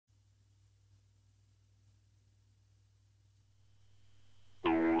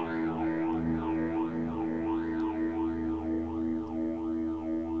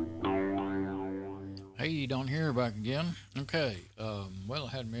Don here, back again. Okay, well,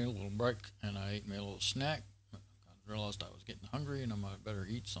 I had me a little break and I ate me a little snack. I realized I was getting hungry and I might better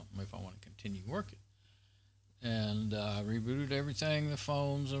eat something if I want to continue working. And I rebooted everything, the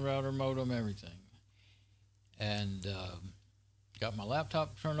phones, the router, modem, everything. And got my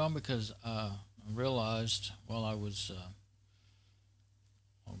laptop turned on because I realized while I'll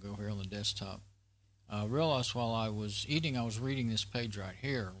go here on the desktop. I realized while I was eating, I was reading this page right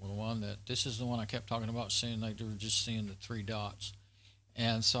here. The one that this is the one I kept talking about, seeing like they were just seeing the three dots.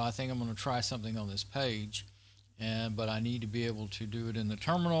 And so I think I'm going to try something on this page, but I need to be able to do it in the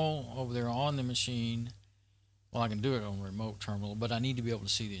terminal over there on the machine. Well, I can do it on a remote terminal, but I need to be able to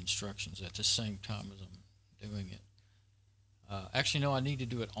see the instructions at the same time as I'm doing it. Actually, no, I need to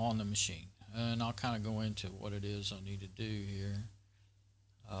do it on the machine, and I'll kind of go into what it is I need to do here.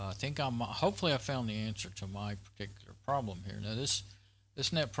 I think hopefully I found the answer to my particular problem here. Now this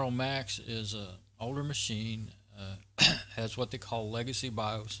NetProMax is an older machine, has what they call legacy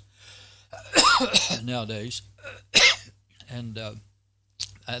BIOS nowadays, and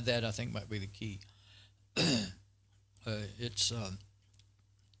that I think might be the key. It's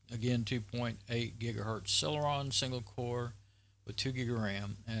again 2.8 gigahertz Celeron single core with 2 gig of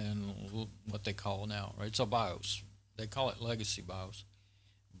RAM and what they call now, right? It's a BIOS. They call it legacy BIOS.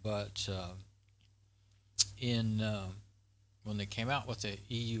 But when they came out with the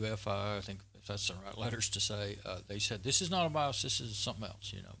EUFI, I think if that's the right letters to say, they said this is not a BIOS, this is something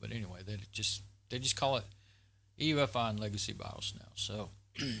else, you know. But anyway, they just call it EUFI and legacy BIOS now. So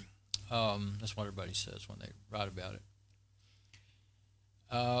that's what everybody says when they write about it.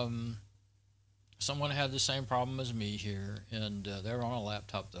 Someone had the same problem as me here, and they were on a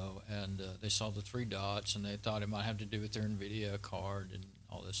laptop though, and they saw the three dots, and they thought it might have to do with their NVIDIA card and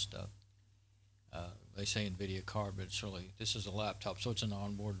all this stuff. They say NVIDIA card, but this is a laptop, so it's an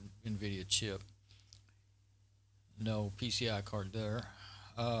onboard NVIDIA chip. No PCI card there.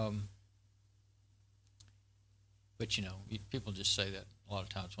 But you know, people just say that a lot of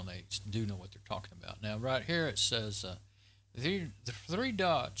times when they do know what they're talking about. Now, right here it says the three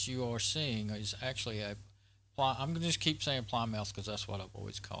dots you are seeing is actually I'm going to just keep saying Plymouth because that's what I've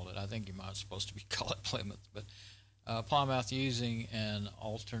always called it. I think you might supposed to be call it Plymouth, but Plymouth using an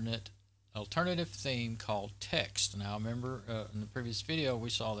alternative theme called text. Now, I remember in the previous video we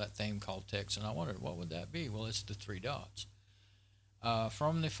saw that theme called text, and I wondered what would that be. Well, it's the three dots.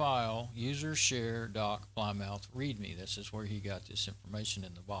 From the file user share doc Plymouth readme. This is where he got this information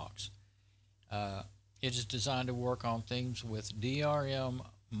in the box. It is designed to work on themes with DRM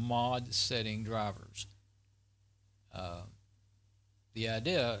mod setting drivers. The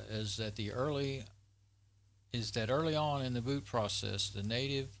idea is that early on in the boot process, the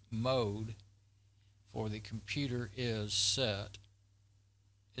native mode for the computer is set.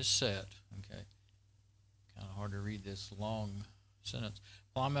 Okay, kind of hard to read this long sentence.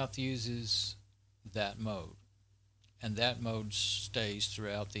 Plymouth uses that mode, and that mode stays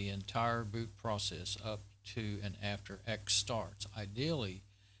throughout the entire boot process up to and after X starts. Ideally,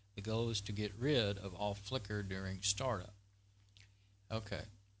 the goal is to get rid of all flicker during startup. Okay.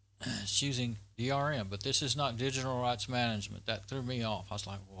 It's using DRM, but this is not digital rights management. That threw me off. I was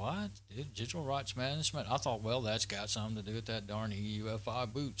like, what? Digital rights management? I thought, well, that's got something to do with that darn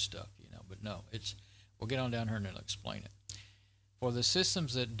EUFI boot stuff, you know. But no, we'll get on down here and it'll explain it. For the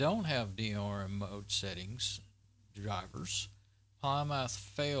systems that don't have DRM mode settings, drivers, Plymouth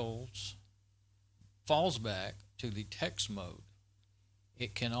falls back to the text mode.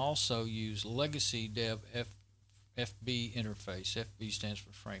 It can also use legacy dev FB interface. FB stands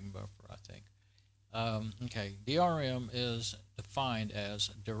for frame buffer, I think. Okay, DRM is defined as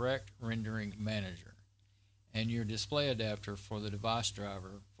Direct Rendering Manager, and your display adapter for the device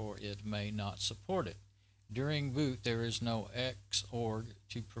driver for it may not support it. During boot, there is no Xorg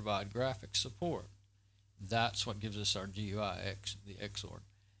to provide graphics support. That's what gives us our GUI, the Xorg.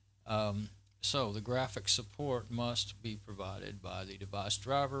 So the graphics support must be provided by the device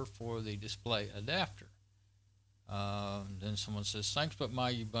driver for the display adapter. Then someone says, thanks, but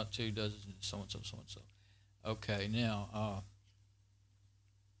my Ubuntu does so-and-so, so-and-so. Okay, now,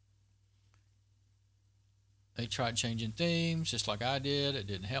 they tried changing themes, just like I did. It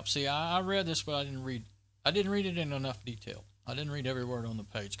didn't help. See, I read this, but I didn't read it in enough detail. I didn't read every word on the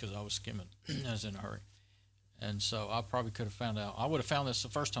page because I was skimming. I was in a hurry. And so I probably could have found out. I would have found this the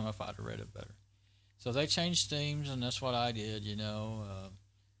first time if I'd have read it better. So they changed themes, and that's what I did, you know.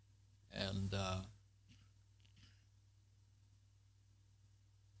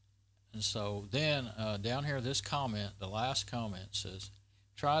 And so then down here, this comment, the last comment says,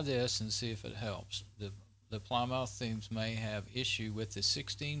 try this and see if it helps. The Plymouth themes may have issue with the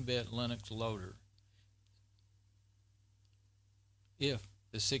 16-bit Linux loader. if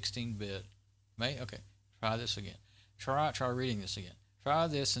the 16-bit may. Okay, try this again. Try reading this again. Try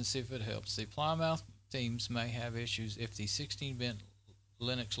this and see if it helps. The Plymouth themes may have issues if the 16-bit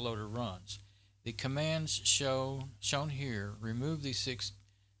Linux loader runs. The commands shown here remove the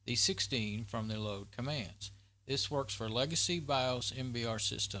 16 from the load commands. This works for legacy BIOS MBR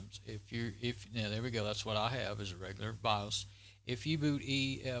systems. Yeah, there we go. That's what I have as a regular BIOS. If you boot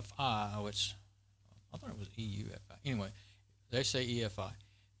EFI, I thought it was EUFI. Anyway, they say EFI.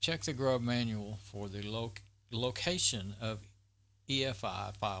 Check the grub manual for the location of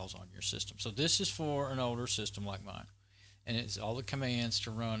EFI files on your system. So this is for an older system like mine, and it's all the commands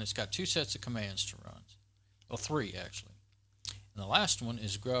to run. It's got 2 sets of commands to run, well, 3 actually. And the last one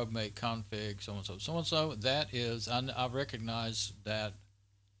is grub make config so and so so and so. That is, I recognize that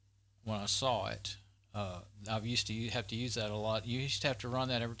when I saw it. I used to have to use that a lot. You used to have to run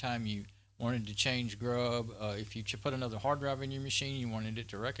that every time you wanted to change grub. If you put another hard drive in your machine, you wanted it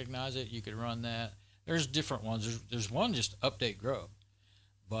to recognize it, you could run that. There's different ones. There's one just update grub,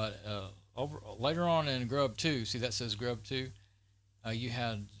 but later on in grub 2, see that says grub 2. You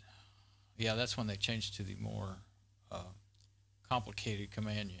had, yeah, that's when they changed to the more complicated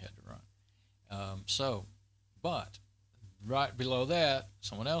command you had to run. But right below that,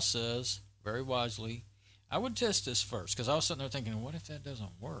 someone else says very wisely, I would test this first, because I was sitting there thinking, what if that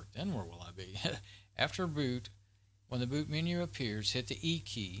doesn't work? Then where will I be? After boot, when the boot menu appears, hit the E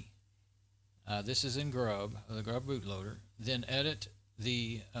key. This is in grub, the grub bootloader. Then edit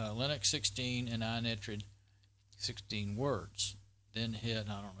the Linux 16 and iNetred 16 words. Then hit,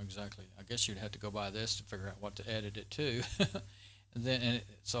 I don't know exactly, I guess you'd have to go by this to figure out what to edit it to.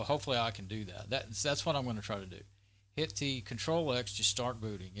 So hopefully I can do that. That's what I'm going to try to do. Hit the Control X to start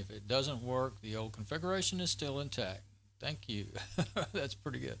booting. If it doesn't work, the old configuration is still intact. Thank you. That's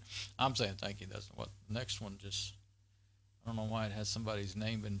pretty good. I'm saying thank you. That's what the next one just, I don't know why it has somebody's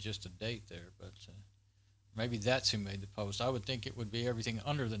name and just a date there, but maybe that's who made the post. I would think it would be everything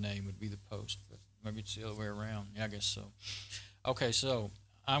under the name would be the post, but maybe it's the other way around. Yeah, I guess so. Okay, so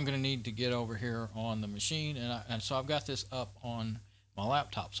I'm going to need to get over here on the machine, and so I've got this up on my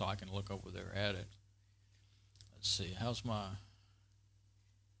laptop so I can look over there at it. Let's see, how's my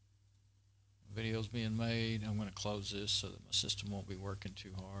videos being made? I'm going to close this so that my system won't be working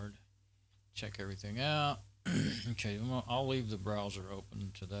too hard. Check everything out. Okay, I'll leave the browser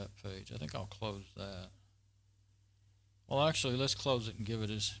open to that page. I think I'll close that. Well, actually, let's close it and give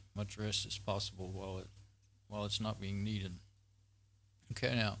it as much rest as possible while it's not being needed.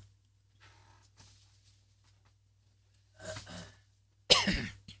 Okay, now.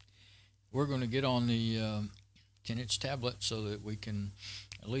 We're going to get on the 10-inch tablet so that we can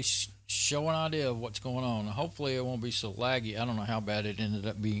at least show an idea of what's going on. Hopefully it won't be so laggy. I don't know how bad it ended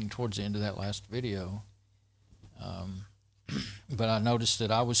up being towards the end of that last video. But I noticed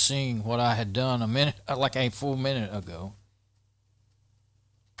that I was seeing what I had done like a full minute ago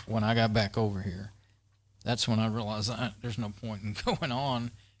when I got back over here. That's when I realized there's no point in going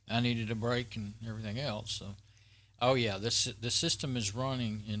on. I needed a break and everything else. So, oh yeah, the system is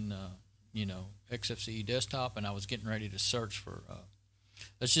running in XFCE desktop, and I was getting ready to search for.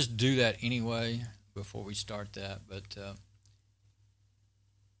 Let's just do that anyway before we start that. But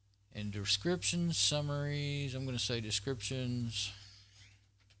in descriptions, summaries, I'm going to say descriptions.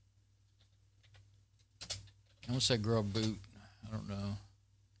 I'm going to say grub boot. I don't know.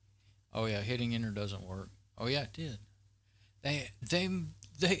 Oh yeah, hitting enter doesn't work. Oh yeah, it did.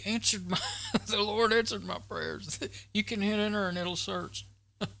 They answered my the Lord answered my prayers. You can hit enter and it'll search.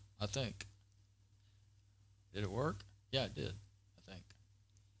 I think. Did it work? Yeah, it did. I think.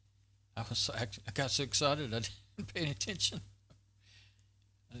 I got so excited I didn't pay any attention.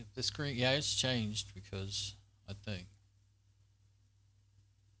 The screen, yeah, it's changed because I think.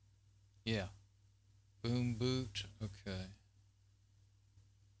 Yeah. Boom boot. Okay.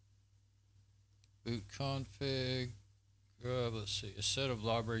 Boot config. Let's see. A set of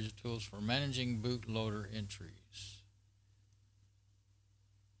libraries and tools for managing bootloader entries.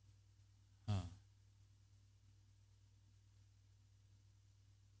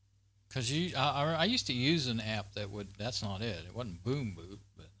 Because I used to use an app that would, that's not it. It wasn't Boom Boot,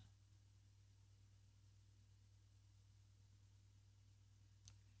 but.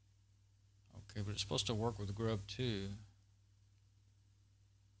 Okay, but it's supposed to work with Grub too.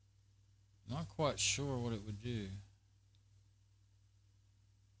 Not quite sure what it would do.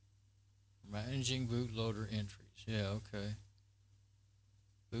 Managing bootloader entries. Yeah, okay.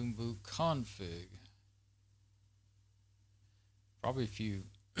 Boom Boot config. Probably if you.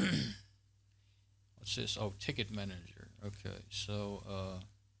 What's this? Oh, ticket manager. Okay, so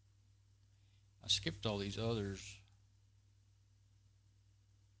I skipped all these others.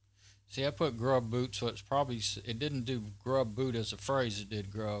 See, I put grub boot, so it's probably, it didn't do grub boot as a phrase, it did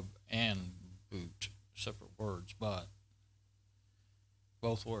grub and boot, separate words, but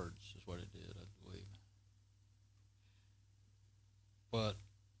both words is what it did, I believe. But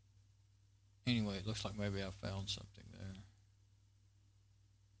anyway, it looks like maybe I found something there.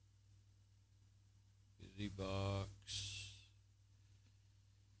 BusyBox.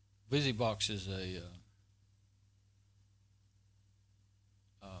 BusyBox is a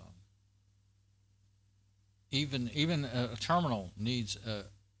even a terminal needs a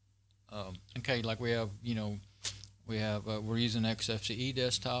okay, like we have, we're using XFCE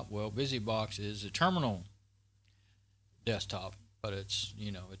desktop. Well, BusyBox is a terminal desktop, but it's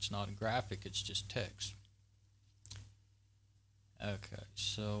it's not graphic, it's just text. Okay,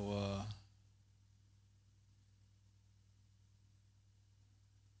 so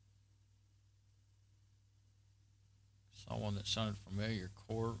saw one that sounded familiar.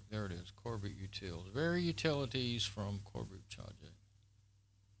 Core, there it is. Core boot utils. Very utilities from Core boot project.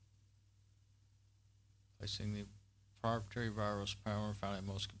 Placing the proprietary virus power found in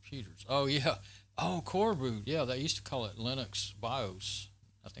most computers. Oh yeah. Oh, Core boot. Yeah, they used to call it Linux BIOS.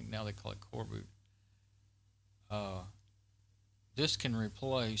 I think now they call it Core boot. This can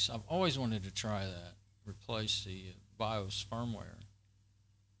replace. I've always wanted to try that. Replace the BIOS firmware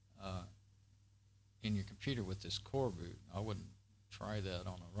in your computer with this Core boot. I wouldn't try that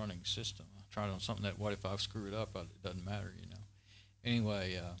on a running system. I tried it on something that, what if I screw it up? It doesn't matter,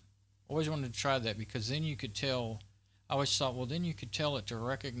 Anyway, always wanted to try that because then you could tell. I always thought, well, then you could tell it to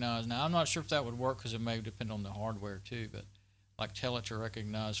recognize. Now, I'm not sure if that would work because it may depend on the hardware too, but like tell it to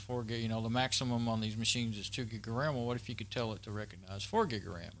recognize 4 gig. The maximum on these machines is 2 gig of RAM. Well, what if you could tell it to recognize 4 gig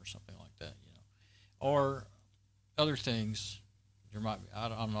of RAM or something like that, Or other things. There might be, I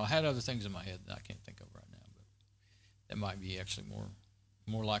don't know. I had other things in my head that I can't think of right now, but that might be actually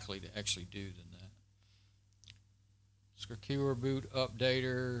more likely to actually do than that. Secure boot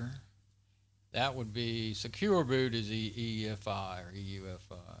updater. That would be secure boot is EFI or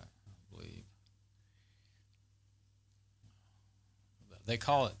EUFI, I believe. They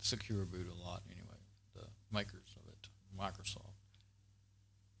call it secure boot a lot anyway. The makers of it, Microsoft.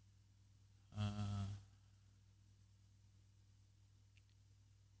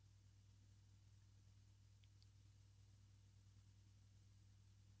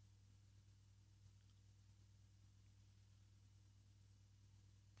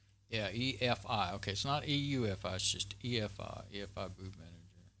 Yeah, EFI. Okay, it's not EUFI, it's just EFI, EFI Boot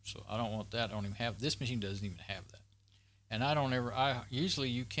Manager. So I don't want that. I don't even have, this machine doesn't even have that. And I don't ever, usually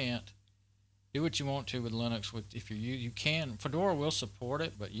you can't do what you want to with Linux. If you can, Fedora will support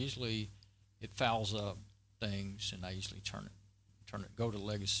it, but usually it fouls up things, and I usually go to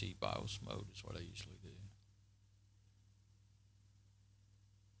legacy BIOS mode is what I usually do.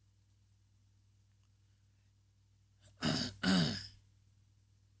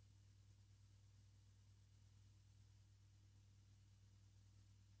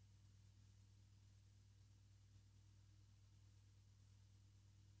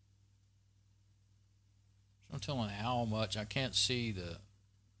 I'm telling how much I can't see the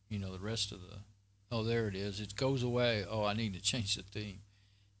rest of the. Oh, there it is. It goes away. Oh, I need to change the theme.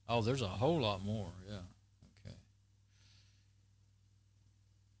 Oh, there's a whole lot more. Yeah. Okay.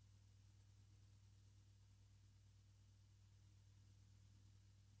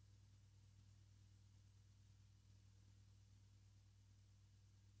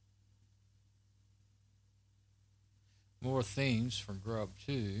 More themes for Grub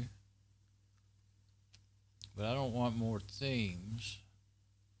 2. But I don't want more themes.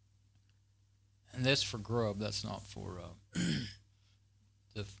 And that's for Grub. That's not for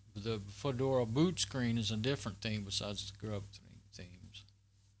the Fedora boot screen is a different theme besides the Grub themes.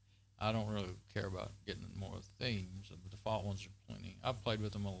 I don't really care about getting more themes. The default ones are plenty. I've played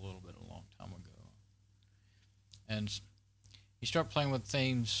with them a little bit a long time ago. And you start playing with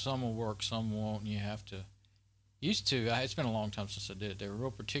themes, some will work, some won't, and you have to. It's been a long time since I did it. They were real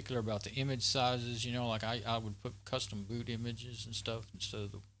particular about the image sizes, like I would put custom boot images and stuff instead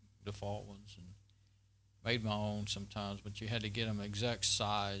of the default ones, and made my own sometimes, but you had to get them exact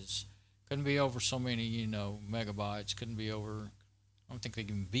size. Couldn't be over so many, megabytes. Couldn't be over, I don't think they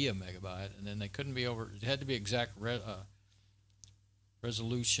can be a megabyte, and then they couldn't be over, it had to be exact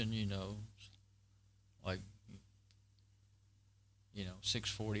resolution, like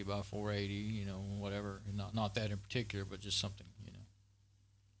 640 by 480, whatever. Not that in particular, but just something,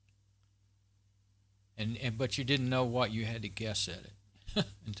 And but you didn't know what you had to guess at it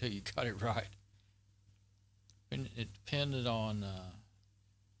until you got it right. And it depended on. I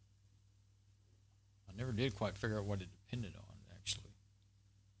never did quite figure out what it depended on actually.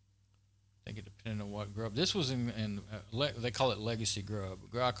 depending on what grub. This was in they call it legacy grub.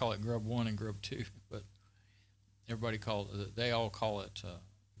 I call it grub 1 and grub 2, but everybody they all call it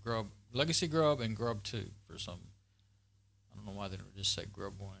grub legacy grub and grub 2 for some. I don't know why they don't just say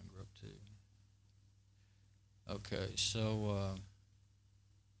grub 1 and grub 2. Okay, so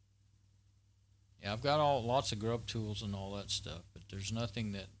yeah, I've got lots of grub tools and all that stuff, but there's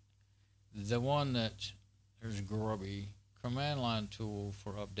nothing that there's grubby command line tool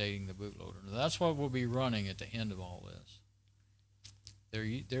for updating the bootloader. Now, that's what we'll be running at the end of all this.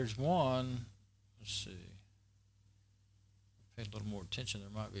 There's one. Let's see. Pay a little more attention. There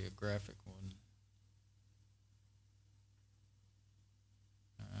might be a graphic one.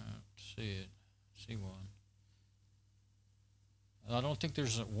 See it. See one. I don't think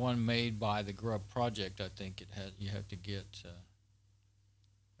there's one made by the Grub project. I think you have to get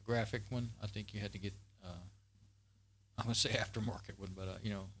a graphic one. I think you had to get I'm gonna say aftermarket one, but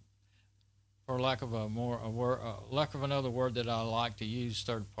for lack of lack of another word that I like to use,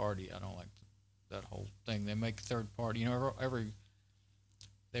 third party. I don't like that whole thing. They make third party.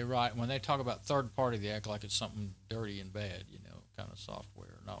 They write when they talk about third party, they act like it's something dirty and bad. Kind of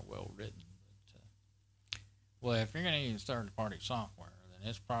software, not well written. Well, if you're going to use third-party software, then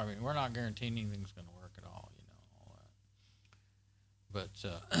it's probably we're not guaranteeing anything's going to work at all, all that. But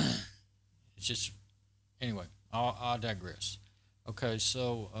it's just anyway. I'll digress. Okay,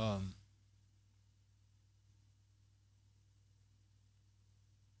 so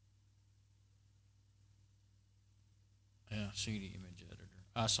yeah, CD image editor,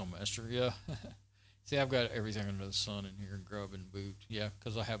 ISOmaster, yeah. See, I've got everything under the sun in here, Grub and Boot, yeah,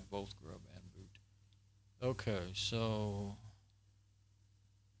 because I have both Grub and Boot. Okay, so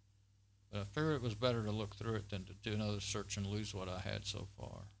but I figured it was better to look through it than to do another search and lose what I had so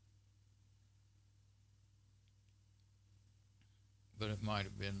far. But it might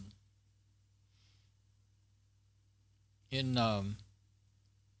have been in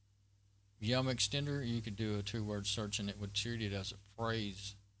Yum Extender. You could do a 2-word search and it would treat it as a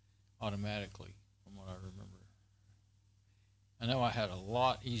phrase automatically, from what I remember. I know I had a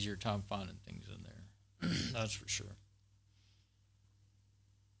lot easier time finding things in there. That's for sure.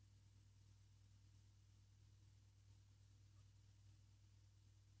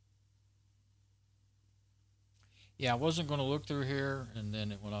 Yeah, I wasn't going to look through here, and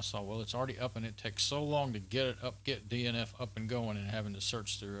then when I saw, well, it's already up, and it takes so long to get it up, get DNF up and going, and having to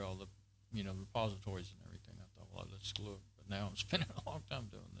search through all the, repositories and everything. I thought, well, let's look. But now I'm spending a long time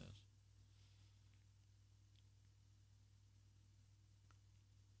doing this.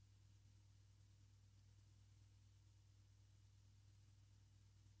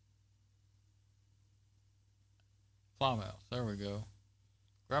 Plymouth, there we go.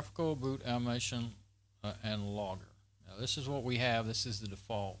 Graphical boot animation and logger. Now this is what we have. This is the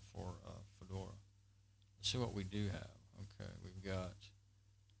default for Fedora. Let's see what we do have. Okay, we've got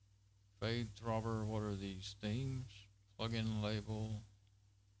fade throbber. What are these themes? Plugin label.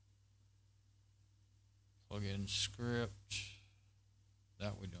 Plugin script.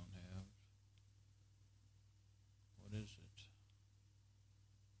 That we don't have. What is it?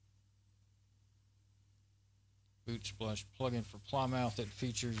 Boot Splash plugin for Plymouth that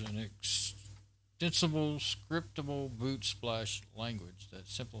features an extensible scriptable boot splash language that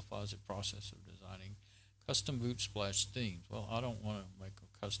simplifies the process of designing custom boot splash themes. Well, I don't want to make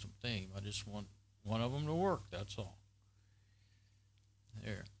a custom theme. I just want one of them to work. That's all.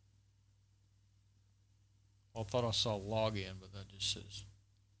 There. Well, I thought I saw login, but that just says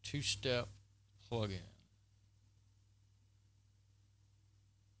 2-step plugin.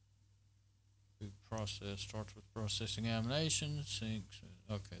 Boot process starts with processing animation, syncs.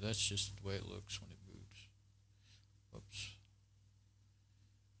 Okay, that's just the way it looks when it boots. Whoops.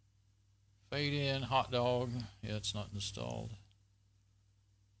 Fade in, hot dog. Yeah, it's not installed.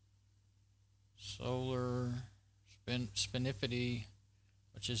 Solar, spinifity,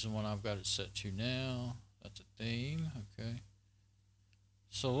 which is the one I've got it set to now. That's a theme. Okay.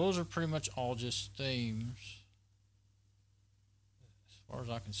 So those are pretty much all just themes. As far as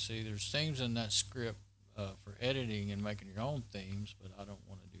I can see, there's themes in that script for editing and making your own themes, but I don't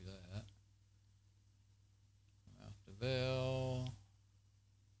want to do that. Mouth Devel.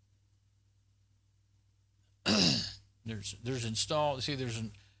 There's install. See, there's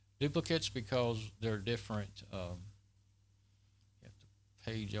duplicates because they're different. You have to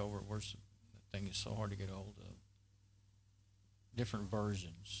page over. Where's the thing is so hard to get a hold of. Different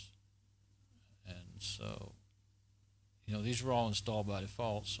versions, and so these are all installed by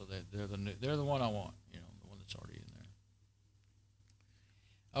default, so they're the one I want. The one that's already in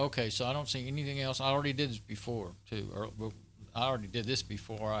there. Okay, so I don't see anything else. I already did this before too, I already did this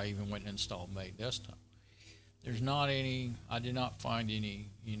before I even went and installed Mate Desktop. There's not any. I did not find any,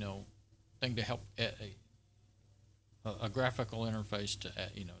 thing to help a graphical interface to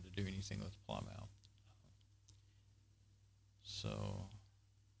to do anything with Plymouth. So.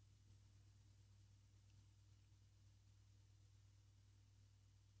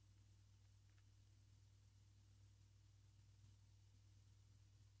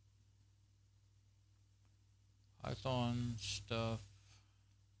 Python stuff.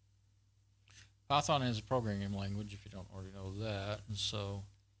 Python is a programming language, if you don't already know that, and so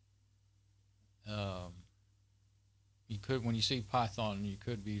you could, when you see Python, you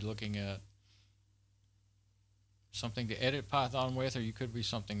could be looking at something to edit Python with, or you could be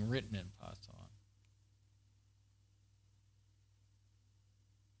something written in Python.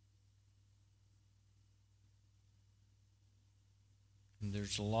 And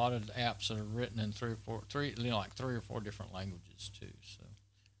there's a lot of apps that are written in three or four different languages too. So,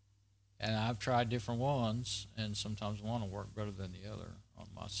 and I've tried different ones, and sometimes one will work better than the other on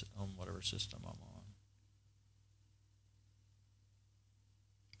whatever system I'm on.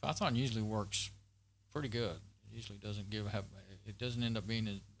 Python usually works pretty good. It usually doesn't it doesn't end up being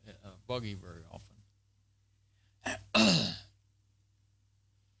as buggy very often. I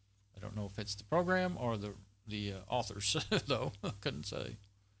don't know if it's the program or the authors, though. I couldn't say.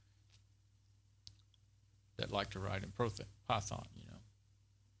 That like to write in Python,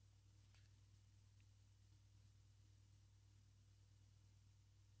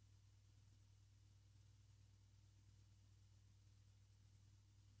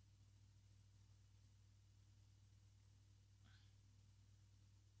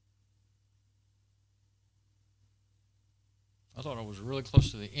 I thought I was really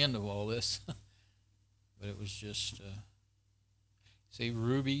close to the end of all this, but it was just, see,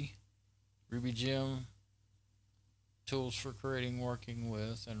 Ruby Gem, tools for creating, working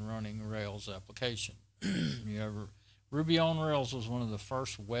with, and running Rails application. Ruby on Rails was one of the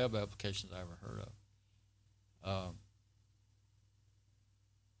first web applications I ever heard of.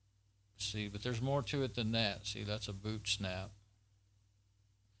 See, but there's more to it than that. See, that's a boot snap.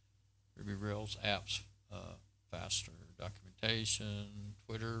 Ruby Rails apps faster. Documentation,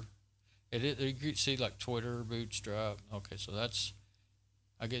 Twitter. You can see like Twitter, Bootstrap. Okay, so that's,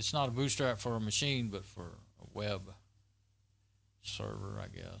 I guess it's not a Bootstrap for a machine, but for a web server, I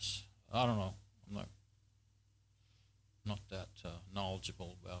guess. I don't know. I'm not that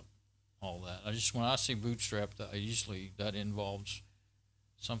knowledgeable about all that. When I see Bootstrap, that involves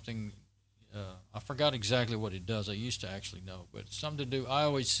something. I forgot exactly what it does. I used to actually know, but it's something to do. I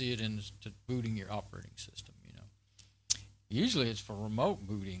always see it in booting your operating system. Usually it's for remote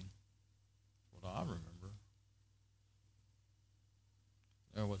booting, what I remember.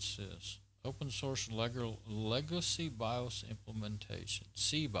 What's this? Open source legacy BIOS implementation,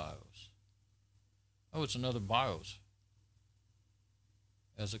 CBIOS. Oh, it's another BIOS.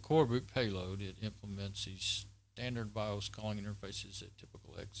 As a core boot payload, it implements these standard BIOS calling interfaces at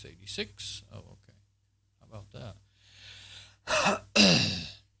typical x86. Oh, okay. How about that?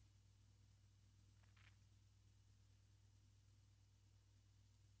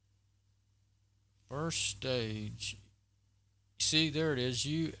 First stage, see, there it is,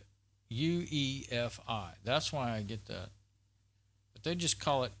 UEFI. That's why I get that. But they just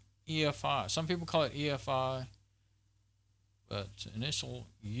call it EFI. Some people call it EFI, but initial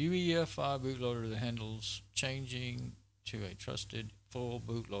UEFI bootloader that handles changing to a trusted full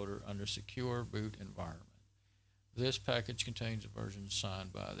bootloader under secure boot environment. This package contains a version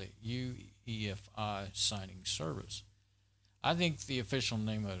signed by the UEFI signing service. I think the official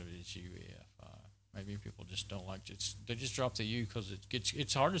name of it is UEFI. Maybe people just don't like it. They just drop the U because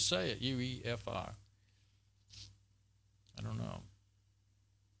it's hard to say it. UEFI. I don't know.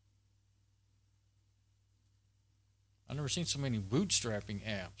 I've never seen so many bootstrapping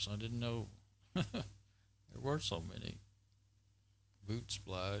apps. I didn't know there were so many. Boot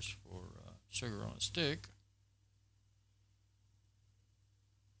Splash for sugar on a stick.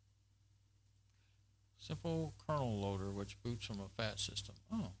 Simple kernel loader which boots from a fat system.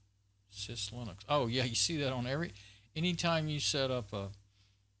 Oh. Sys Linux. Oh yeah, you see that on anytime you set up a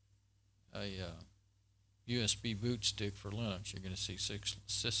USB boot stick for Linux, you're going to see Sys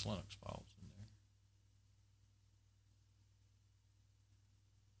Linux files in there.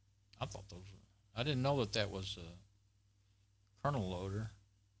 I thought those were. I didn't know that was a kernel loader.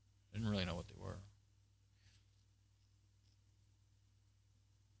 Didn't really know what they were.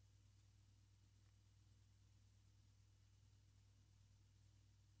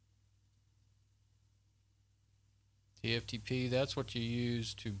 TFTP, that's what you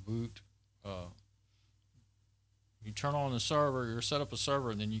use to boot You turn on the server, you set up a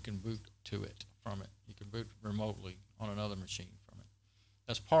server, and then you can boot to it from it. You can boot remotely on another machine from it.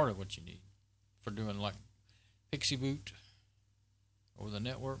 That's part of what you need for doing like Pixie boot over the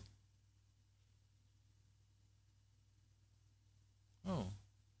network. Oh,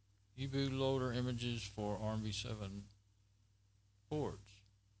 bootloader images for ARMv7 boards.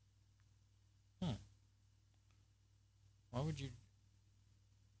 Why would you?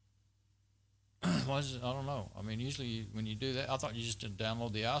 Why is it? I don't know. I mean, usually when you do that, I thought you just did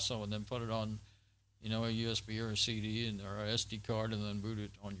download the ISO and then put it on, a USB or a CD or a SD card and then boot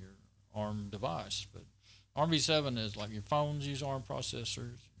it on your ARM device. But ARMv7 is like your phones use ARM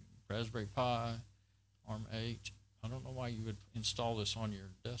processors, Raspberry Pi, ARM 8. I don't know why you would install this on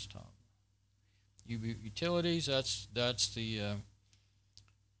your desktop. Utilities, that's the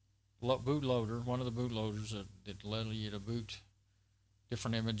bootloader, one of the bootloaders that let you to boot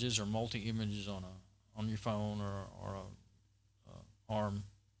different images or multi-images on your phone or a ARM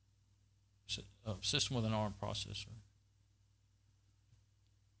system with an ARM processor.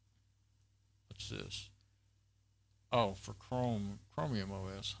 What's this? Oh, for Chromium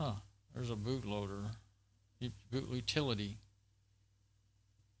OS, huh? There's a bootloader, boot utility.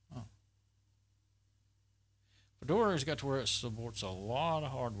 Oh. Fedora has got to where it supports a lot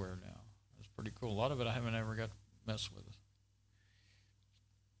of hardware now. That's pretty cool. A lot of it I haven't ever got to mess with.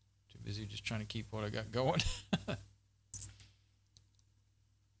 Too busy just trying to keep what I got going.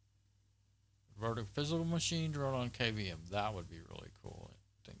 Vertical physical machines run on KVM. That would be really cool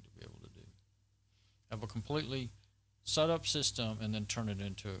thing to be able to do. Have a completely set up system and then turn it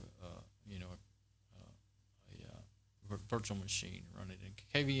into a virtual machine. Run it in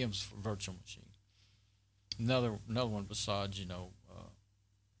KVM's for virtual machine. Another one besides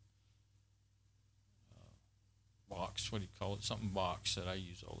box. What do you call it? Something box that I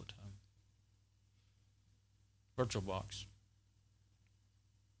use all the time. VirtualBox.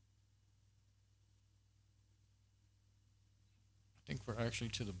 I think we're actually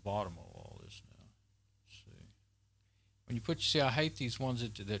to the bottom of all this now. Let's see. When you I hate these ones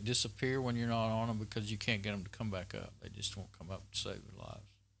that disappear when you're not on them because you can't get them to come back up. They just won't come up and save your lives.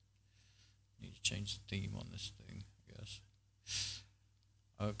 Need to change the theme on this thing, I guess.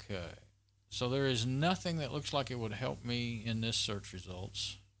 Okay. So there is nothing that looks like it would help me in this search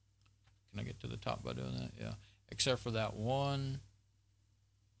results. Can I get to the top by doing that? Yeah. Except for that one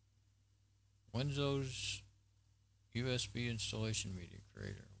Windows USB installation media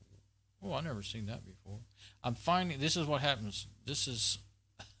creator. Oh, I've never seen that before. I'm finding, this is what happens. This is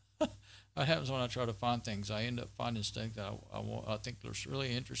what happens when I try to find things. I end up finding things that I think are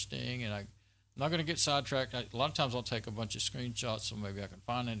really interesting, and I'm not going to get sidetracked. A lot of times I'll take a bunch of screenshots so maybe I can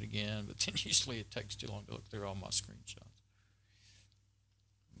find it again, but then usually it takes too long to look through all my screenshots.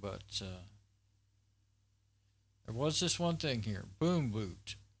 But there was this one thing here, Boom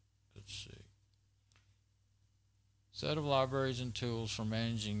Boot. Let's see. Set of libraries and tools for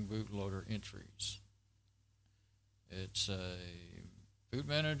managing bootloader entries. It's a boot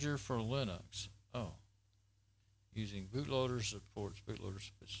manager for Linux. Oh. Using bootloader supports bootloader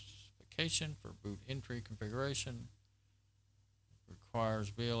specification for boot entry configuration.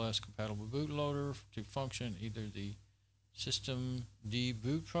 Requires BLS compatible bootloader to function either the system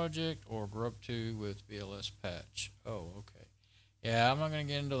dboot project or grub2 with BLS patch. Oh, okay. Yeah, I'm not going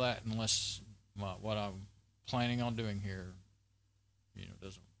to get into that unless what I'm planning on doing here,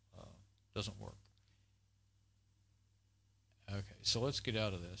 doesn't work. Okay, so let's get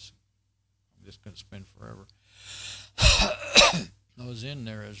out of this. I'm just going to spend forever. I was in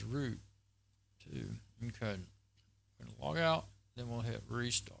there as root too. Okay, we're going to log out, then we'll hit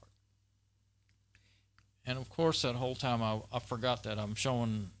restart. And of course, that whole time I forgot that I'm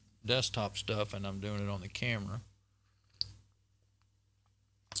showing desktop stuff and I'm doing it on the camera.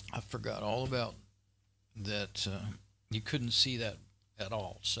 I forgot all about that. You couldn't see that at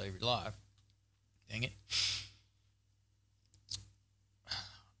all to save your life. Dang it.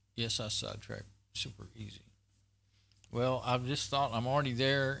 Yes, I sidetracked. Super easy. Well, I just thought I'm already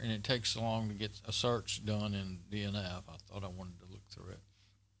there and it takes so long to get a search done in DNF. I thought I wanted to look through it.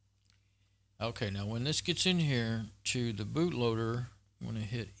 Okay, now when this gets in here to the bootloader, I'm going to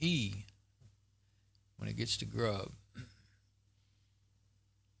hit E when it gets to grub.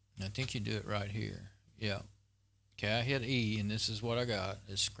 I think you do it right here. Yeah. Okay, I hit E, and this is what I got.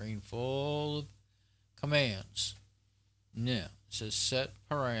 A screen full of commands. Now, it says set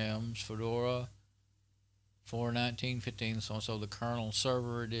params, Fedora 4.19.15, so the kernel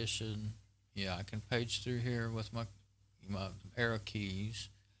server edition. Yeah, I can page through here with my arrow keys.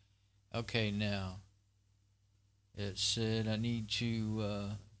 Okay, now, it said I need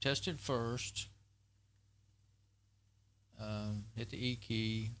to test it first. hit the E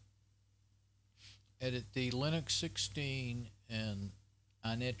key, edit the Linux 16 and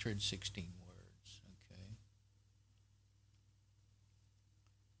inetrid 16 words. Okay.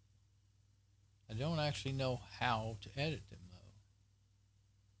 I don't actually know how to edit them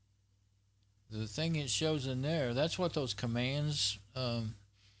though. The thing it shows in there, that's what those commands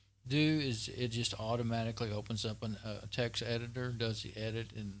do, is it just automatically opens up a text editor, does the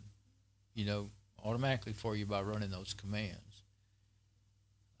edit, and automatically for you by running those commands.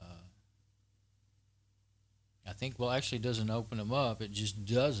 I think, well, actually it doesn't open them up, it just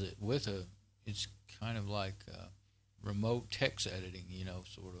does it with it's kind of like remote text editing,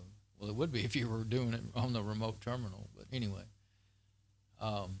 sort of. Well, it would be if you were doing it on the remote terminal, but anyway.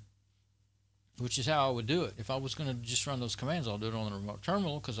 Which is how I would do it. If I was going to just run those commands, I'll do it on the remote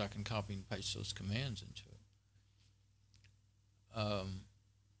terminal because I can copy and paste those commands into it.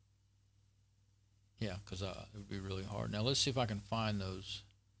 Yeah, because it would be really hard. Now let's see if I can find those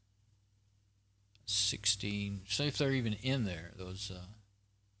 16. See if they're even in there. Those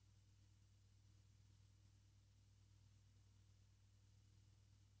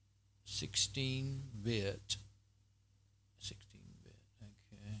 16-bit. 16-bit.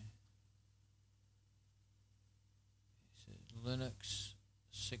 Okay. Linux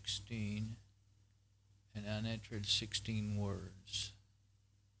 16 and inetrid 16 words.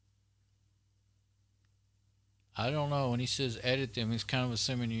 I don't know. When he says edit them, he's kind of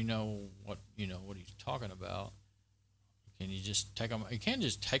assuming you know what he's talking about. Can you just take them? You can't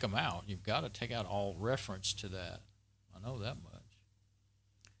just take them out. You've got to take out all reference to that. I know that much.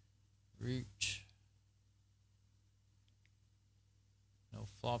 Root. No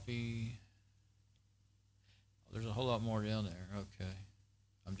floppy. Oh, there's a whole lot more down there. Okay.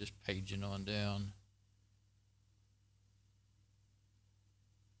 I'm just paging on down.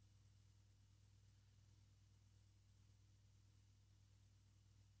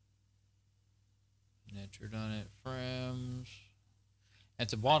 Entered on it frames. At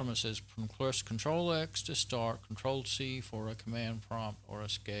the bottom it says press Control X to start, Control C for a command prompt or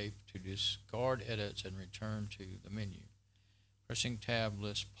escape to discard edits and return to the menu. Pressing tab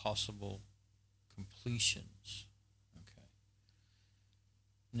lists possible completions. Okay.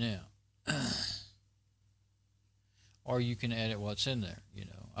 Now, or you can edit what's in there.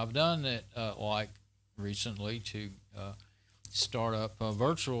 I've done it like recently to start up a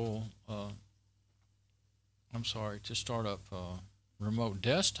virtual. To start up remote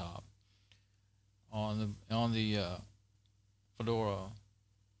desktop on the Fedora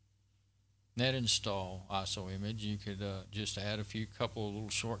net install ISO image. You could just add a couple of little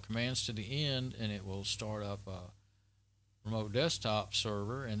short commands to the end, and it will start up a remote desktop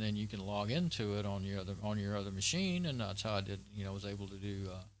server, and then you can log into it on your other machine. And that's how I did. Was able to do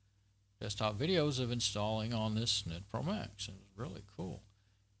desktop videos of installing on this NetProMax. It was really cool.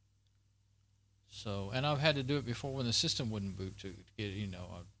 So, and I've had to do it before when the system wouldn't boot to get,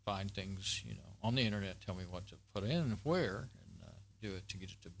 I'd find things, on the internet, tell me what to put in and where, and do it to get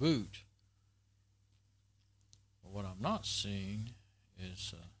it to boot. But what I'm not seeing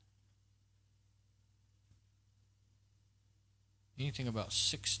is anything about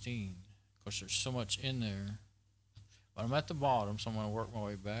 16. Of course, there's so much in there. But I'm at the bottom, so I'm going to work my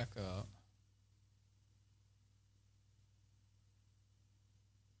way back up.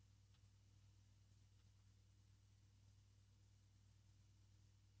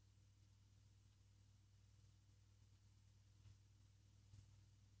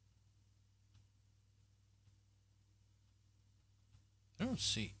 I don't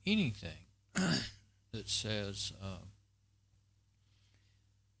see anything that says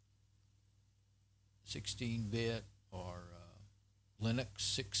 16-bit or Linux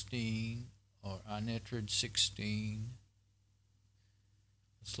 16 or inetrid 16.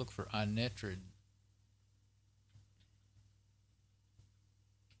 Let's look for inetrid.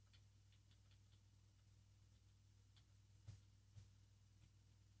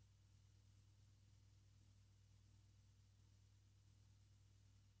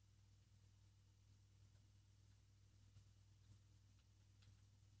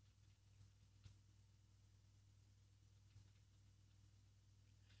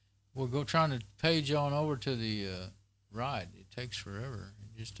 We'll go trying to page on over to the right. It takes forever.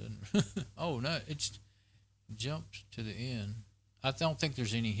 It just doesn't. Oh, no, it's jumped to the end. I don't think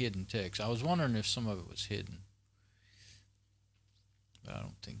there's any hidden text. I was wondering if some of it was hidden, but I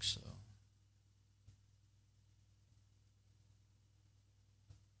don't think so.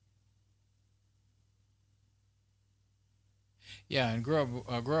 Yeah, in Grub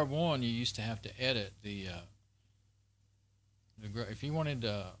 1, you used to have to edit the if you wanted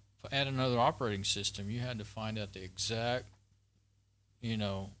add another operating system, you had to find out the exact,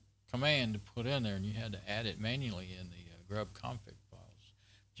 command to put in there, and you had to add it manually in the grub config files.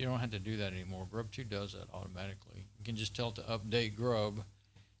 But you don't have to do that anymore. Grub 2 does that automatically. You can just tell it to update grub,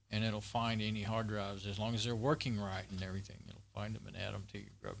 and it'll find any hard drives as long as they're working right and everything. It'll find them and add them to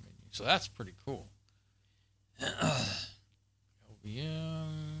your grub menu. So that's pretty cool.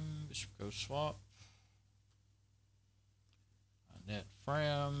 OBM, Bishop Go Swap, net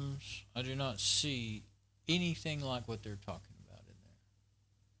frames. I do not see anything like what they're talking about in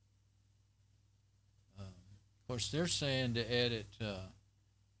there. Of course, they're saying to edit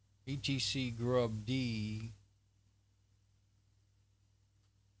etc grub D.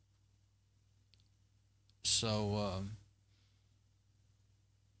 So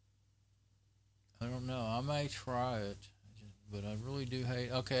I don't know. I may try it, but I really do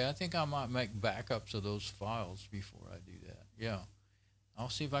hate. Okay, I think I might make backups of those files before I do that. Yeah, I'll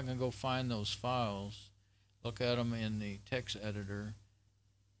see if I can go find those files, look at them in the text editor,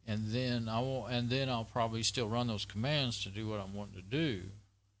 and then I'll probably still run those commands to do what I'm wanting to do.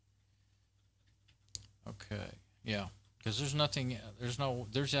 Okay, yeah, because there's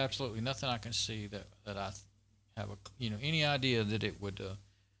absolutely nothing I can see that I have any idea that it would.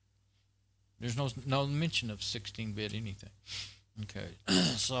 There's no mention of 16-bit anything. Okay,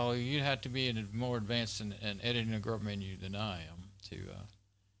 so you'd have to be more advanced in editing a grub menu than I am to,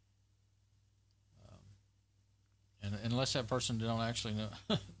 and unless that person don't actually know,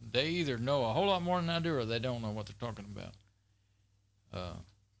 they either know a whole lot more than I do, or they don't know what they're talking about,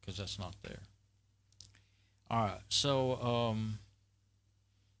 because that's not there. All right, so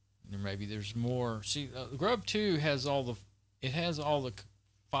maybe there's more. See, Grub 2 has all the it has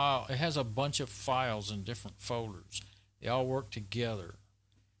a bunch of files in different folders. They all work together.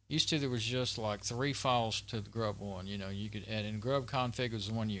 Used to there was just like 3 files to the grub one. You could add in. Grub config was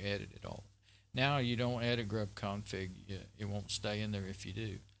the one you edited all. Now you don't edit grub config. It won't stay in there if you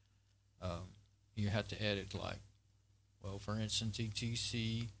do. You have to edit for instance,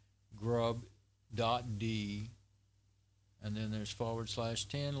 etc grub.d, and then there's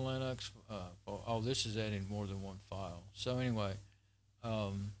 /10 Linux. This is adding more than one file. So anyway.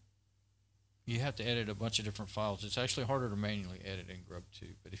 You have to edit a bunch of different files. It's actually harder to manually edit in Grub 2,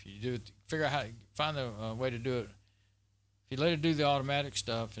 but if you do it, figure out how to find the way to do it. If you let it do the automatic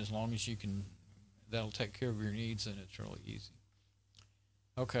stuff, as long as you can, that'll take care of your needs, and it's really easy.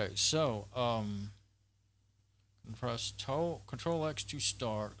 Okay, so press Control X to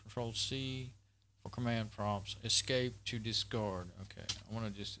start, Control C for command prompts, escape to discard. Okay, I want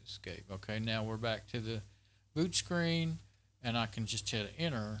to just escape. Okay, now we're back to the boot screen. And I can just hit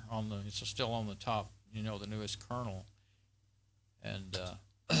enter it's still on the top, the newest kernel, and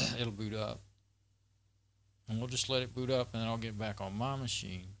it'll boot up. And we'll just let it boot up, and then I'll get back on my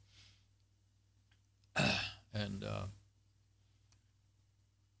machine. And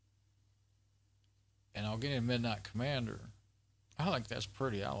I'll get in Midnight Commander. I think that's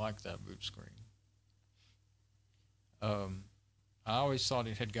pretty. I like that boot screen. I always thought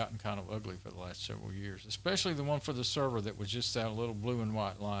it had gotten kind of ugly for the last several years, especially the one for the server that was just that little blue and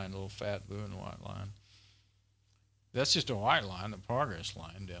white line, little fat blue and white line. That's just a white line, the progress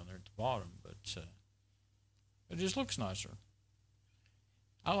line down there at the bottom, but it just looks nicer.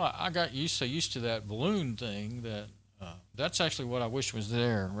 I got so used to that balloon thing that that's actually what I wish was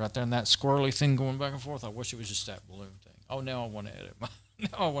there, right there in that squirrely thing going back and forth. I wish it was just that balloon thing. Oh, now I want to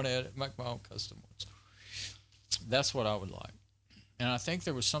edit. Make my own custom ones. That's what I would like. And I think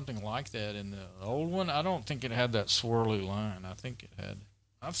there was something like that in the old one. I don't think it had that swirly line. I think it had.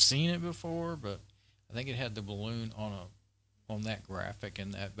 I've seen it before, but I think it had the balloon on that graphic in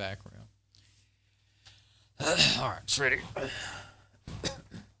that background. All right, it's ready.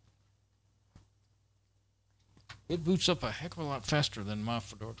 It boots up a heck of a lot faster than my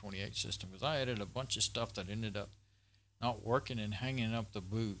Fedora 28 system, because I added a bunch of stuff that ended up not working and hanging up the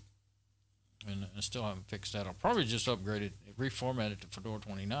boot. And I still haven't fixed that. I'll probably just upgrade it, reformat it to Fedora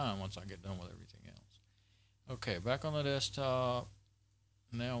 29 once I get done with everything else. Okay, back on the desktop.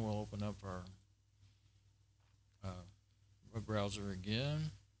 Now we'll open up our web browser again.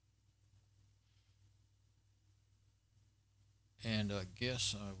 And I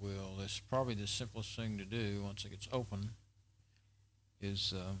guess I will. This is probably the simplest thing to do once it gets open.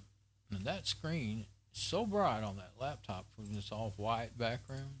 Is and that screen is so bright on that laptop from this all white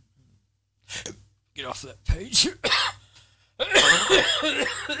background. Get off that page.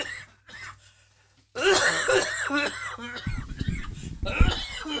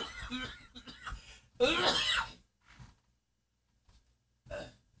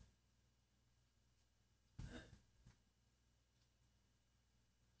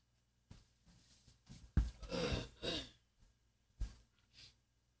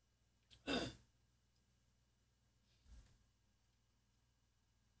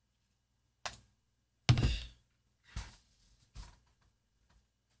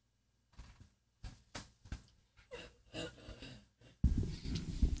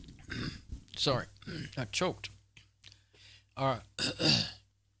 Sorry, I choked. All right.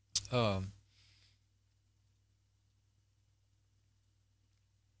 I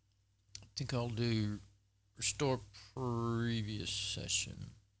think I'll do restore previous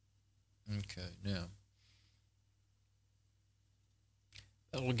session. Okay, now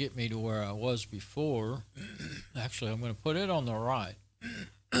that'll get me to where I was before. Actually, I'm going to put it on the right.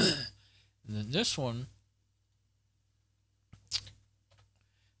 And then this one,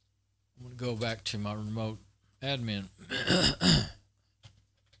 I'm going to go back to my remote admin.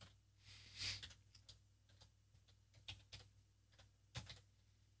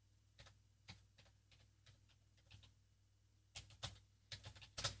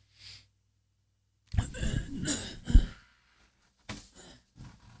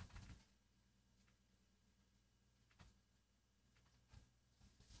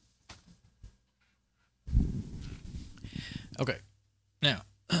 Okay, now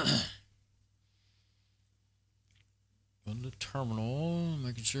on the terminal,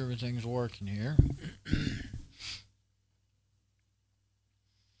 making sure everything's working here.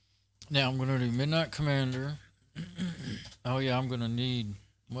 Now I'm going to do Midnight Commander. Oh yeah, I'm going to need,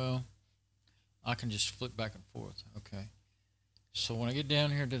 well, I can just flip back and forth. Okay. So when I get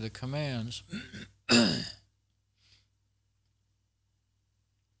down here to the commands,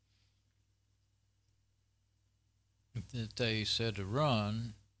 that they said to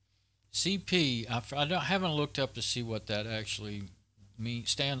run, CP, I haven't looked up to see what that actually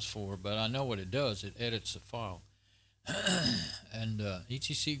stands for, but I know what it does. It edits the file. And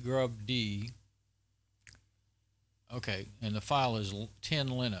etc grub d. Okay, and the file is 10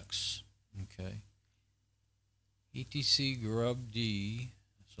 Linux. Okay. etc grub d.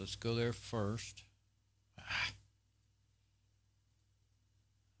 So let's go there first.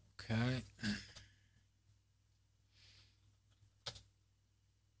 Okay.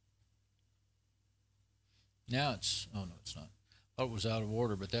 Now it's, oh no, it's not. I thought it was out of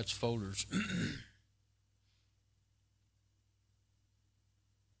order, but that's folders.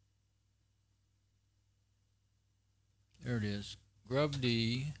 There it is. Grub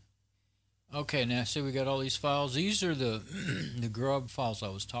D. Okay, now see we got all these files. These are the the grub files I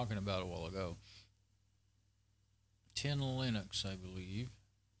was talking about a while ago. 10 Linux, I believe.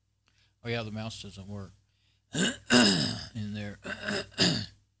 Oh yeah, the mouse doesn't work in there.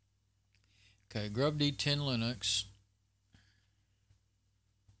 Okay, grub D 10 Linux.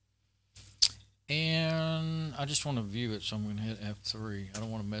 And I just want to view it, so I'm going to hit F3. I don't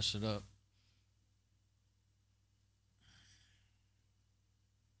want to mess it up.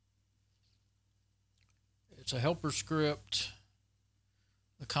 It's a helper script.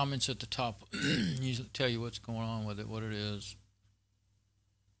 The comments at the top usually tell you what's going on with it, what it is.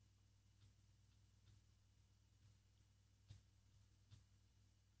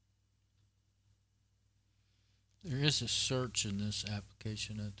 There is a search in this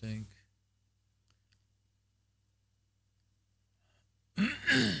application, I think.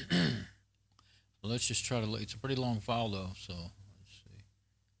 Well, let's just try to look. It's a pretty long file though, so let's see.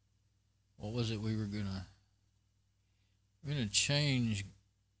 What was it we were gonna? We're gonna change.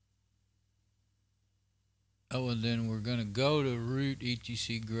 Oh, and then we're gonna go to root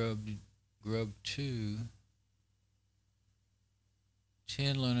etc grub2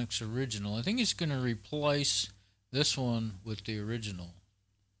 10 Linux original. I think it's gonna replace this one with the original.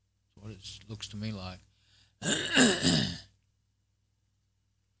 That's what it looks to me like.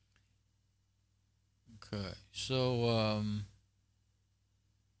 Okay, so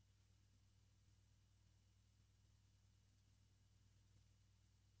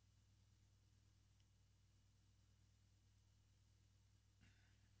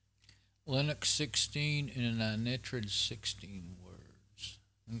Linux 16 and Netrid 16 words.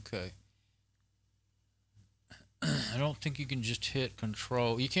 Okay. I don't think you can just hit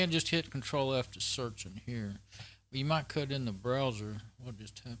Control. You can't just hit Control F to search in here. You might cut in the browser. What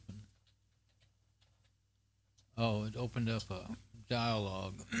just happened? Oh, it opened up a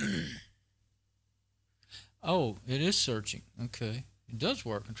dialog. Oh, it is searching. Okay. It does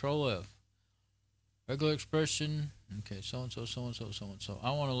work. Control F. Regular expression. Okay, so-and-so, so-and-so, so-and-so.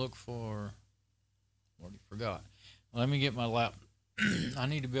 I want to look for, already forgot. Let me get my lap. I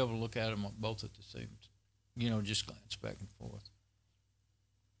need to be able to look at them both at the same time. You know, just glance back and forth.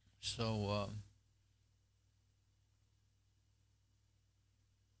 So,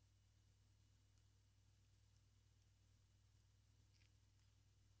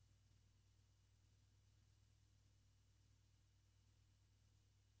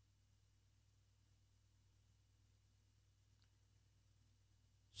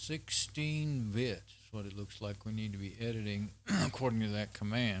 16-bit is what it looks like we need to be editing according to that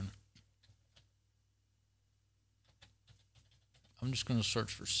command. I'm just going to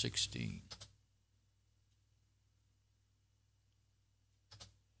search for 16.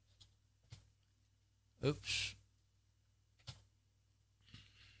 Oops.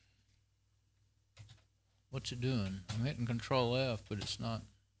 What's it doing? I'm hitting Control F, but it's not.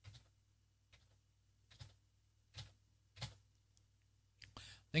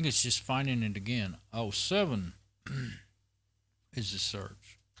 I think it's just finding it again. Oh, 7 is the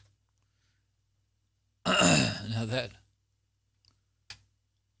search. Now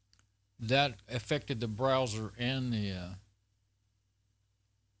that affected the browser and the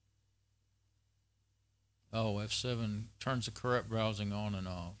F7 turns the correct browsing on and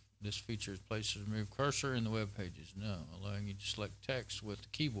off. This feature places remove cursor in the web pages. No, allowing you to select text with the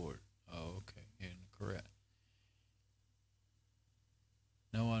keyboard. Oh, okay, incorrect.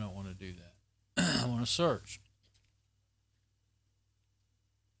 No, I don't want to do that. I want to search.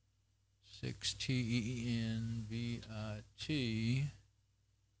 6TENVIT.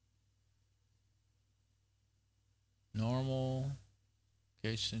 Normal.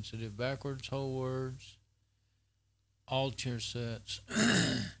 Case sensitive backwards, whole words. All tier sets.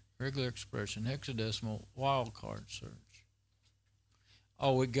 Regular expression, hexadecimal, wildcard search.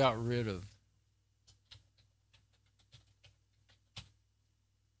 Oh, we got rid of.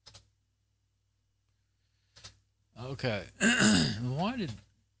 Okay. Why did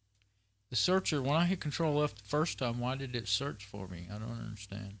the searcher, when I hit Control F the first time, why did it search for me? I don't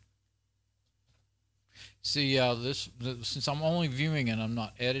understand. See, since I'm only viewing and I'm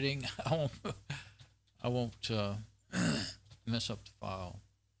not editing, I won't mess up the file.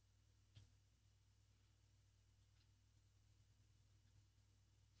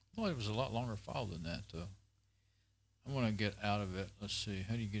 Well, it was a lot longer file than that, though. I want to get out of it. Let's see.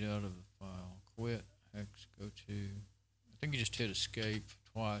 How do you get out of the file? Quit. Hex. Go to. I think you just hit escape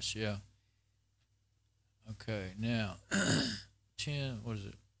twice. Yeah. Okay. Now, 10. What is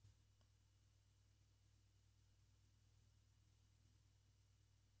it?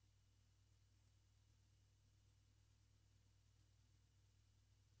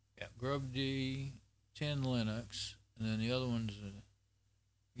 Yeah. grubd 10 Linux, and then the other one's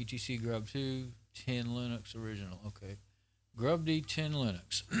etc grub2 10 Linux original. Okay. grubd 10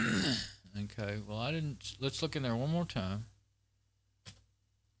 Linux. Okay, well, I didn't. Let's look in there one more time.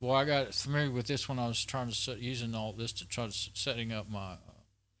 Well, I got familiar with this when I was trying to using all this to try to setting up my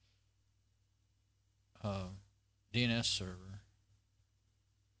DNS server.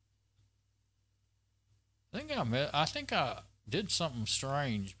 I think I did something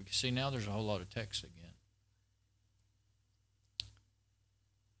strange because see now there's a whole lot of text again.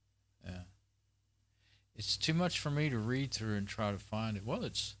 Yeah, it's too much for me to read through and try to find it. Well,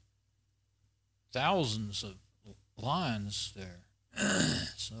 it's thousands of lines there.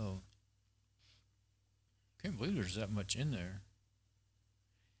 So can't believe there's that much in there.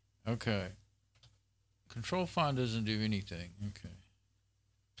 Okay. Control find doesn't do anything. Okay.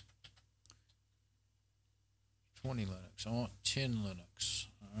 20 Linux. I want 10 Linux.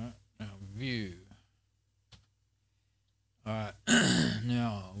 All right. Now view. All right.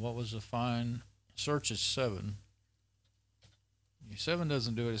 Now what was the find? Search is 7. 7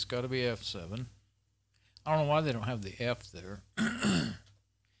 doesn't do it. It's got to be F7. I don't know why they don't have the F there.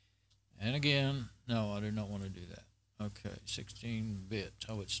 And again, no, I do not want to do that. Okay, 16-bit.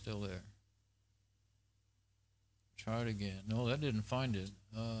 Oh, it's still there. Try it again. No, that didn't find it.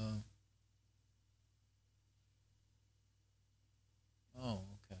 Oh,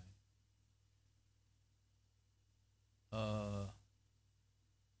 okay.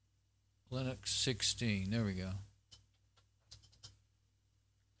 Linux 16. There we go.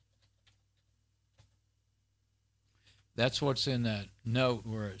 That's what's in that note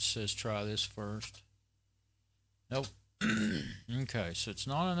where it says try this first. Nope. Okay, so it's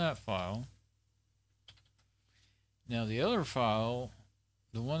not in that file. Now the other file,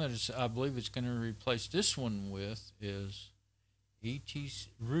 the one that I believe it's going to replace this one with is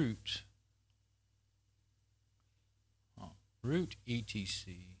etc root. Root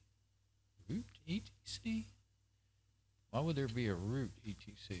etc. Root etc? Why would there be a root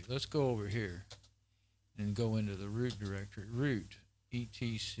etc? Let's go over here and go into the root directory. Root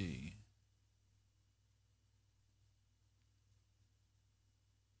etc.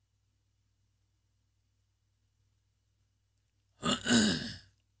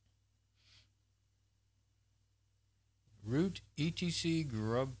 Root etc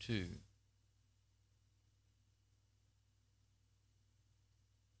grub2.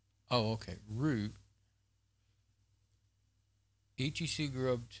 Oh, okay. Root etc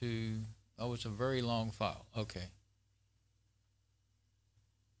grub2. Oh, it's a very long file. Okay.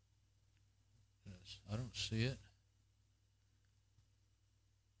 I don't see it.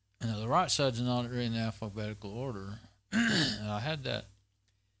 Now the right side's not in alphabetical order. I had that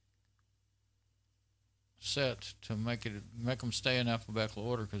set to make them stay in alphabetical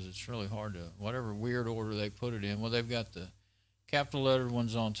order because it's really hard to whatever weird order they put it in. Well, they've got the capital letter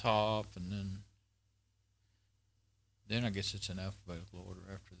ones on top, and then I guess it's in alphabetical order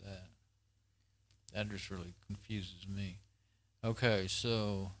after that. That just really confuses me. Okay,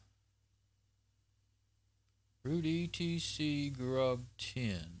 so root etc grub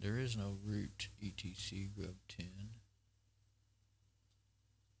 10. There is no root etc grub 10.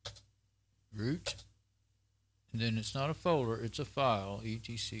 Root. And then it's not a folder, it's a file,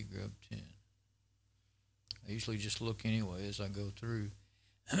 etc grub 10. I usually just look anyway as I go through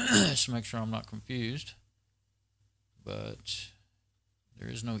just to make sure I'm not confused. But there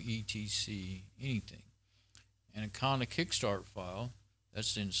is no etc anything. And a Conda kickstart file,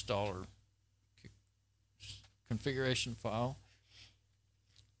 that's the installer configuration file,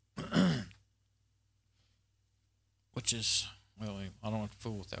 which is, well, I don't have to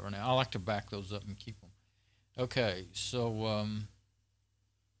fool with that right now. I like to back those up and keep them. Okay, so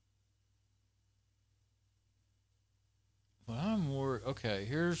what I'm worried. Okay,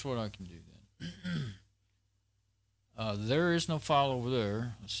 here's what I can do then. There is no file over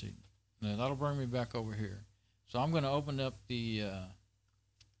there. Let's see. Now that'll bring me back over here. So I'm going to open up the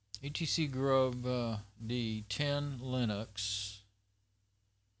etc grub d10 Linux.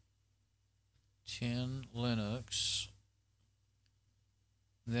 10 Linux.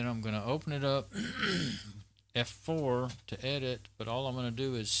 Then I'm going to open it up. F4 to edit, but all I'm going to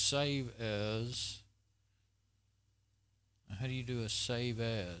do is save as. How do you do a save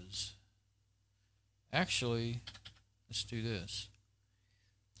as? Actually, let's do this.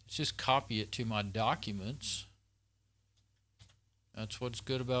 Let's just copy it to my documents. That's what's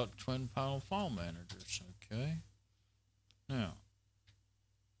good about twin panel file managers. Okay. Now,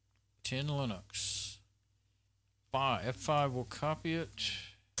 10 Linux. F5 will copy it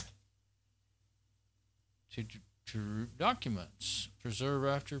to documents. Preserve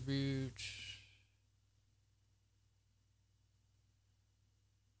attribute.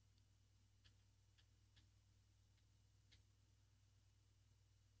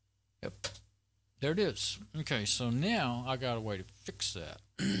 Yep. There it is. Okay, so now I got a way to fix that.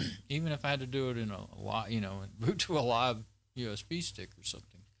 Even if I had to do it in boot to a live USB stick or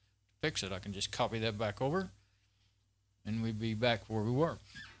something. To fix it, I can just copy that back over and we'd be back where we were.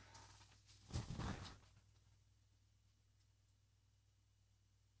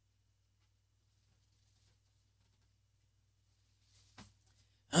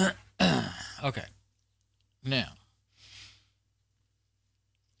 Okay. Now,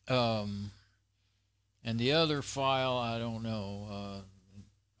 and the other file, I don't know.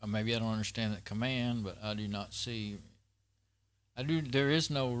 Maybe I don't understand that command, but I do not see. There is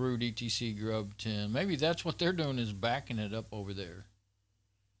no root etc grub 10. Maybe that's what they're doing is backing it up over there.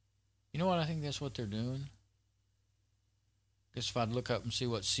 You know what? I think that's what they're doing. Guess if I'd look up and see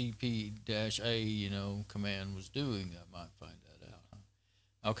what cp-a command was doing, I might find that out. Huh?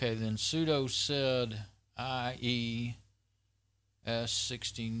 Okay, then sudo sed ie s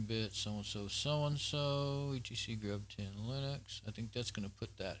 16-bit so and so etc grub 10 Linux. I think that's going to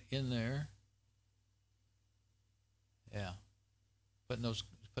put that in there. Yeah, putting those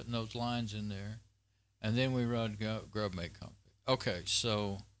lines in there, and then we run grub make config. Okay,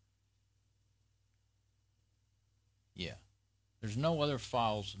 so yeah, there's no other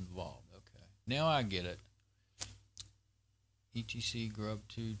files involved. Okay, now I get it. etc grub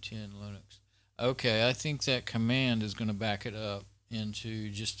 210 Linux. Okay, I think that command is going to back it up into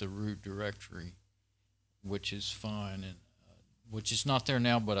just the root directory, which is fine, and which is not there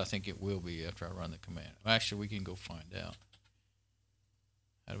now, but I think it will be after I run the command. Actually, we can go find out.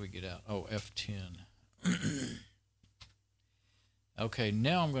 How do we get out? Oh, F10. Okay,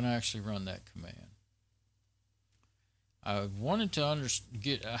 now I'm going to actually run that command. I wanted to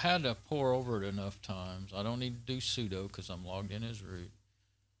I had to pour over it enough times. I don't need to do sudo because I'm logged in as root.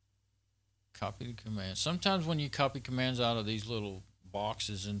 Copy the command. Sometimes when you copy commands out of these little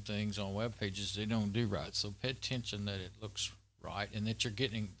boxes and things on web pages, they don't do right. So pay attention that it looks right and that you're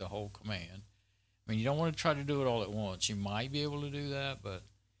getting the whole command. I mean, you don't want to try to do it all at once. You might be able to do that, but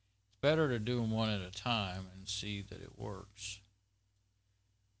it's better to do them one at a time and see that it works.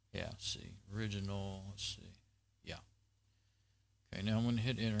 Yeah, see. Original, let's see. Yeah. Okay, now I'm going to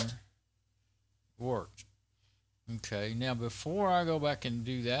hit enter. Worked. Okay, now before I go back and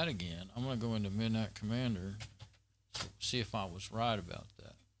do that again, I'm going to go into Midnight Commander, see if I was right about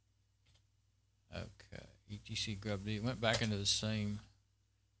that. Okay, etc grub d. It went back into the same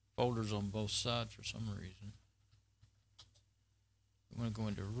folders on both sides for some reason. We want to go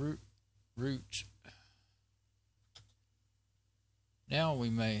into root. Now we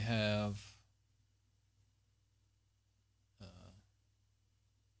may have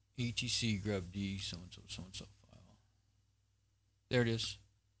etc grub-d so-and-so file. There it is.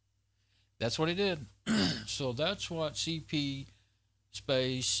 That's what it did. So that's what cp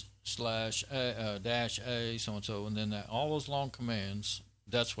space slash dash a so-and-so, and then all those long commands,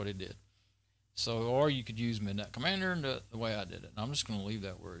 that's what it did. So, or you could use midnight commander and the way I did it. And I'm just going to leave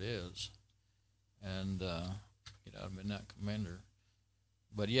that where it is and get out of midnight commander.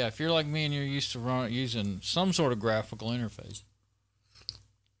 But yeah, if you're like me and you're used to using some sort of graphical interface,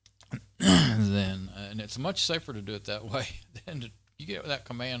 then and it's much safer to do it that way than you get that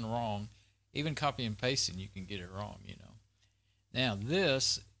command wrong. Even copy and pasting, you can get it wrong, you know. Now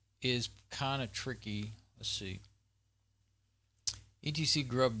this is kind of tricky. Let's see. etc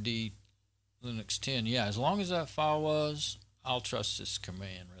grub-d Linux 10. Yeah, as long as that file was, I'll trust this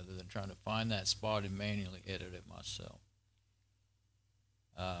command rather than trying to find that spot and manually edit it myself.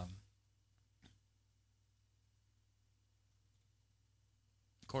 Of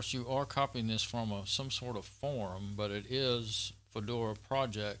course, you are copying this from some sort of forum, but it is Fedora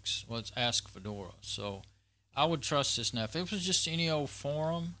projects. Well, it's Ask Fedora. So I would trust this. Now, if it was just any old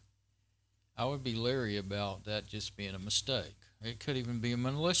forum, I would be leery about that just being a mistake. It could even be a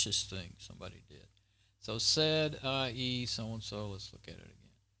malicious thing somebody did. So sed IE so-and-so, let's look at it again.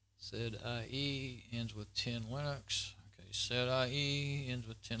 Sed IE ends with 10 Linux. Okay, sed IE ends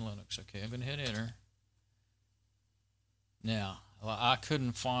with 10 Linux. Okay, I'm going to hit enter. Now, I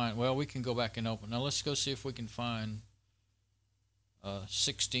couldn't find, well, we can go back and open. Now, let's go see if we can find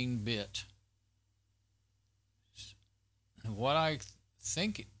 16-bit. What I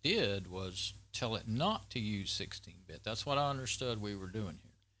think it did was tell it not to use 16-bit. That's what I understood we were doing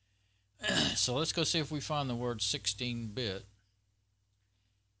here. So let's go see if we find the word 16-bit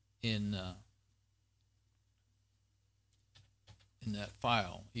in that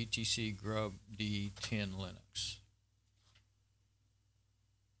file, etc grub-d 10 Linux.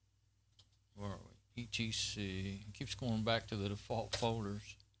 Where are we? etc. It keeps going back to the default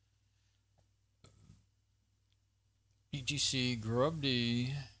folders. etc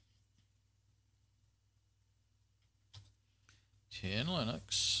grub-d 10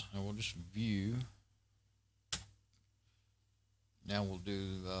 Linux. I will just view. Now we'll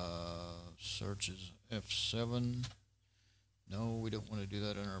do searches F7. No, we don't want to do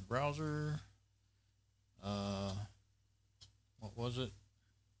that in our browser. What was it?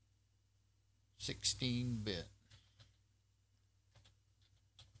 16-bit.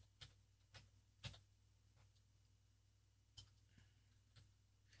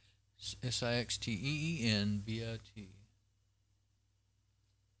 SIXTEENBIT.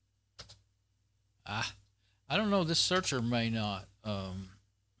 I don't know. This searcher may not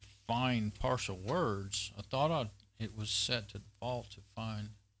find partial words. I thought it was set to default to find.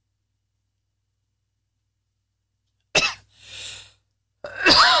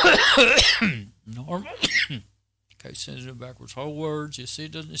 Normal. Okay, sends it backwards. Whole words. You see,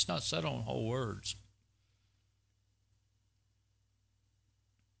 it's not set on whole words.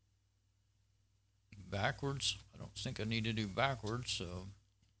 Backwards. I don't think I need to do backwards, so.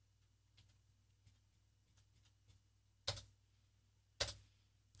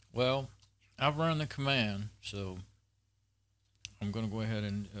 Well, I've run the command, so I'm going to go ahead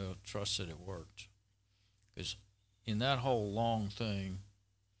and trust that it worked. Because in that whole long thing,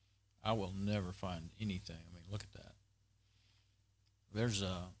 I will never find anything. I mean, look at that. There's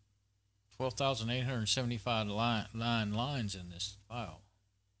 12,875 lines in this file.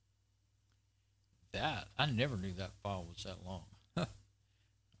 That, I never knew that file was that long.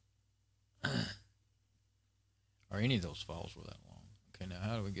 Or any of those files were that long. Okay, now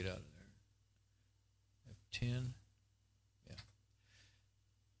how do we get out of there? F10. Yeah.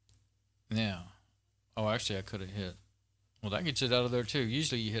 Now, oh, actually I could have hit. Well, that gets it out of there too.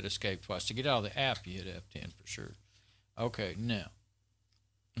 Usually you hit escape twice. To get out of the app, you hit F10 for sure. Okay,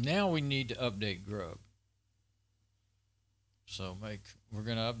 now we need to update grub. So we're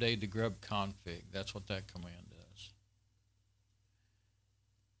going to update the grub config. That's what that command does.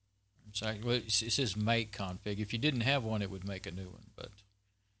 Well, it says make config. If you didn't have one, it would make a new one. But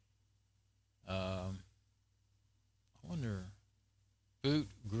I wonder, boot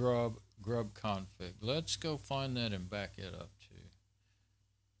grub config. Let's go find that and back it up too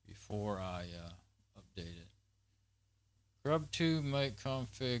before I update it. Grub2 make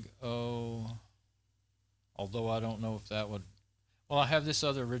config O. Although I don't know if that would. Well, I have this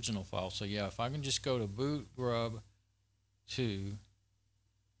other original file, so yeah, if I can just go to boot grub2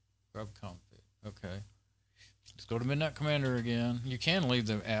 grub config. Okay. Let's go to Midnight Commander again. You can leave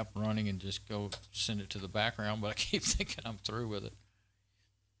the app running and just go send it to the background, but I keep thinking I'm through with it.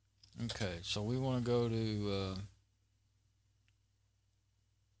 Okay, so we want to go to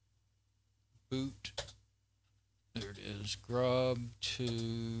boot. There it is. Grub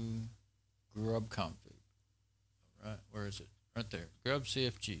to grub config. All right, where is it? Right there. Grub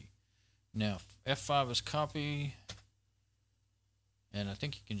CFG. Now F5 is copy, and I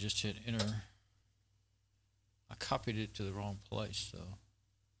think you can just hit enter. I copied it to the wrong place, so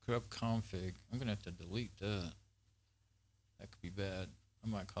grub config. I'm gonna have to delete that. That could be bad. I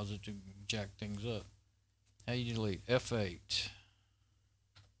might cause it to jack things up. How you delete? F8.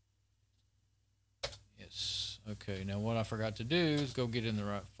 Yes. Okay. Now what I forgot to do is go get in the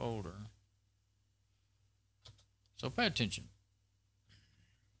right folder. So pay attention.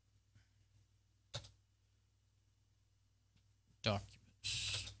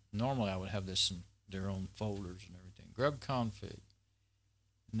 Documents. Normally I would have this in their own folders and everything. Grub config.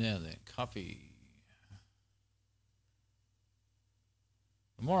 Now then, copy.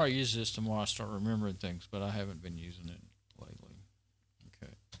 The more I use this, the more I start remembering things, but I haven't been using it lately.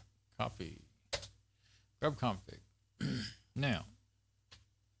 Okay. Copy. Grub config. Now,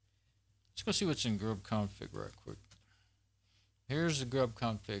 let's go see what's in grub config right quick. Here's the grub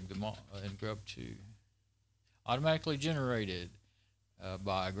config in grub2. Automatically generated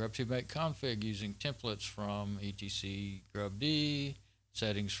by grub2 make config using templates from etc grubd,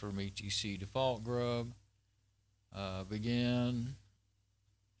 settings from etc default grub, begin.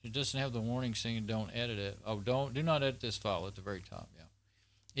 It doesn't have the warning saying don't edit it. Oh, do not edit this file at the very top. Yeah.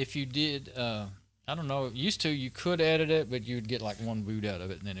 If you did, I don't know, used to you could edit it, but you'd get like one boot out of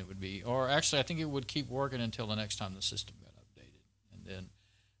it, and then it would be, or actually I think it would keep working until the next time the system got updated. And then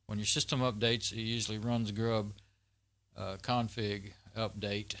when your system updates, it usually runs grub config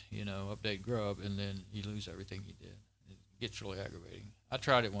update, update grub, and then you lose everything you did. It gets really aggravating. I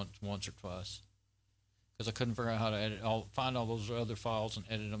tried it once or twice because I couldn't figure out how to find all those other files and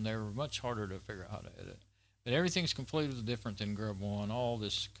edit them. They were much harder to figure out how to edit. But everything's completely different than grub1. All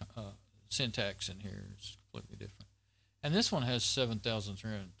this syntax in here is completely different. And this one has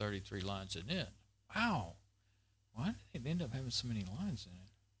 7,333 lines in it. Wow. Why did it end up having so many lines in it?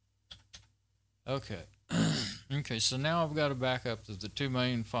 Okay. Okay, so now I've got to back up to the two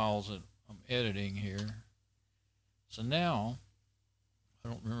main files that I'm editing here. So now, I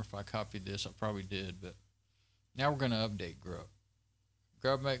don't remember if I copied this. I probably did, but now we're going to update grub.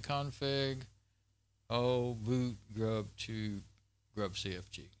 Grub make config, boot grub to grub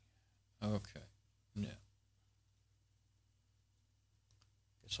CFG. Okay, now,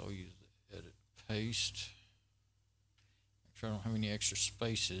 guess I'll use the edit paste. Make sure I don't have any extra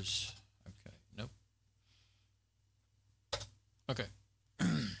spaces. Okay, nope. Okay.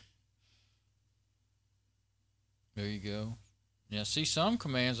 There you go. Now, see, some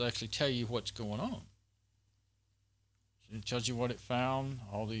commands actually tell you what's going on. It tells you what it found,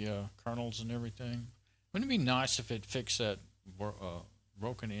 all the kernels and everything. Wouldn't it be nice if it fixed that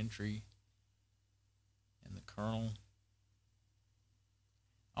broken entry in the kernel?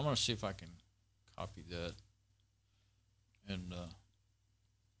 I'm going to see if I can copy that and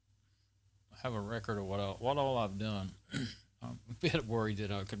have a record of what all I've done. I'm a bit worried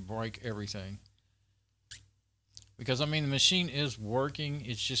that I could break everything. Because, I mean, the machine is working.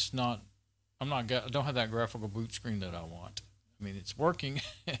 It's just not, I don't have that graphical boot screen that I want. I mean, it's working.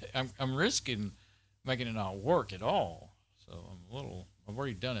 I'm risking making it not work at all. So I've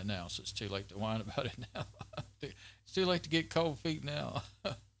already done it now, so it's too late to whine about it now. It's too late to get cold feet now.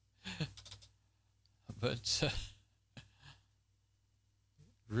 But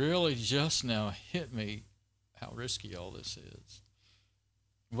really just now hit me how risky all this is.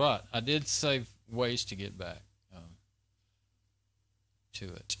 But I did save ways to get back to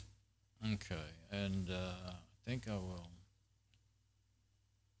it. Okay, and I think I will.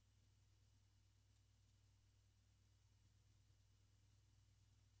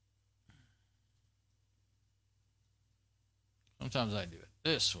 Sometimes I do it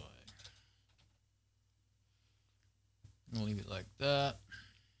this way. I'm going to leave it like that.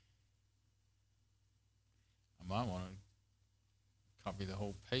 I might want to copy the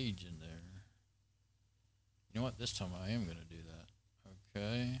whole page in there. You know what? This time I am going to do that.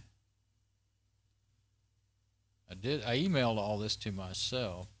 Okay. I emailed all this to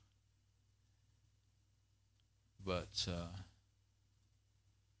myself. But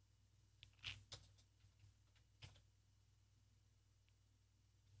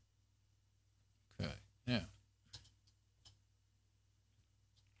okay. Yeah.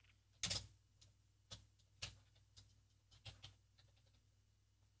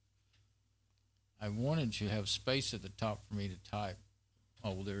 I wanted to have space at the top for me to type.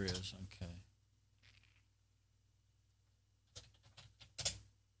 Oh, there is. Okay.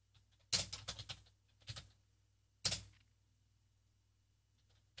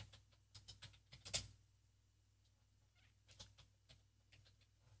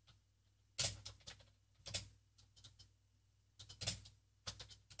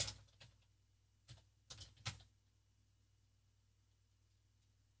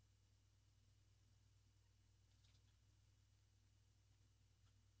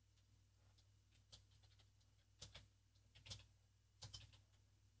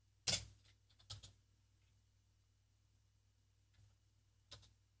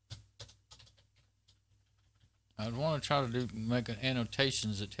 I'd want to try to make an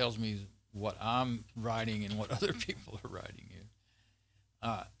annotations that tells me what I'm writing and what other people are writing here.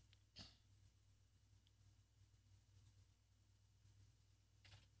 All right.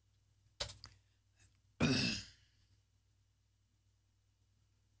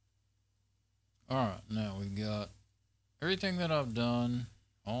 All right, now we got everything that I've done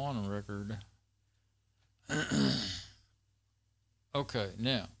on record. Okay,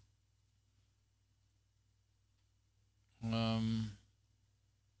 now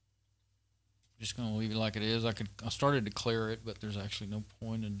just gonna leave it like it is. I started to clear it, but there's actually no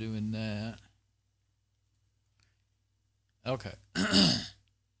point in doing that. Okay.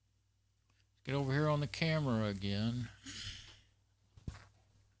 Get over here on the camera again.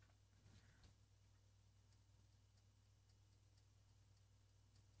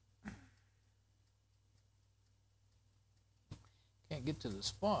 Can't get to the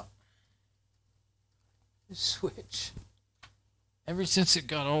spot. This switch. Ever since it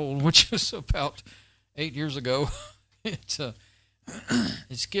got old, which was about 8 years ago, it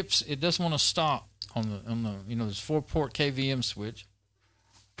skips. It doesn't want to stop on the this 4-port KVM switch,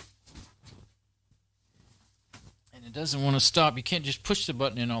 and it doesn't want to stop. You can't just push the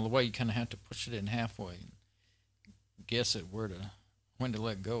button in all the way. You kind of have to push it in halfway. And guess it when to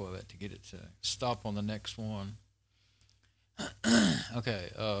let go of it to get it to stop on the next one. Okay,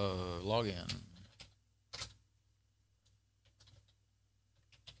 log in.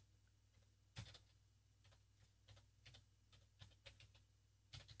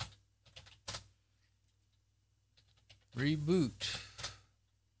 Reboot.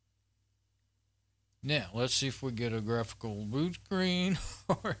 Now, let's see if we get a graphical boot screen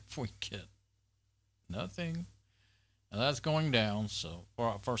or if we get nothing. Now that's going down, so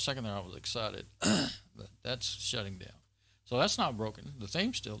for a second there I was excited, but that's shutting down. So that's not broken. The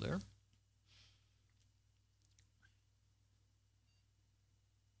theme's still there.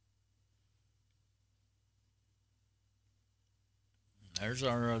 There's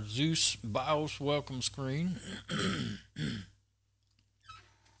our Zeus BIOS welcome screen.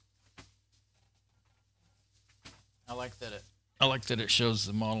 I like that it shows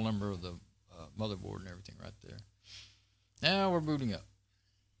the model number of the motherboard and everything right there. Now we're booting up.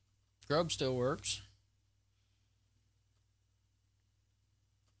 Grub still works.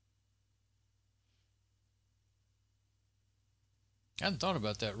 I hadn't thought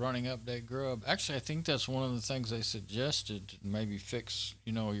about that, running update grub. Actually, I think that's one of the things they suggested to maybe fix,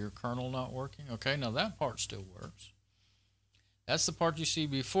 your kernel not working. Okay, now that part still works. That's the part you see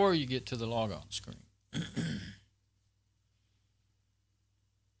before you get to the logon screen.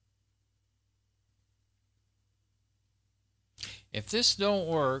 If this don't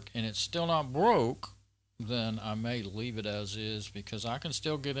work and it's still not broke, then I may leave it as is, because I can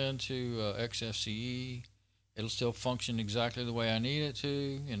still get into XFCE. It'll still function exactly the way I need it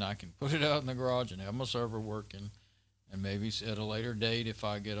to, and I can put it out in the garage and have my server working. And maybe at a later date, if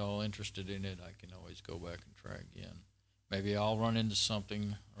I get all interested in it, I can always go back and try again. Maybe I'll run into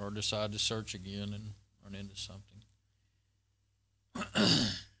something or decide to search again and run into something.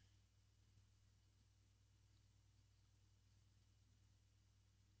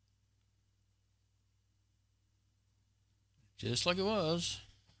 Just like it was.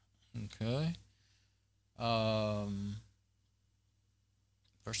 Okay.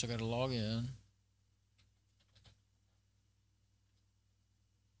 First I got to log in.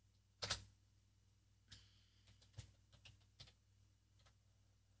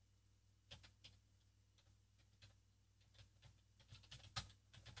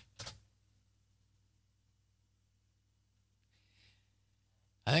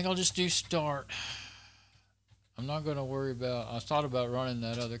 I think I'll just do start. I'm not going to worry about, I thought about running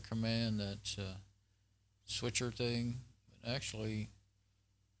that other command, that switcher thing, but actually,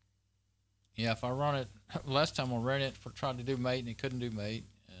 yeah, if I run it, last time I ran it tried to do mate and it couldn't do mate,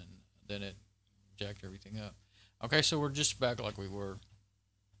 and then it jacked everything up. Okay, so we're just back like we were.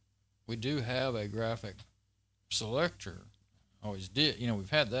 we do have a graphic selector. Always did. You know, we've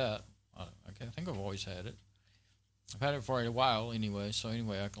had that. I think I've always had it. I've had it for a while anyway. So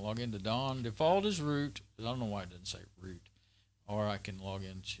anyway, I can log into Dawn. Default is root. I don't know why it doesn't say root. Or I can log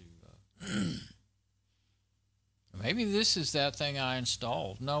into... maybe this is that thing I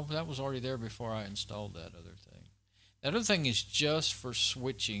installed. No, that was already there before I installed that other thing. That other thing is just for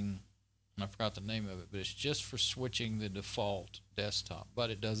switching... I forgot the name of it, but it's just for switching the default desktop.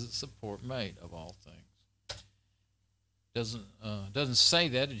 But it doesn't support mate, of all things. Doesn't say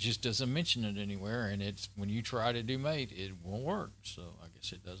that. It just doesn't mention it anywhere. And it's when you try to do mate, it won't work. So I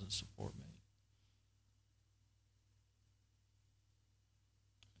guess it doesn't support mate.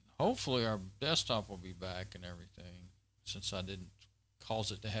 Hopefully our desktop will be back and everything, since I didn't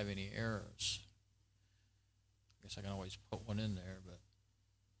cause it to have any errors. I guess I can always put one in there, but.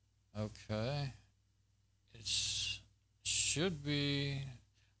 Okay, it should be.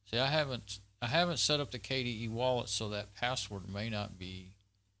 See, I haven't set up the KDE wallet, so that password may not be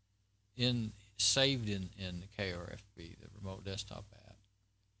saved in the KRFB, the remote desktop app.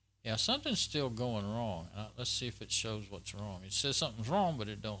 Yeah, something's still going wrong. Let's see if it shows what's wrong. It says something's wrong, but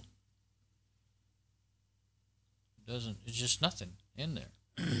it doesn't. It's just nothing in there.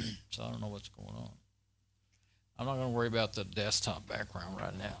 So I don't know what's going on. I'm not going to worry about the desktop background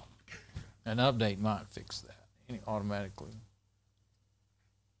right now. An update might fix that automatically.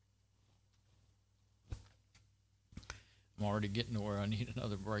 I'm already getting to where I need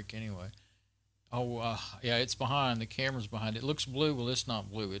another break anyway. Oh, yeah, it's behind. The camera's behind. It looks blue. Well, it's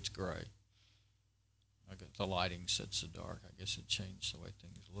not blue. It's gray. I got the lighting set so dark. I guess it changed the way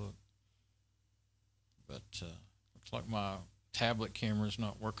things look. But looks like my tablet camera's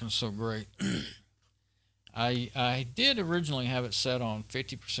not working so great. I did originally have it set on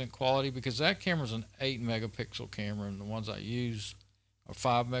 50% quality because that camera's an 8 megapixel camera and the ones I use are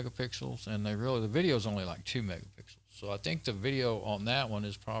 5 megapixels, and the video's only like 2 megapixels. So I think the video on that one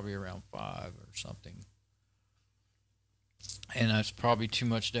is probably around 5 or something. And that's probably too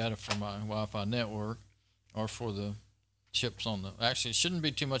much data for my Wi-Fi network or for the chips on the... Actually, it shouldn't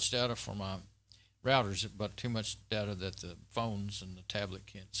be too much data for my routers, but too much data that the phones and the tablet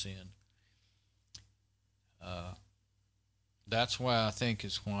can't send. That's why I think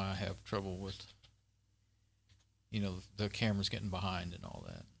is why I have trouble with, the cameras getting behind and all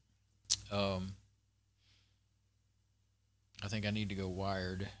that. I think I need to go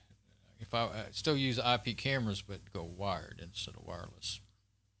wired. If I still use IP cameras, but go wired instead of wireless.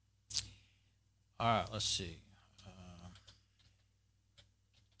 All right, let's see.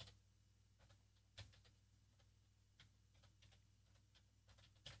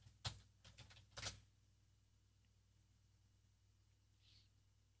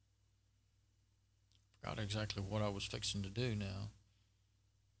 Forgot exactly what I was fixing to do now.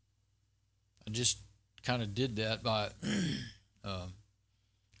 I just kind of did that by...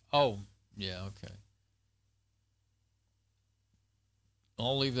 oh, yeah, okay.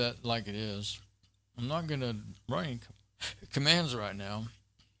 I'll leave that like it is. I'm not going to run any commands right now.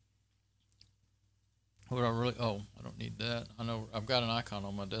 What I don't need that. I know I've got an icon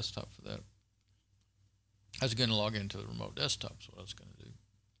on my desktop for that. I was going to log into the remote desktop, is what I was going to do.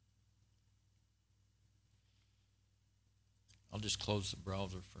 I'll just close the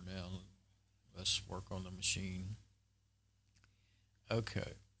browser for now. Let's work on the machine. Okay.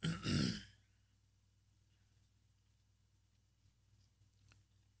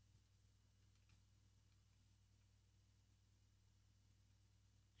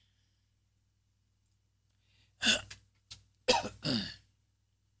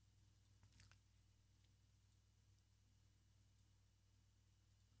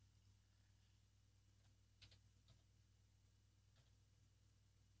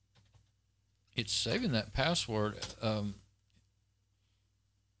 It's saving that password.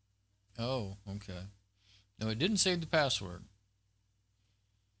 Oh, okay. No, it didn't save the password.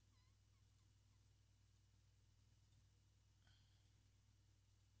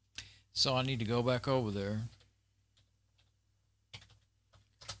 So I need to go back over there.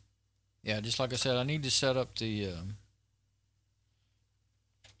 Yeah, just like I said, I need to set up the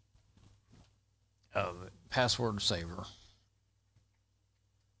password saver.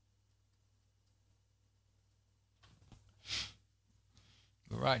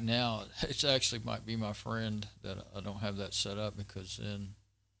 But right now, it actually might be my friend that I don't have that set up, because then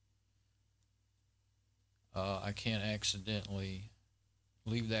I can't accidentally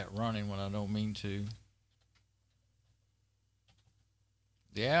leave that running when I don't mean to.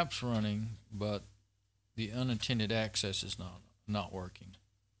 The app's running, but the unintended access is not working.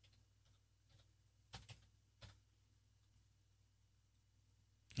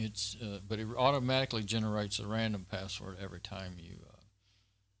 It's but it automatically generates a random password every time you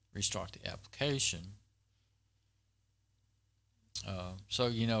restart the application. So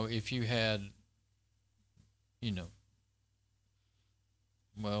if you had, you know,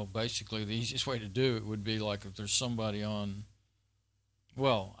 well, basically the easiest way to do it would be like if there's somebody on.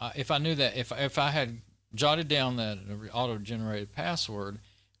 Well, if I knew that, if I had jotted down that auto-generated password,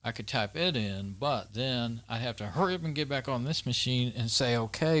 I could type it in, but then I'd have to hurry up and get back on this machine and say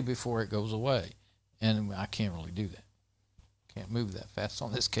okay before it goes away, and I can't really do that. Can't move that fast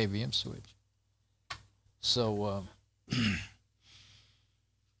on this KVM switch. So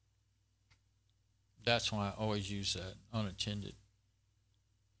that's why I always use that unattended.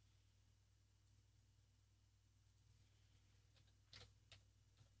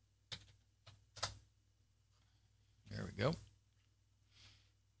 There we go.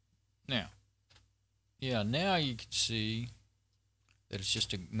 Now, now you can see that it's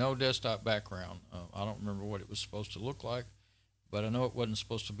just no desktop background. I don't remember what it was supposed to look like, but I know it wasn't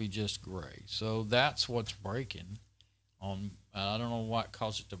supposed to be just gray. So that's what's breaking. I don't know what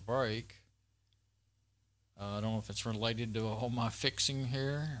caused it to break. I don't know if it's related to all my fixing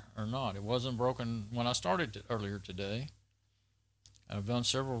here or not. It wasn't broken when I started earlier today. I've done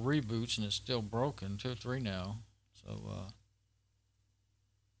several reboots and it's still broken, 2 or 3 now. So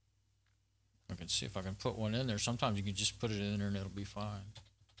I can see if I can put one in there. Sometimes you can just put it in there and it'll be fine.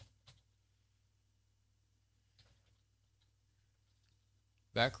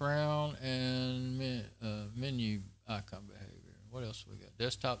 Background and menu icon behavior. What else we got?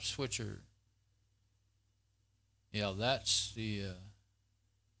 Desktop switcher. Yeah, that's the.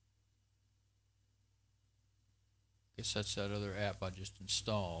 Guess that's that other app I just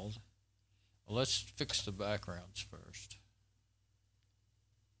installed. Well, let's fix the backgrounds first.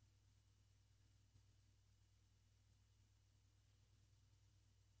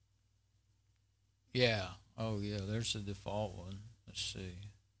 Yeah. Oh, yeah. There's the default one. Let's see.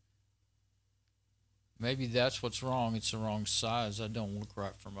 Maybe that's what's wrong. It's the wrong size. I don't look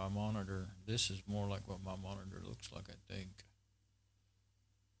right for my monitor. This is more like what my monitor looks like, I think.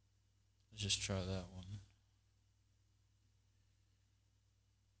 Let's just try that one.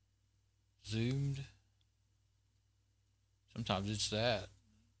 Zoomed. Sometimes it's that.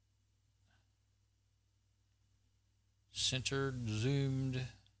 Centered, zoomed.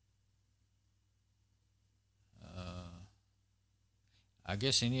 I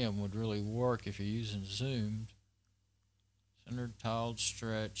guess any of them would really work if you're using zoomed. Centered, tiled,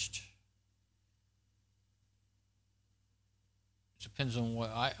 stretched. It depends on what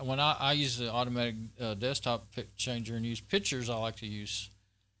when I use the automatic desktop changer and use pictures, I like to use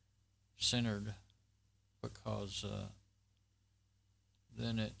centered because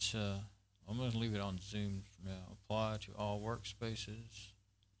then it I'm going to leave it on zoomed for now. Apply to all workspaces.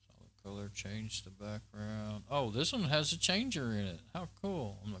 Color, change the background. Oh, this one has a changer in it. How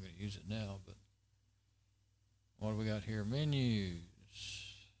cool. I'm not going to use it now, but what do we got here? Menus.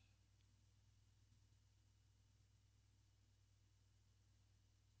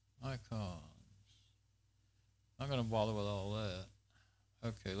 Icons. Not going to bother with all that.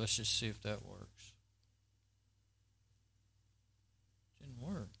 Okay, let's just see if that works. Didn't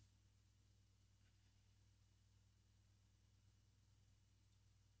work.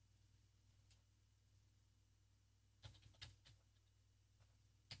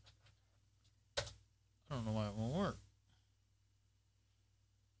 I don't know why it won't work.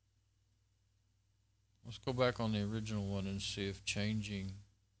 Let's go back on the original one and see if changing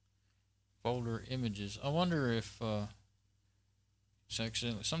folder images. I wonder if it's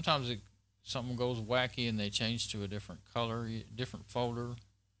accidentally. Sometimes something goes wacky and they change to a different color, different folder,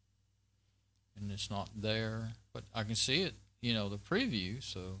 and it's not there. But I can see it, the preview.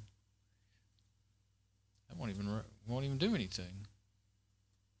 So that won't even do anything.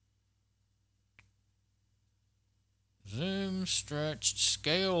 Zoom, stretched,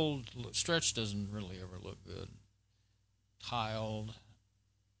 scaled. Stretched doesn't really ever look good. Tiled.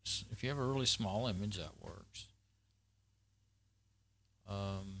 If you have a really small image, that works.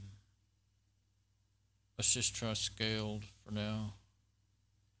 Let's just try scaled for now.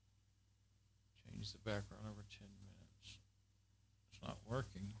 Change the background over 10 minutes. It's not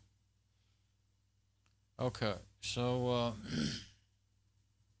working. Okay, so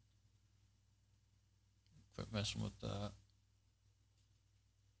quit messing with that.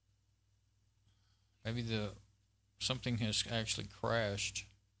 Maybe something has actually crashed.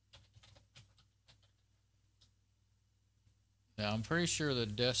 Now I'm pretty sure the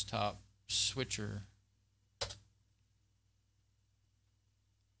desktop switcher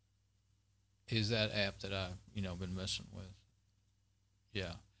is that app that I've been messing with.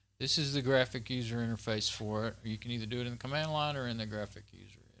 Yeah. This is the graphic user interface for it. You can either do it in the command line or in the graphic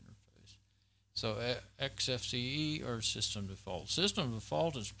user interface. So XFCE or system default. System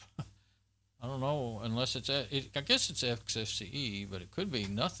default is, I don't know, unless it's, I guess it's XFCE, but it could be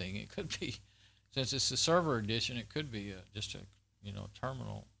nothing. It could be, since it's the server edition, it could be just a,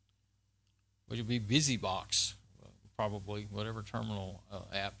 terminal. Would it be BusyBox? Probably whatever terminal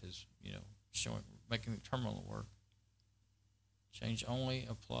app is, showing, making the terminal work. Change only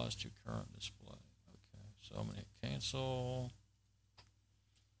applies to current display. Okay, so I'm going to hit cancel.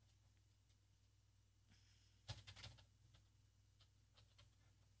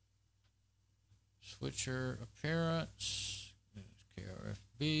 Switcher appearance,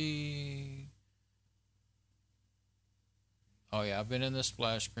 KRFB. Oh yeah, I've been in the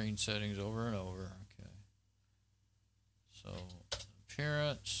splash screen settings over and over. Okay. So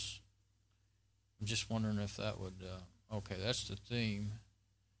appearance. I'm just wondering if that would. Okay, that's the theme.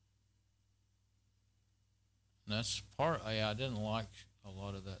 And that's part. Yeah, I didn't like a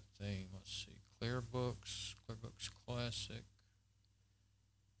lot of that theme. Let's see. Clearbooks Classic,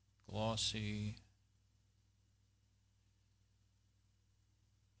 glossy.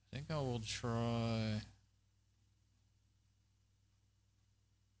 I think I will try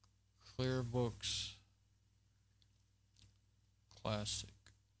Clearbooks Classic.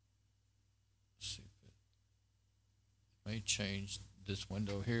 Let's see if it may change this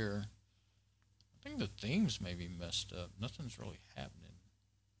window here. I think the themes may be messed up. Nothing's really happening.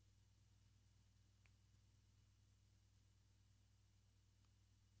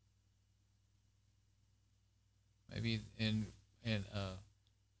 Maybe in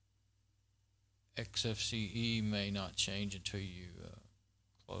XFCE may not change until you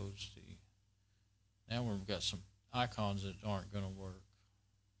close the. Now we've got some icons that aren't going to work.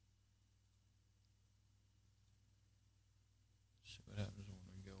 See what happens when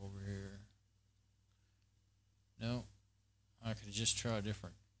we go over here. No, I could just try a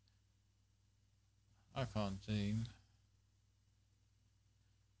different icon theme.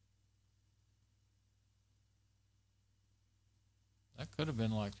 That could have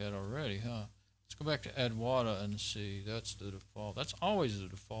been like that already, huh? Let's go back to Adwada and see. That's the default. That's always the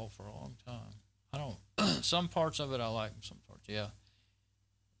default for a long time. I don't. Some parts of it I like, some parts, yeah.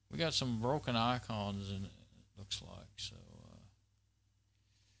 We got some broken icons in it, looks like. So,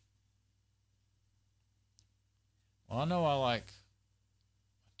 well, I know I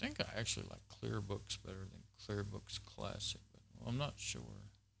think I actually like Clearbooks better than Clearbooks Classic, but well, I'm not sure.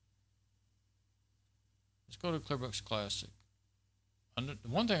 Let's go to Clearbooks Classic.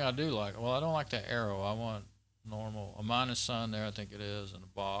 One thing I do like, well, I don't like that arrow. I want normal, a minus sign there, I think it is, and a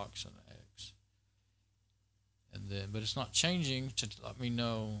box and an X. And then, but it's not changing to let me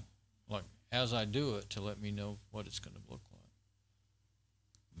know, like, as I do it, to let me know what it's going to look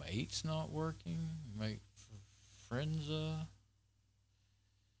like. Mate's not working. Mate Frenza.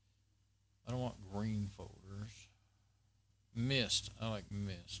 I don't want green folders. Mist. I like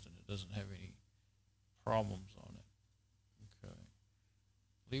Mist, and it doesn't have any problems on it. Okay.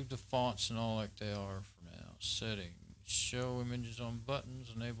 Leave the fonts and all like they are for now. Settings. Show images on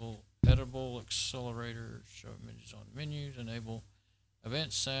buttons. Enable editable accelerator. Show images on menus. Enable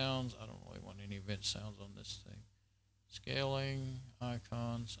event sounds. I don't really want any event sounds on this thing. Scaling.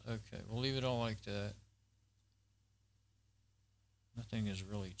 Icons. Okay. We'll leave it all like that. Nothing has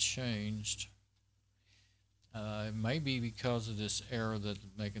really changed. It may be because of this error that's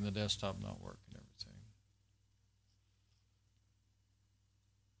making the desktop not work and everything.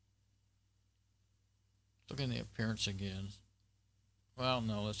 Look in the appearance again. Well,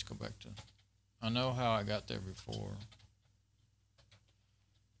 no, let's go back to, I know how I got there before.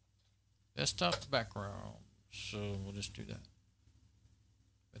 Desktop background, so we'll just do that.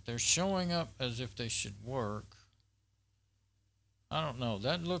 But they're showing up as if they should work. I don't know.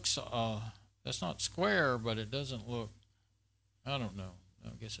 That looks, that's not square, but it doesn't look, I don't know.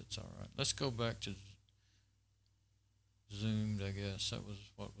 I guess it's all right. Let's go back to zoomed, I guess. That was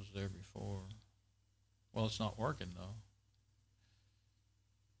what was there before. Well, it's not working, though.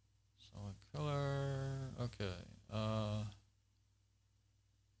 Solid color. Okay.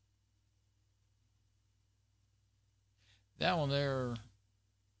 That one there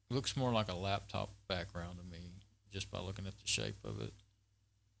looks more like a laptop background to me, just by looking at the shape of it.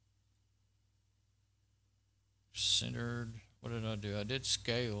 Centered. What did I do? I did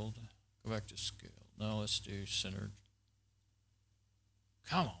scaled. Go back to scale. No, let's do centered.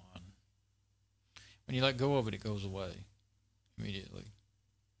 Come on. When you let go of it, it goes away immediately.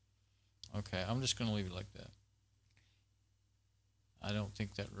 Okay, I'm just going to leave it like that. I don't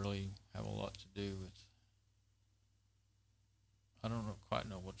think that really have a lot to do with. I don't quite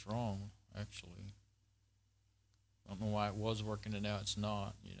know what's wrong, actually. I don't know why it was working and now it's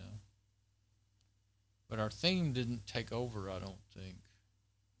not, you know. But our theme didn't take over, I don't think,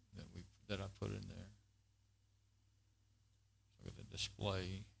 that I put in there. Look at the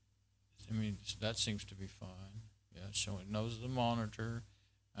display. I mean, that seems to be fine. Yeah, it's showing knows the monitor,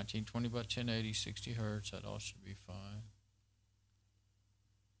 1920 by 1080, 60 hertz. That all should be fine.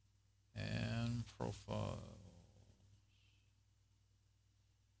 And profiles.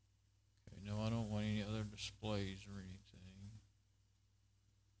 Okay, no, I don't want any other displays or anything.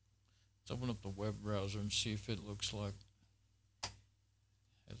 Let's open up the web browser and see if it looks like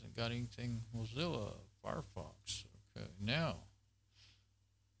hasn't got anything. Mozilla, Firefox. Okay, now.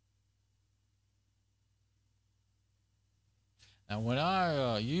 Now, when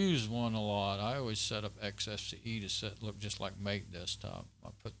I use one a lot, I always set up XFCE to look just like Make Desktop. I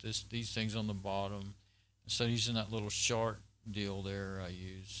put these things on the bottom. Instead of using that little chart deal there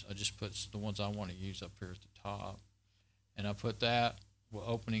I just put the ones I want to use up here at the top. And I put that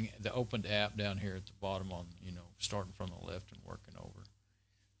the opened app down here at the bottom on, you know, starting from the left and working over.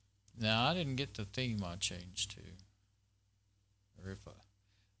 Now, I didn't get the theme I changed to. Or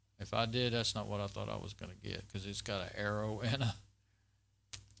if I did, that's not what I thought I was going to get, because it's got an arrow and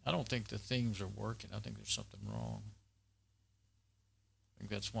I don't think the themes are working. I think there's something wrong. I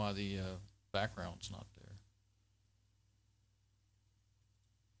think that's why the background's not there.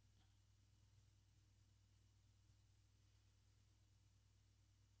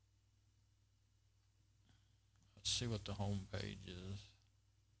 Let's see what the home page is.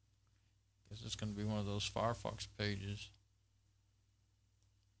 Guess it's going to be one of those Firefox pages.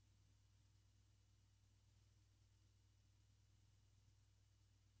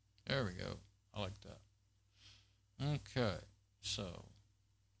 There we go. I like that. Okay, so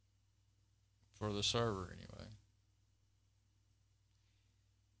for the server anyway.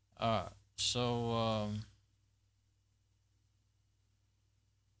 Alright, so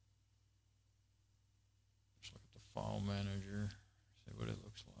let's look at the file manager, see what it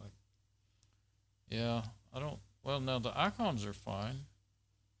looks like. Yeah, well, now the icons are fine,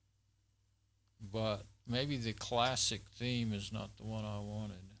 but maybe the classic theme is not the one I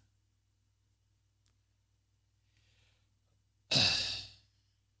wanted.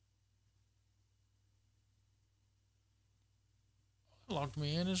 Logged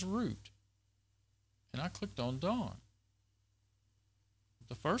me in as root, and I clicked on Dawn.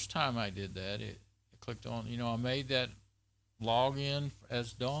 The first time I did that, it clicked on, you know, I made that login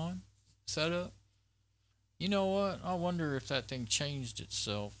as Dawn setup. You know what? I wonder if that thing changed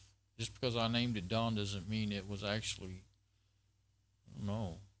itself. Just because I named it Dawn doesn't mean it was actually, I don't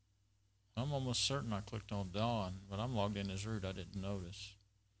know. I'm almost certain I clicked on Dawn, but I'm logged in as root. I didn't notice.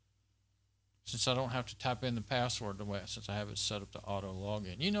 Since I don't have to type in the password since I have it set up to auto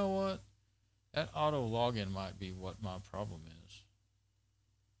login. You know what? That auto login might be what my problem is.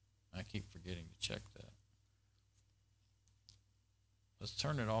 I keep forgetting to check that. Let's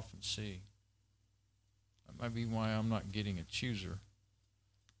turn it off and see. That might be why I'm not getting a chooser.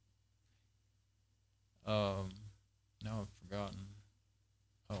 Now I've forgotten.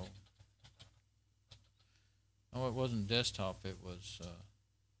 Oh. Oh, it wasn't desktop, it was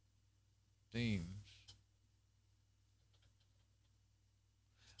themes.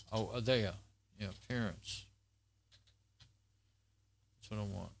 Oh, there. Yeah, appearance. That's what I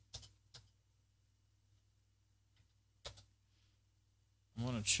want. I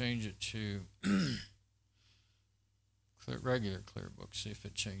want to change it to regular Clearbook, see if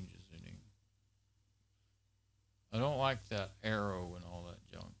it changes any. I don't like that arrow and all that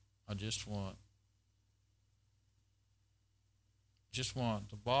junk. I just want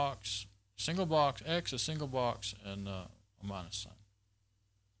the box, single box, X, a single box, and a minus sign.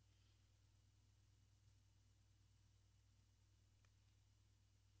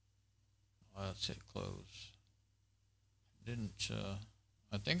 Let's hit close. Didn't,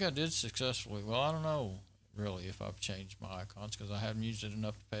 I think I did successfully. Well, I don't know really if I've changed my icons because I haven't used it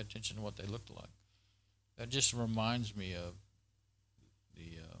enough to pay attention to what they looked like. That just reminds me of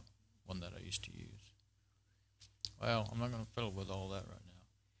the one that I used to use. Well, I'm not going to fiddle with all that right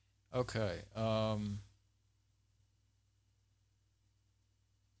now. Okay.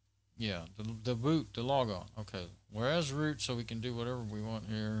 Yeah, the boot, the logon. Okay. Whereas root, so we can do whatever we want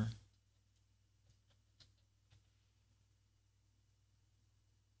here.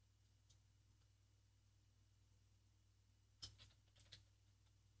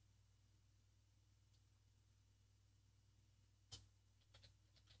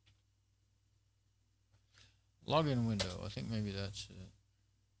 Login window. I think maybe that's it.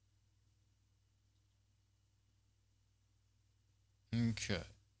 Okay.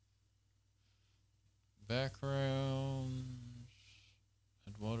 Backgrounds.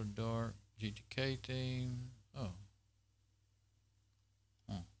 Add water dark. GTK theme. Oh.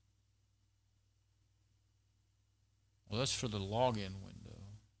 Well, that's for the login window.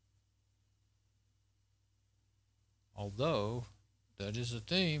 Although, that is a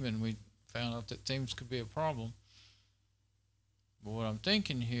theme, and we found out that themes could be a problem. But what I'm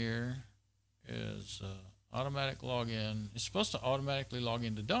thinking here is automatic login. It's supposed to automatically log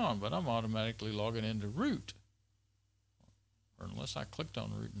into Dawn, but I'm automatically logging into root. Or unless I clicked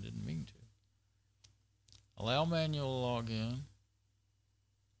on root and didn't mean to. Allow manual login.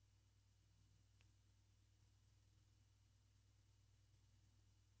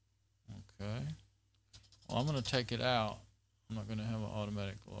 Okay. Well, I'm going to take it out. I'm not going to have an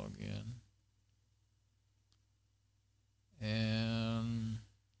automatic login. And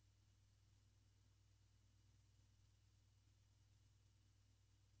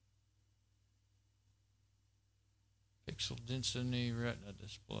pixel density, retina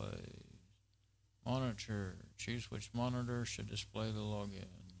display, monitor, choose which monitor should display the login.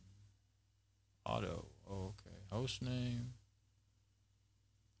 Auto, okay. Host name,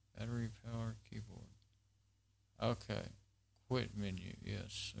 battery power, keyboard. Okay, quit menu,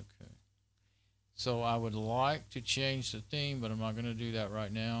 yes, okay. So I would like to change the theme, but I'm not going to do that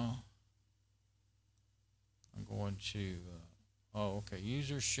right now. I'm going to, oh, okay,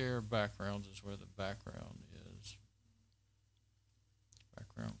 user share backgrounds is where the background is.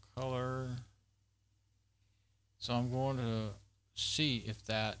 Background color. So I'm going to see if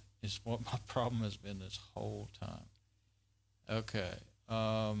that is what my problem has been this whole time. Okay.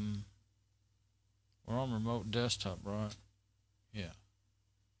 We're on remote desktop, right? Yeah.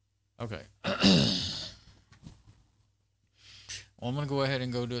 Okay. Well, I'm going to go ahead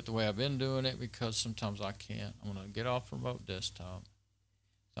and go do it the way I've been doing it because sometimes I can't. I'm going to get off remote desktop.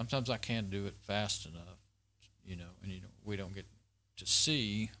 Sometimes I can't do it fast enough, you know, and we don't get to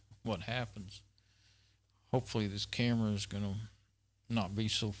see what happens. Hopefully this camera is going to not be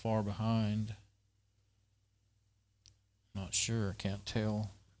so far behind. Not sure, I can't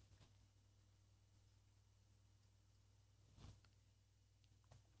tell.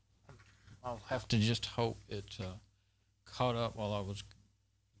 I'll have to just hope it caught up while I was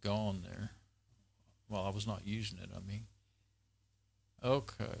gone there. While I was not using it, I mean.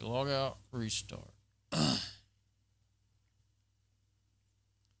 Okay, log out, restart.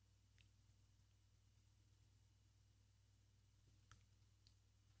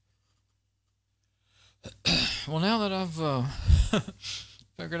 Well, now that I've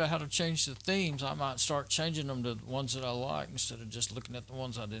figured out how to change the themes, I might start changing them to the ones that I like instead of just looking at the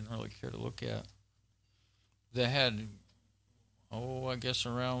ones I didn't really care to look at. They had, oh, I guess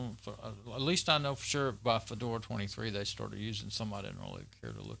around, at least I know for sure by Fedora 23 they started using some I didn't really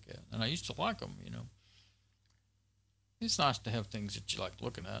care to look at. And I used to like them, you know. It's nice to have things that you like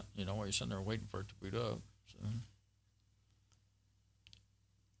looking at, you know, while you're sitting there waiting for it to boot up. So.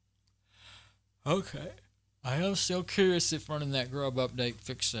 Okay. I am still curious if running that grub update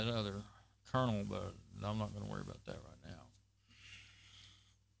fixed that other kernel, but I'm not going to worry about that right now.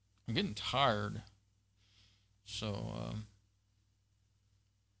 I'm getting tired, so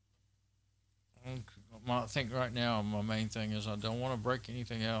I think right now my main thing is I don't want to break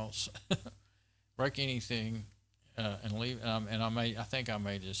anything else, break anything, and leave. And I think I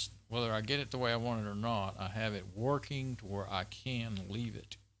may just, whether I get it the way I want it or not, I have it working to where I can leave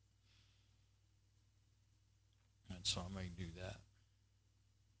it. And so I may do that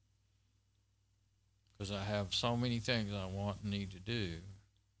because I have so many things I want and need to do.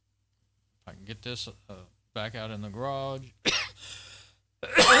 If I can get this back out in the garage,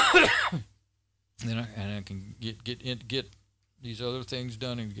 then I can get these other things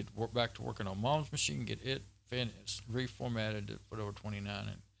done and get back to working on Mom's machine, get it finished, reformatted to Fedora 29,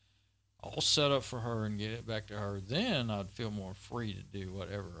 and all set up for her and get it back to her. Then I'd feel more free to do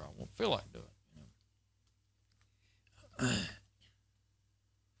whatever I feel like doing.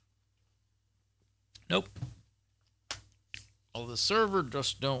 Nope. Well, the server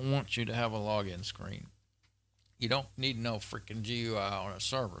just don't want you to have a login screen. You don't need no freaking GUI on a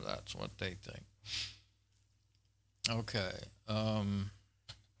server. That's what they think. Okay.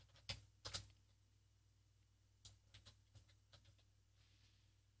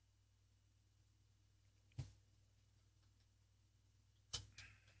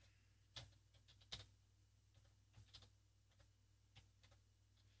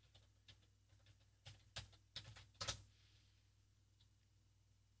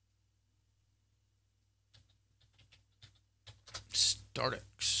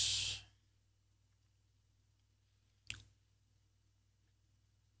 StartX.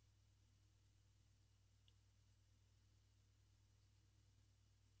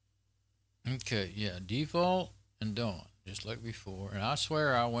 Okay, yeah, default and Dawn, just like before. And I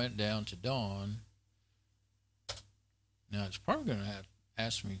swear I went down to Dawn. Now it's probably gonna have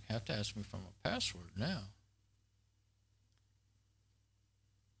to ask me for my password now.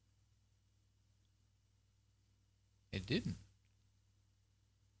 It didn't.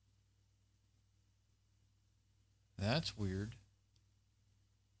 That's weird.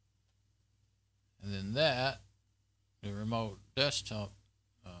 And then the remote desktop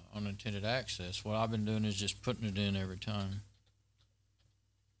unintended access, what I've been doing is just putting it in every time.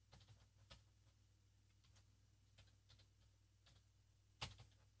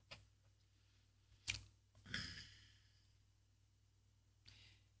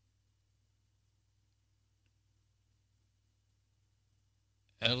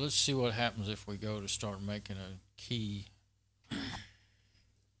 Let's see what happens if we go to start making a key.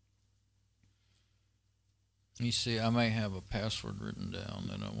 You see, I may have a password written down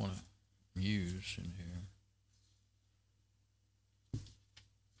that I want to use in here.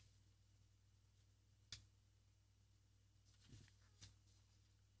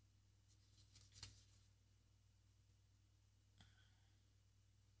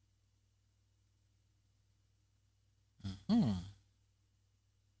 Hmm.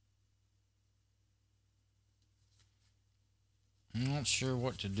 I'm not sure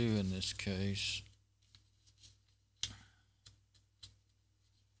what to do in this case.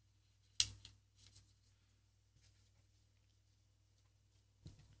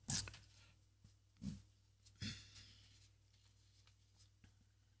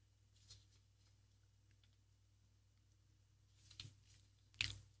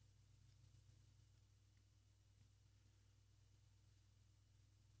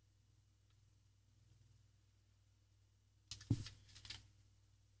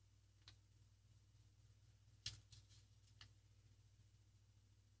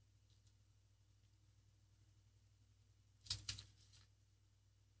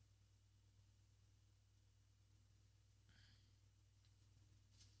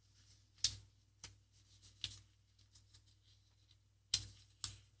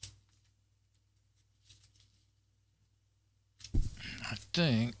 I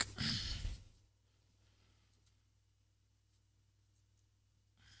think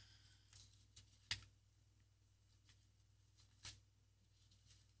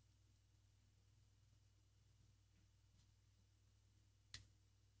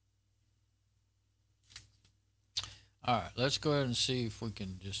all right, let's go ahead and see if we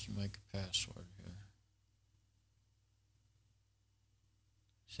can just make a password here.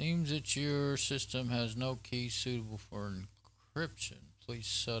 Seems that your system has no key suitable for encryption. Please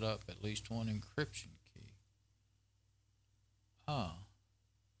set up at least one encryption key. Oh.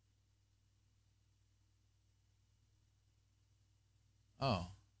 Oh.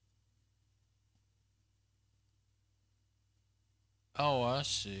 Oh, I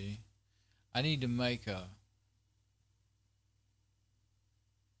see. I need to make a...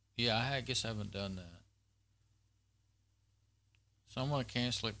 Yeah, I guess I haven't done that. So I'm going to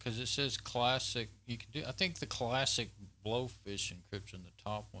cancel it because it says classic. You can do, I think the classic blowfish encryption, the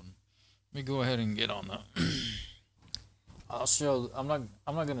top one. Let me go ahead and get on the... I'll show, I'm not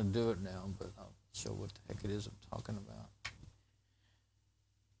going to do it now, but I'll show what the heck it is I'm talking about.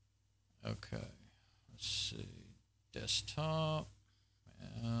 Okay, let's see, desktop,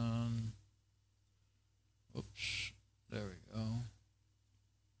 and, oops, there we go.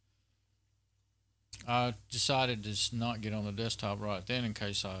 I decided to not get on the desktop right then in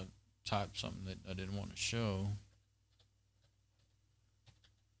case I typed something that I didn't want to show.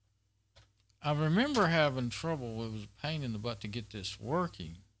 I remember having trouble. It was a pain in the butt to get this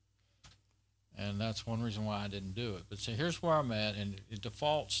working. And that's one reason why I didn't do it. But so here's where I'm at, and it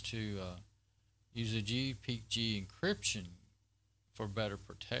defaults to use a GPG encryption for better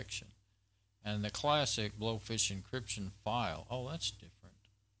protection. And the classic blowfish encryption file. Oh, that's different.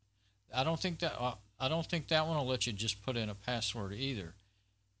 I don't think that one will let you just put in a password either.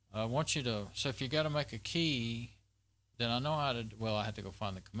 I want you to. So if you got to make a key, then I know how to. Well, I have to go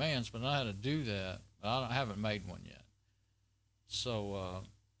find the commands, but I know how to do that. But I haven't made one yet. So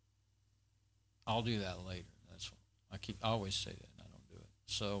I'll do that later. That's what I always say that, and I don't do it.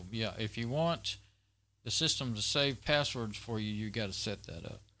 So yeah, if you want the system to save passwords for you, you got to set that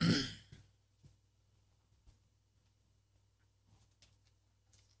up.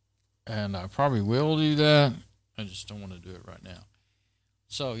 And I probably will do that. I just don't want to do it right now.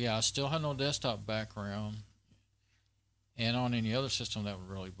 So yeah, I still have no desktop background. And on any other system, that would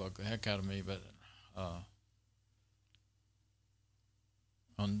really bug the heck out of me. But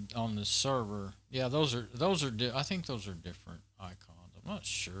on the server, yeah, those are I think those are different icons. I'm not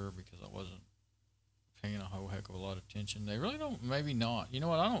sure because I wasn't paying a whole heck of a lot of attention. They really don't, maybe not. You know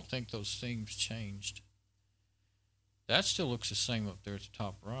what? I don't think those themes changed. That still looks the same up there at the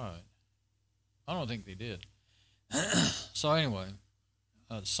top right. I don't think they did. So anyway,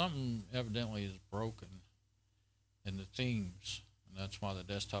 something evidently is broken in the themes, and that's why the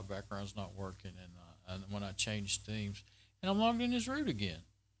desktop background's not working. And when I change themes, and I'm logged in as root again.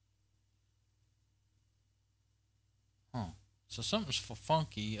 Huh. So something's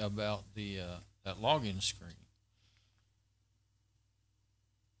funky about the that login screen.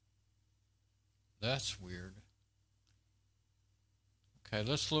 That's weird. Okay,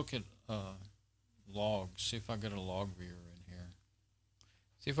 let's look at logs. See if I get a log viewer in here.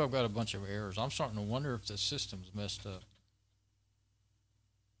 See if I've got a bunch of errors. I'm starting to wonder if the system's messed up.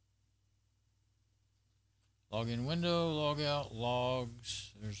 Login window, log out,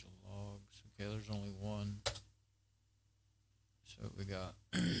 logs. There's the logs. Okay, there's only one. So we got.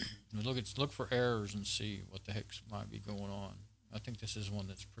 Look for errors and see what the heck might be going on. I think this is one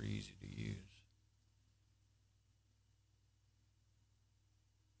that's pretty easy to use.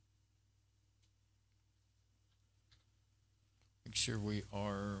 Make sure we're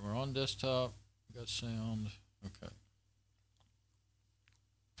on desktop. We got sound. Okay.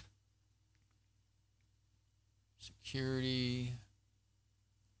 Security.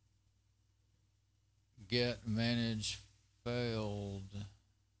 Get, manage, failed.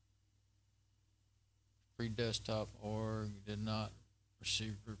 Free desktop org did not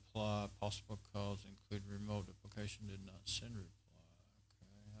receive reply. Possible cause include remote application did not send reply.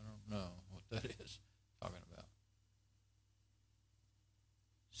 Okay, I don't know what that is talking about.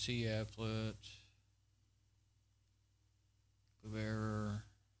 C applet. Error.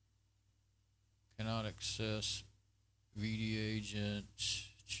 Cannot access VD agent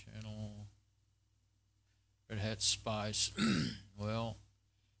channel. Red Hat Spice. Well,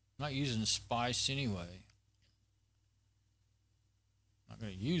 I'm not using Spice anyway. I'm not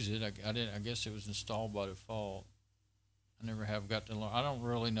going to use it. I didn't. I guess it was installed by default. I never have got to learn. I don't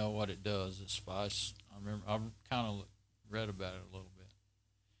really know what it does. The Spice. I remember. I kind of read about it a little bit.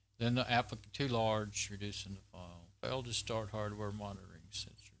 Then the app too large, reducing the file. Failed to start hardware monitoring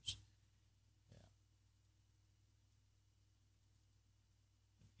sensors. Yeah.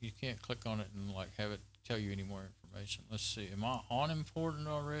 You can't click on it and like have it tell you any more information. Let's see. Am I on important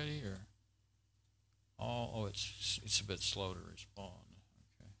already or? Oh, it's a bit slow to respond.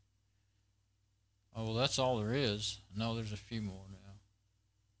 Okay. Oh well, that's all there is. No, there's a few more now.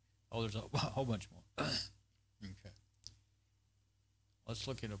 Oh, there's a whole bunch more. Okay. Let's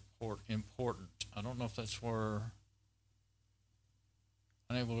look at important. I don't know if that's where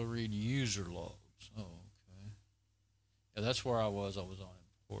unable to read user logs. Oh, okay. Yeah, that's where I was. I was on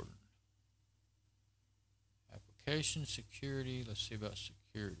important. Application security. Let's see about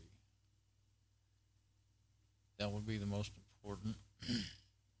security. That would be the most important.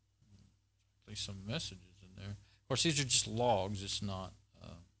 At least some messages in there. Of course, these are just logs. It's not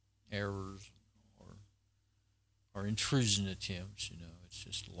errors or intrusion attempts. You know, it's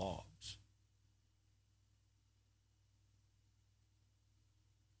just logs.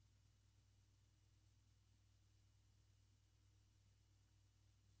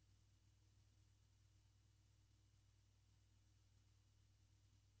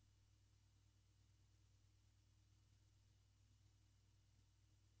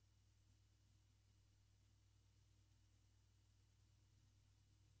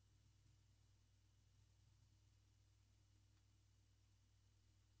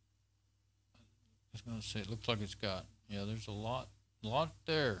 I was going to say, it looks like it's got, yeah, there's a lot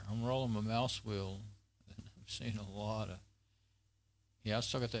there. I'm rolling my mouse wheel, and I'm seeing a lot of, yeah, I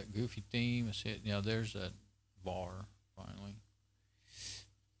still got that goofy theme. I see it, you know, there's that bar, finally.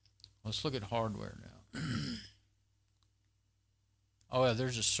 Let's look at hardware now. Oh, yeah,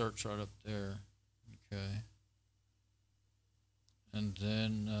 there's a search right up there. Okay. And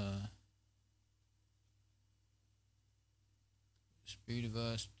then, speed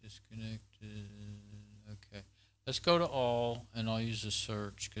device disconnected. Okay. Let's go to all, and I'll use the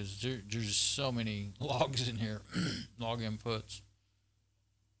search because there's so many logs in here, log inputs.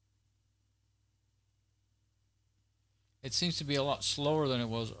 It seems to be a lot slower than it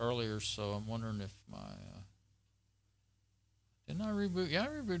was earlier, so I'm wondering if my... didn't I reboot? Yeah, I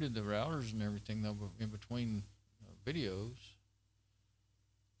rebooted the routers and everything, though, in between videos.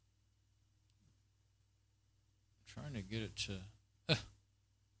 I'm trying to get it to...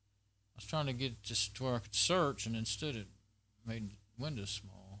 I was trying to get it just to where I could search, and instead it made Windows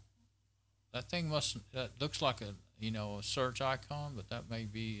small. That thing that looks like a, you know, a search icon, but that may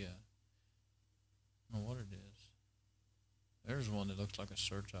be, I don't know what it is. There's one that looks like a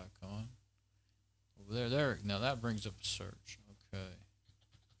search icon. Over there, there. Now that brings up a search. Okay.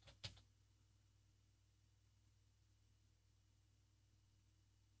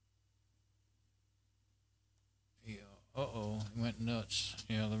 Yeah. Uh-oh, it went nuts.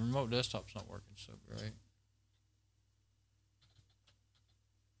 Yeah, the remote desktop's not working so great.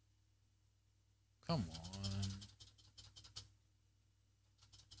 Come on.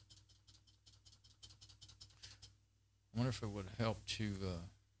 I wonder if it would help to,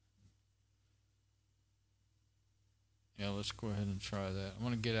 yeah, let's go ahead and try that. I'm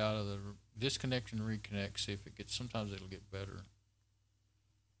going to get out of the disconnect and reconnect, see if it gets, sometimes it'll get better.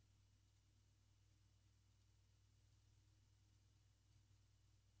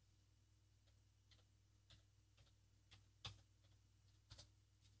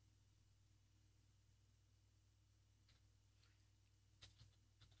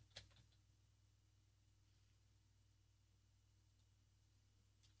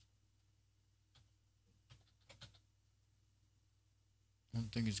 I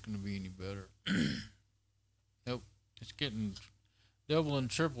don't think it's going to be any better. Nope, it's getting double and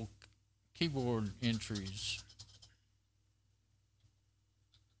triple keyboard entries.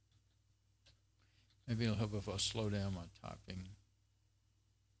 Maybe it'll help if I slow down my typing.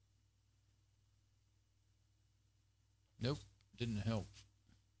 Nope, didn't help.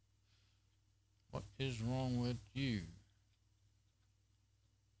 What is wrong with you?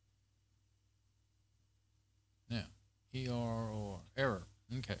 Now, ER or error.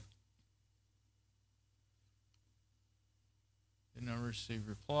 Okay. Did not receive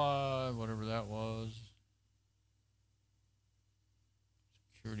reply, whatever that was.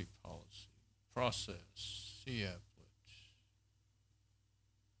 Security policy. Process. C-applet.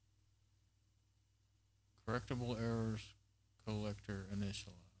 Correctable errors. Collector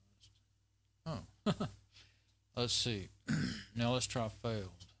initialized. Oh. Let's see. Now let's try failed.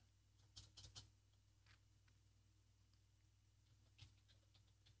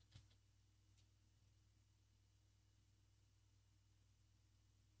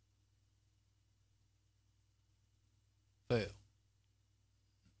 Fail.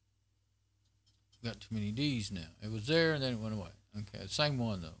 Got too many D's now. It was there and then it went away. Okay, same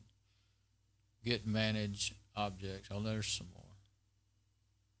one though. Get manage objects. Oh, there's some more.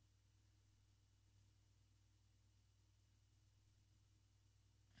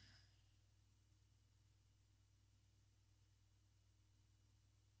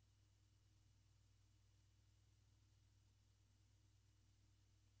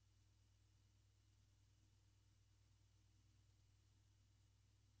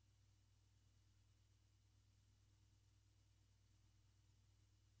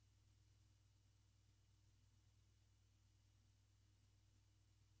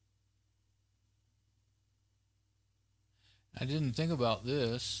 I didn't think about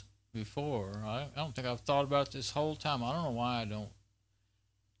this before. I don't think I've thought about it this whole time. I don't know why I don't.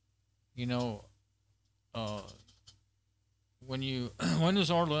 You know, uh, when you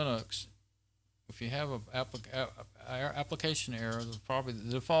Windows or Linux, if you have a application error, probably the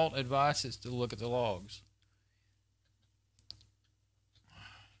default advice is to look at the logs.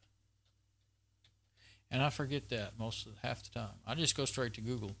 And I forget that most of half the time. I just go straight to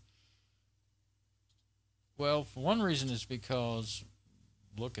Google. Well, for one reason is because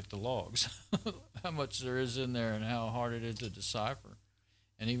look at the logs, how much there is in there and how hard it is to decipher.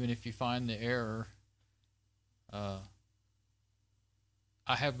 And even if you find the error, I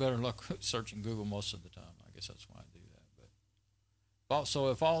have better luck searching Google most of the time. I guess that's why I do that. But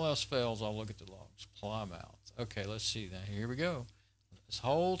so if all else fails, I'll look at the logs. Plymouth. Okay, let's see. Now here we go. This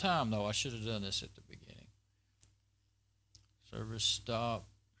whole time though, I should have done this at the beginning. Service stop.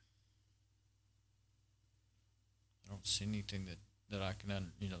 I don't see anything that I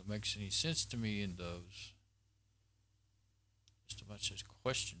can, that makes any sense to me in those. Just a bunch of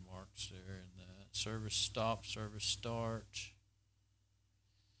question marks there in that. Service stop, service start.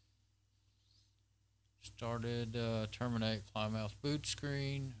 Started, terminate, Plymouth boot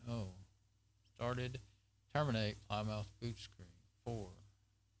screen. Oh, started, terminate, Plymouth boot screen. Four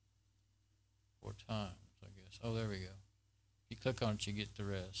times, I guess. Oh, there we go. You click on it, you get the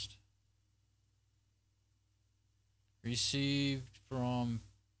rest. Received from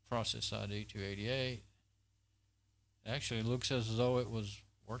process ID 288. It actually looks as though it was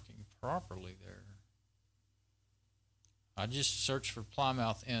working properly there. I just search for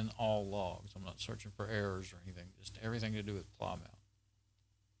Plymouth in all logs. I'm not searching for errors or anything, just everything to do with Plymouth.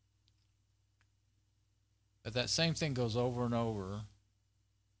 But that same thing goes over and over.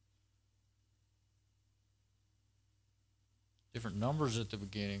 Different numbers at the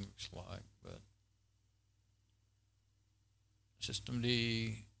beginning, looks like, but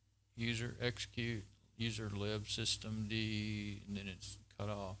systemd user execute user lib systemd, and then it's cut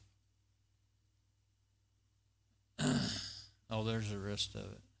off. Oh, there's the rest of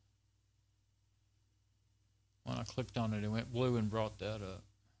it. When I clicked on it, it went blue and brought that up.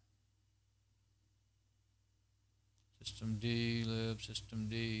 Systemd lib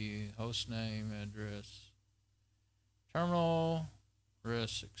systemd host name address terminal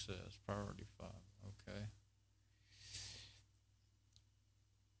rest success priority 5. Okay.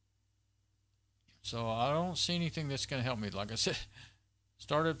 So I don't see anything that's going to help me. Like I said,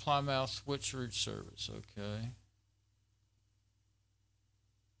 started Plymouth switch root service. Okay.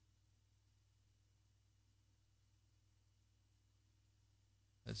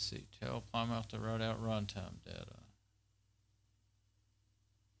 Let's see. Tell Plymouth to write out runtime data.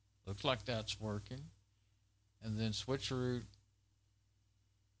 Looks like that's working. And then switch root.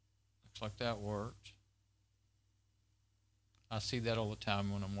 Looks like that worked. I see that all the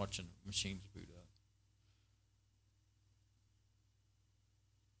time when I'm watching machines boot up.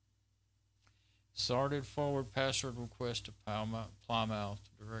 Started forward password request to Plymouth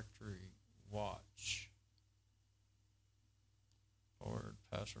directory watch. Forward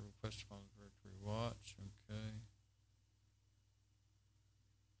password request to Plymouth directory watch. Okay.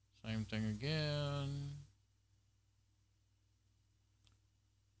 Same thing again.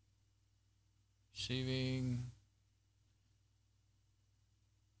 Receiving.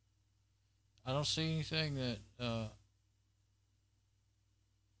 I don't see anything that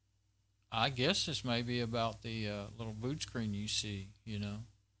I guess this may be about the little boot screen you see, you know.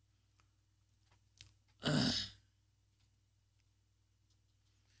 But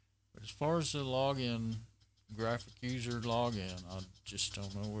as far as the login, graphic user login, I just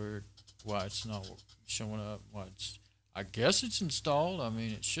don't know why it's not showing up. Why it's, I guess it's installed. I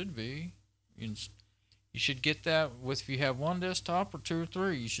mean, it should be. You should get that with, if you have one desktop or 2 or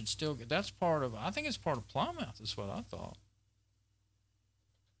 3, you should still get, that's part of, I think it's part of Plymouth, is what I thought.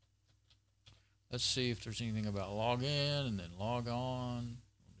 Let's see if there's anything about log in and then log on.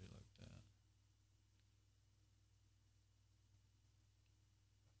 We'll do like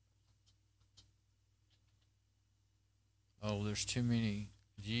that. Oh, there's too many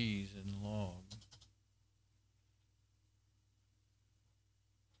G's in log.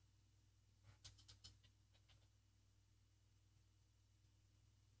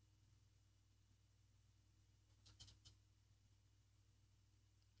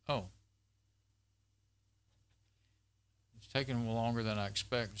 Oh. It's taking longer than I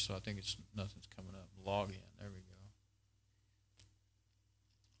expected, so I think it's nothing's coming up. Log in. There we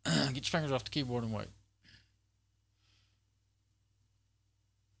go. Get your fingers off the keyboard and wait.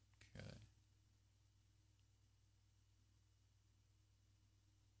 Okay.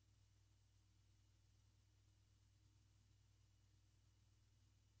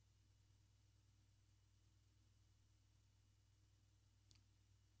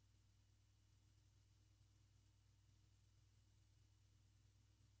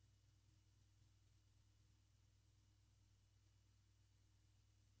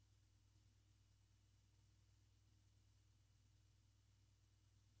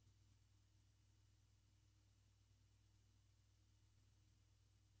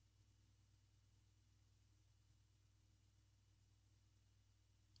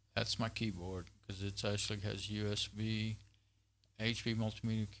 That's my keyboard because it actually has USB, HP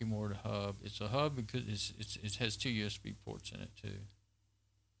multimedia keyboard hub. It's a hub because it has 2 USB ports in it too.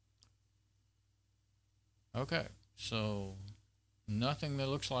 Okay, so nothing that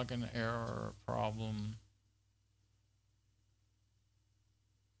looks like an error or a problem.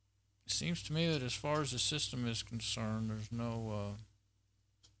 It seems to me that as far as the system is concerned, there's no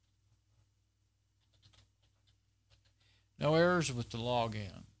errors with the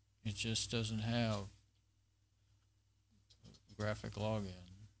login. It just doesn't have graphic login.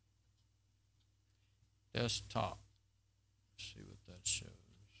 Desktop. Let's see what that shows.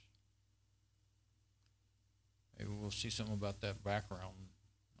 Maybe we'll see something about that background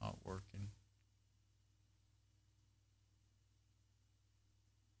not working.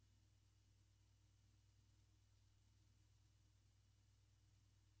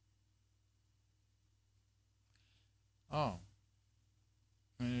 Oh.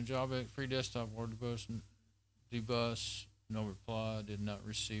 In a job at free desktop word debus, no reply, did not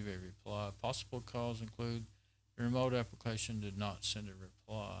receive a reply. Possible cause include the remote application did not send a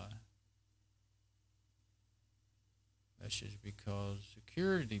reply. Message because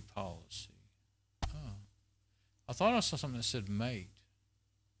security policy. Oh. I thought I saw something that said mate.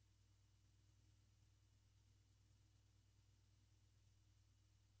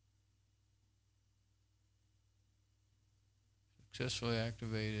 successfully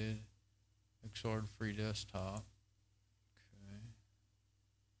activated. Exhort free desktop. Okay.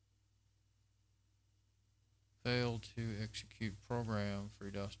 Failed to execute program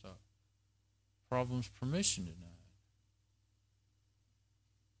free desktop. Problems permission denied.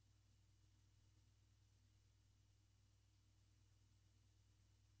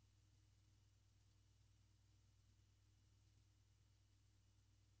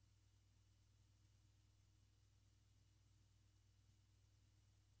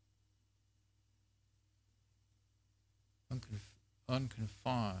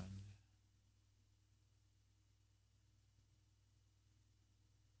 Unconfined.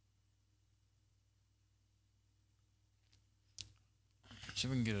 See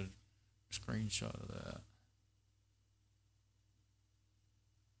if we can get a screenshot of that.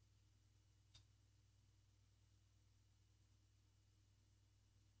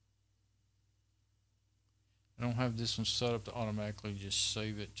 I don't have this one set up to automatically just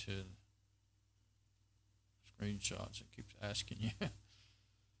save it to screenshots. It keeps asking you.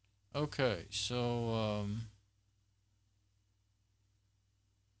 Okay, so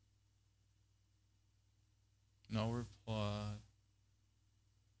no reply.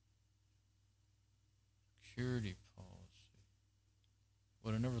 Security policy.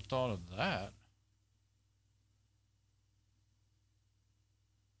 But I never thought of that.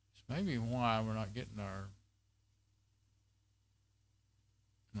 It's maybe why we're not getting our.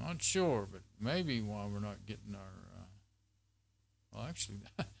 Not sure, but maybe why we're not getting our. Well, actually,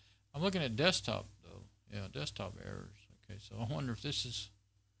 I'm looking at desktop though. Yeah, desktop errors. Okay, so I wonder if this is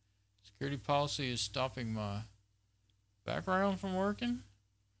security policy is stopping my background from working.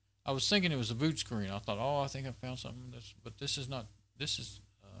 I was thinking it was a boot screen. I thought, oh, I think I found something. But this is not. This is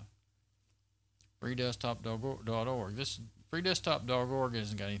freedesktop.org. This freedesktop.org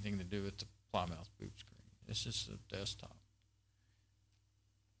hasn't got anything to do with the Plymouth boot screen. It's just a desktop.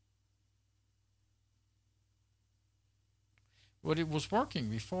 But it was working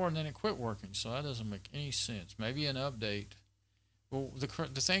before, and then it quit working. So that doesn't make any sense. Maybe an update. Well, the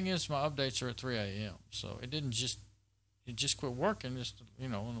thing is, my updates are at 3 a.m. So it didn't just. It just quit working, just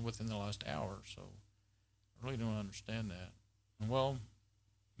within the last hour. So I really don't understand that. Well,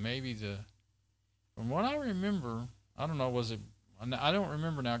 maybe from what I remember, I don't know. Was it? I don't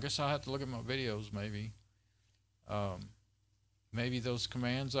remember now. I guess I'll have to look at my videos. Maybe. Maybe those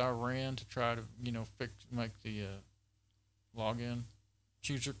commands I ran to try to make the login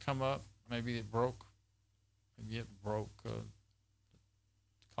chooser come up. Maybe it broke. Maybe it broke.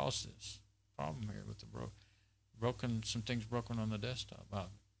 Caused this problem here with the some things broken on the desktop. I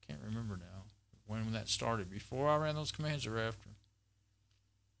can't remember now when that started. Before I ran those commands or after?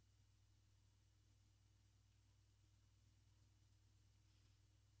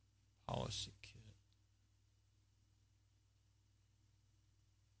 Policy kit.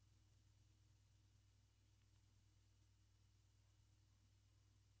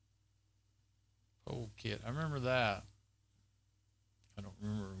 Poll kit. I remember that. I don't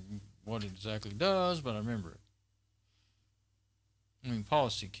remember what it exactly does, but I remember it. I mean,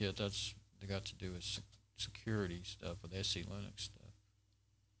 policy kit, they got to do with security stuff, with SE Linux stuff.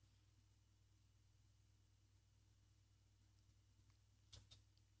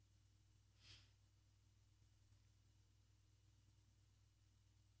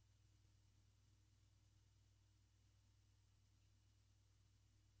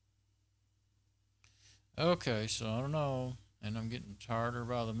 Okay, so I don't know, and I'm getting tireder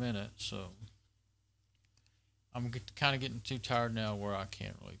by the minute, so I'm kind of getting too tired now where I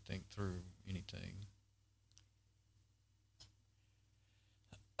can't really think through anything.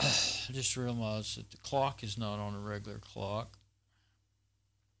 I just realized that the clock is not on a regular clock.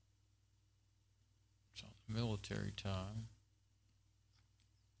 It's on military time.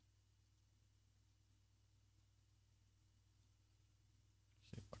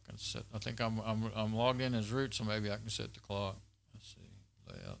 See if I can set. I think I'm logged in as root, so maybe I can set the clock. Let's see.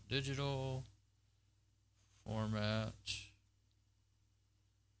 Layout digital. Format. It's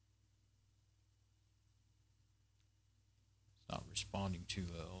not responding too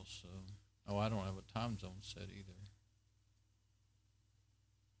well, so. Oh, I don't have a time zone set either.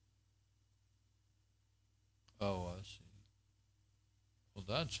 Oh, I see. Well,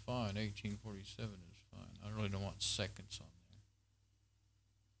 that's fine. 1847 is fine. I really don't want seconds on there.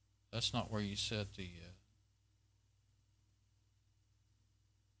 That's not where you set the.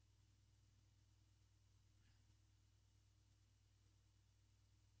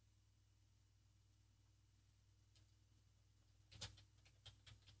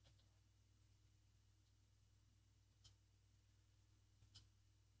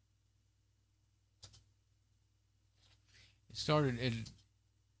 It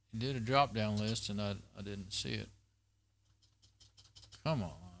did a drop down list and I didn't see it. Come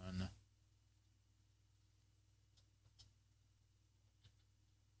on.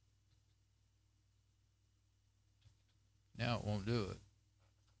 Now it won't do it.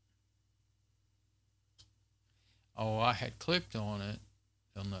 Oh, I had clicked on it,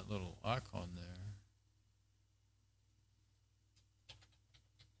 on that little icon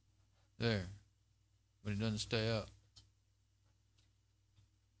there. There. But it doesn't stay up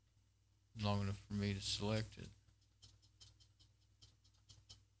long enough for me to select it.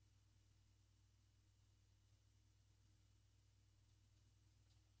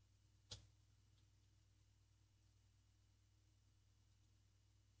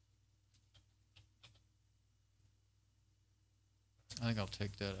 I think I'll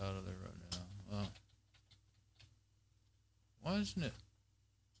take that out of there right now. Why isn't it?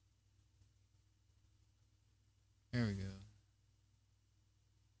 Here we go.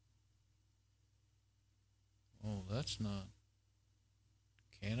 Oh, that's not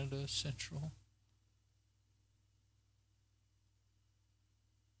Canada Central.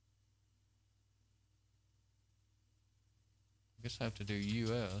 I guess I have to do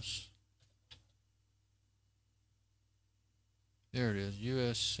US. There it is,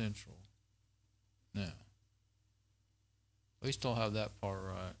 US Central. Now, at least I'll have that part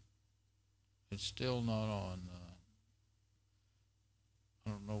right. It's still not on. I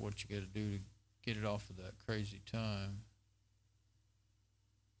don't know what you got to do to get it off of that crazy time.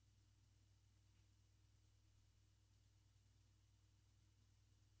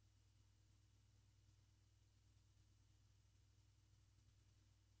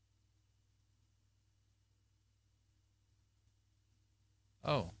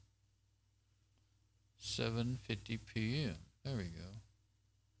 Oh, 7:50 p.m. There we go.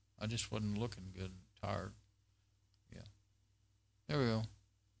 I just wasn't looking good, tired. Yeah. There we go.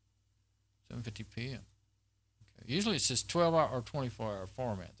 7:50 p.m. Okay. Usually it says 12-hour or 24-hour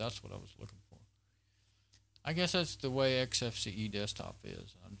format. That's what I was looking for. I guess that's the way XFCE desktop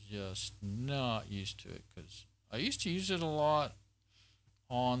is. I'm just not used to it because I used to use it a lot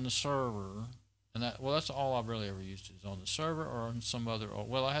on the server. And that's all I've really ever used is on the server or on some other.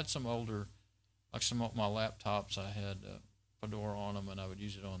 Well, I had some older, like some of my laptops. I had Fedora on them, and I would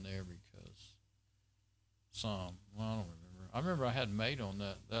use it on there because well, I don't remember. I remember I had Mate on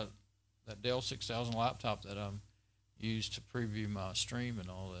that Dell 6000 laptop that I used to preview my stream and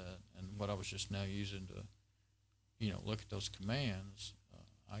all that, and what I was just now using to, look at those commands.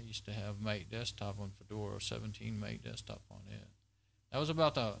 I used to have Mate desktop on Fedora, 17 Mate desktop on it. That was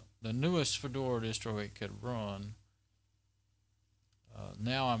about the newest Fedora distro it could run.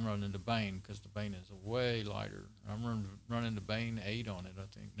 Now I'm running Debian because Debian is way lighter. I'm running Debian 8 on it, I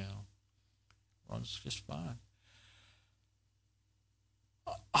think, now. Runs just fine.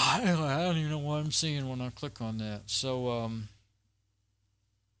 I don't even know what I'm seeing when I click on that. So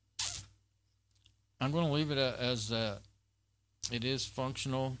I'm going to leave it as that. It is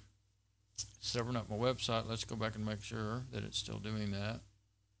functional. Serving up my website. Let's go back and make sure that it's still doing that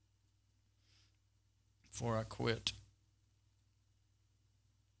before I quit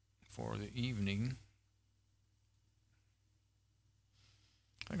for the evening.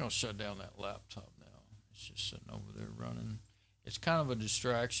 I think I'll shut down that laptop now. It's just sitting over there running. It's kind of a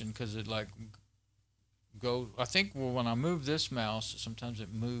distraction because it I think when I move this mouse, sometimes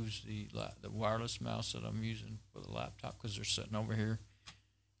it moves the wireless mouse that I'm using for the laptop because they're sitting over here,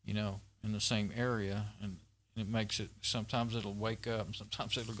 in the same area, and it makes it, sometimes it'll wake up and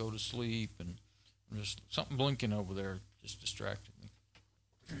sometimes it'll go to sleep, and just something blinking over there just distracted me.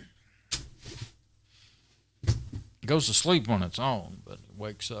 It goes to sleep on its own, but it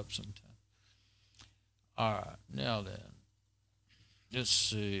wakes up sometimes. All right, now then, let's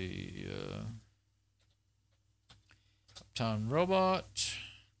see. Uptime Robot.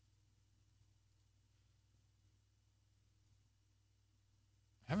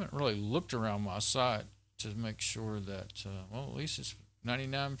 I haven't really looked around my site to make sure that, at least it's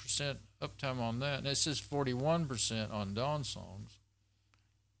 99% uptime on that. And it says 41% on Dawn Songs.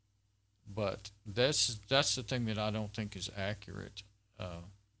 But that's the thing that I don't think is accurate.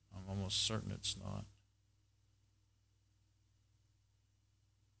 I'm almost certain it's not.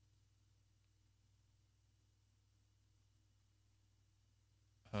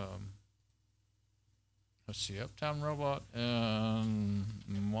 Let's see, Uptime Robot and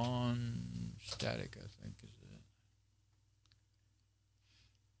Mon Static, I think, is it.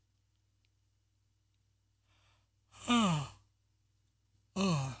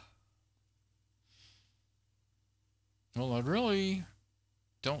 Well, I'd really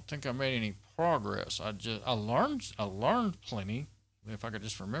don't think I made any progress. I learned plenty. If I could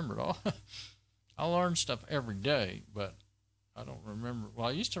just remember it all. I learn stuff every day, but I don't remember. Well,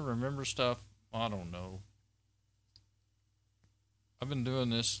 I used to remember stuff. I don't know. I've been doing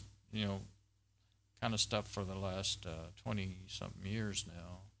this, kind of stuff for the last 20 something years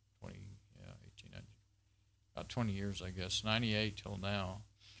now. 20, yeah, 18, 19, about 20 years, I guess. 98 till now.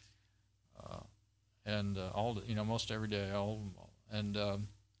 And all the, most every day, all of them. And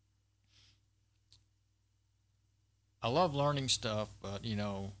I love learning stuff, but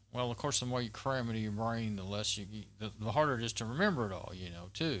well, of course, the more you cram it in your brain, the less the harder it is to remember it all,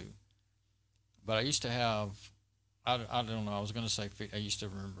 too. But I used to have, I don't know, I was going to say I used to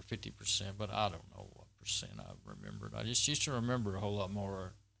remember 50%, but I don't know what percent I remembered. I just used to remember a whole lot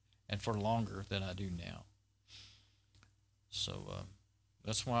more, and for longer than I do now. So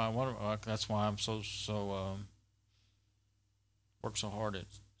that's why I'm so work so hard at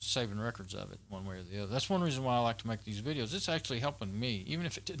saving records of it one way or the other. That's one reason why I like to make these videos. It's actually helping me, even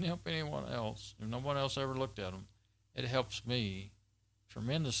if it didn't help anyone else. If no one else ever looked at them, it helps me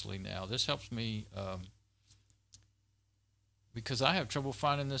tremendously now. This helps me because I have trouble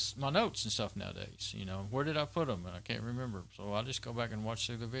finding my notes and stuff nowadays. Where did I put them? And I can't remember. So I just go back and watch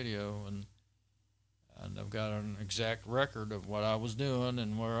through the video, and I've got an exact record of what I was doing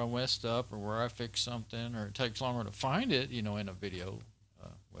and where I messed up or where I fixed something, or it takes longer to find it, in a video.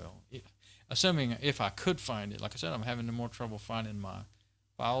 Assuming if I could find it. Like I said, I'm having more trouble finding my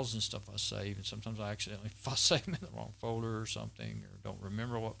files and stuff I save, and sometimes I accidentally save them in the wrong folder or something, or don't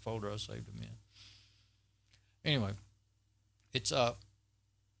remember what folder I saved them in. Anyway, it's up.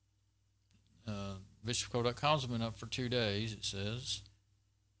 BishopCo.com's been up for 2 days, it says.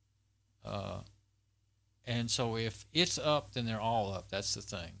 And so if it's up, then they're all up. That's the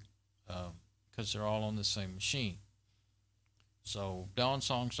thing, because they're all on the same machine. So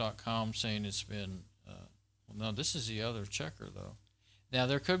dawnsongs.com saying it's been, well, no, this is the other checker, though. Now,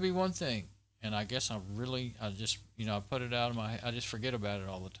 there could be one thing, and I guess I just, I put it out of my head. I just forget about it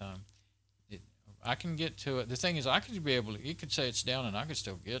all the time. I can get to it. The thing is, I could be able to, you could say it's down and I could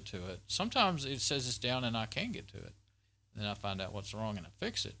still get to it. Sometimes it says it's down and I can't get to it. And then I find out what's wrong and I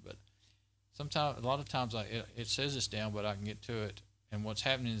fix it. But sometimes, a lot of times it says it's down, but I can get to it. And what's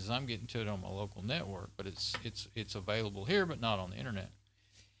happening is I'm getting to it on my local network, but it's available here, but not on the internet.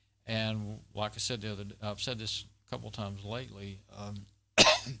 And like I said the other day, I've said this a couple times lately.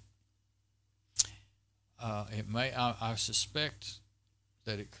 I suspect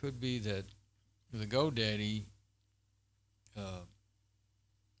that it could be that the GoDaddy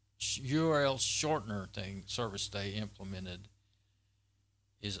URL shortener service they implemented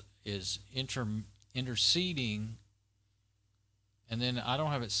is interceding. And then I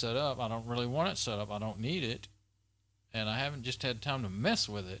don't have it set up. I don't really want it set up. I don't need it. And I haven't just had time to mess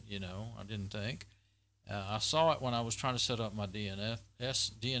with it, I didn't think. I saw it when I was trying to set up my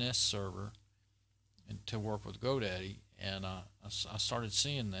DNS server to work with GoDaddy. And I started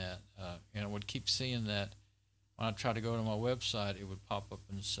seeing that. And I would keep seeing that. When I tried to go to my website, it would pop up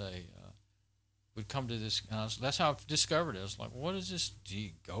and say, would come to this. That's how I discovered it. I was like, what is this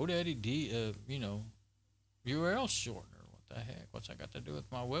GoDaddy, URL shortener? The heck, what's that got to do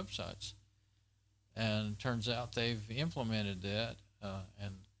with my websites? And it turns out they've implemented that,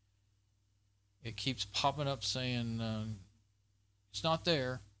 and it keeps popping up saying it's not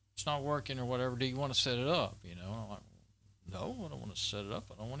there, it's not working, or whatever. Do you want to set it up? I'm like, no, I don't want to set it up.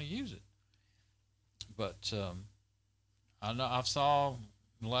 I don't want to use it. But I know I saw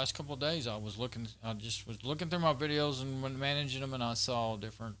the last couple of days. I just was looking through my videos and when managing them, and I saw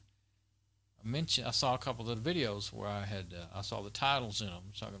different. I saw a couple of the videos where I saw the titles in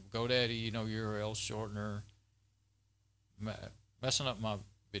them. So GoDaddy, URL shortener, messing up my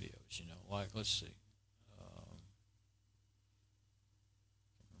videos, like, let's see. Can't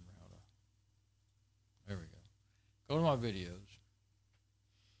remember how to, there we go. Go to my videos.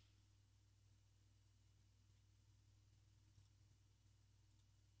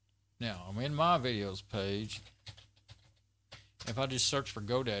 Now, I'm in my videos page. If I just search for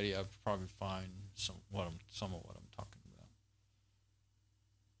GoDaddy, I'd probably find some of what I'm talking about.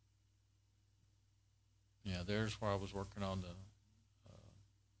 Yeah, there's where I was working on the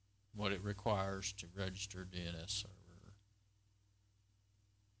what it requires to register DNS server,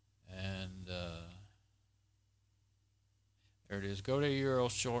 and there it is. GoDaddy URL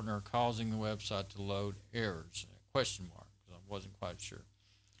shortener causing the website to load errors? Question mark, because I wasn't quite sure,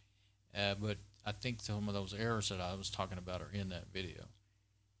 but I think some of those errors that I was talking about are in that video.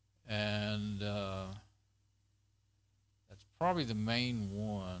 And that's probably the main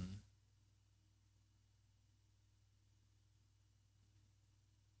one.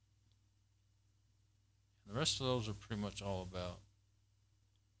 rest of those are pretty much all about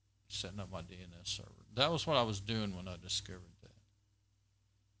setting up my DNS server. That was what I was doing when I discovered that.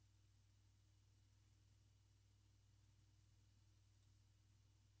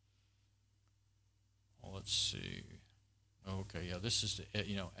 Well, let's see. Okay, yeah, this is the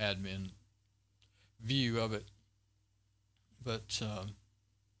admin view of it. But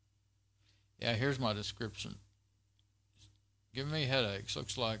yeah, here's my description. Giving me headaches.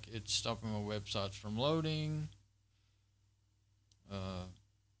 Looks like it's stopping my websites from loading.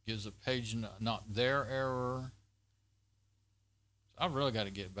 Gives a page not there error. So I've really got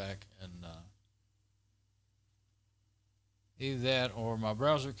to get back and either that or my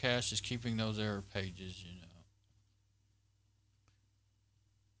browser cache is keeping those error pages,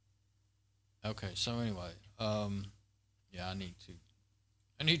 Okay, so anyway, yeah, I need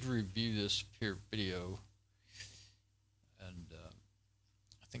to review this here video, and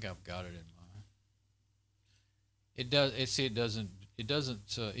I think I've got it in mind. It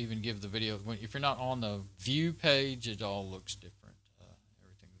doesn't even give the video if you're not on the view page. It all looks different.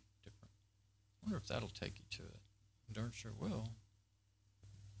 Everything's different. I wonder if that'll take you to it. Darn sure will.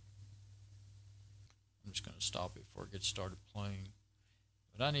 I'm just going to stop it before it gets started playing.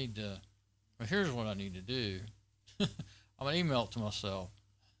 But I need to. Well, here's what I need to do. I'm going to email it to myself.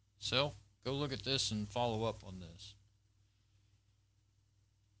 Self, go look at this and follow up on this.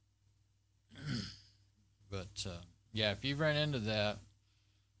 But, yeah, if you ran into that,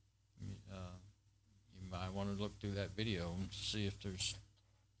 you might want to look through that video and see if there's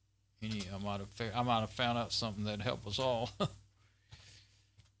any. I might have found out something that'd help us all. What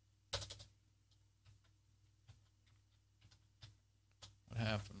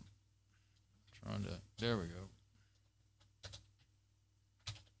happened? There we go.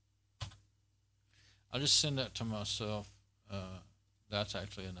 I'll just send that to myself. That's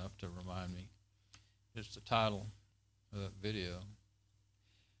actually enough to remind me. It's the title of that video.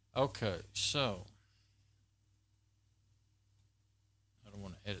 Okay, so I don't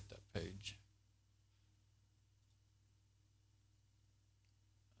want to edit that page.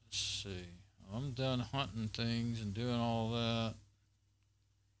 Let's see. I'm done hunting things and doing all that.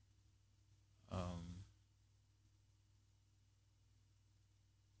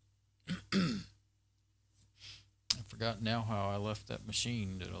 I forgot now how I left that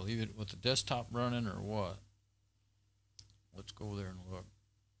machine. Did I leave it with the desktop running or what? Let's go there and look.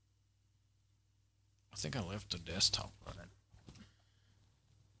 I think I left the desktop running.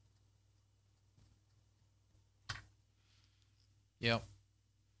 Yep.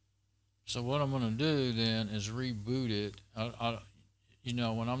 So what I'm going to do then is reboot it.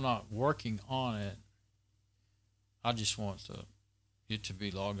 When I'm not working on it, I just want it to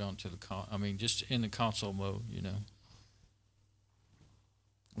be logged on to the just in the console mode,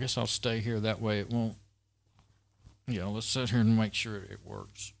 I guess I'll stay here. That way it won't, let's sit here and make sure it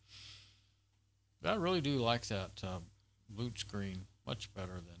works. But I really do like that boot screen much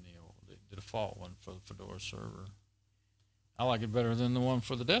better than the default one for the Fedora server. I like it better than the one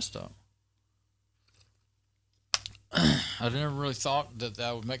for the desktop. I never really thought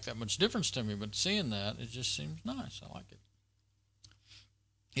that would make that much difference to me, but seeing that, it just seems nice. I like it.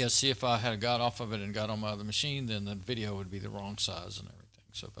 Yeah, see, if I had got off of it and got on my other machine, then the video would be the wrong size and everything.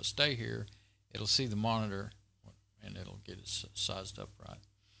 So if I stay here, it'll see the monitor, and it'll get it sized up right.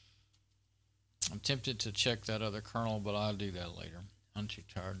 I'm tempted to check that other kernel, but I'll do that later. I'm too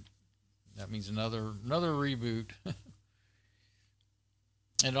tired. That means another reboot.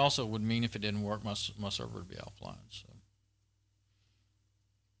 It also would mean if it didn't work, my server would be offline. So,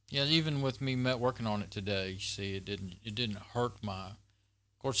 yeah, even with me working on it today, you see, it didn't hurt my.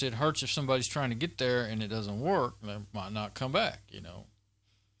 Of course, it hurts if somebody's trying to get there and it doesn't work. They might not come back,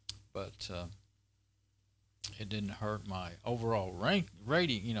 But it didn't hurt my overall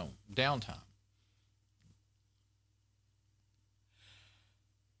rating, downtime.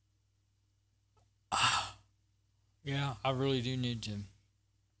 Yeah, I really do need to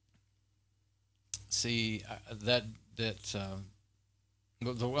see that.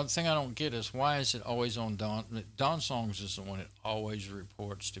 The one thing I don't get is why is it always on Dawn? Dawn Songs is the one it always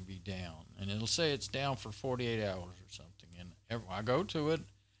reports to be down, and it'll say it's down for 48 hours or something. And I go to it.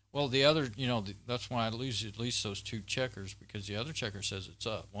 Well, the other, that's why I lose at least those two checkers, because the other checker says it's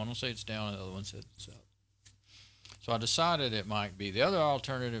up. One will say it's down, and the other one says it's up. So I decided it might be. The other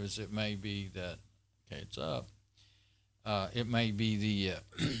alternative is it may be that, okay, it's up. It may be the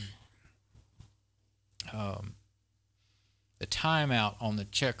timeout on the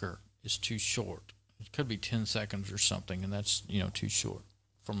checker is too short. It could be 10 seconds or something, and that's, too short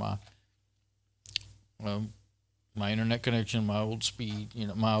for my internet connection, my old speed,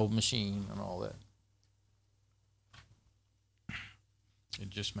 my old machine and all that. It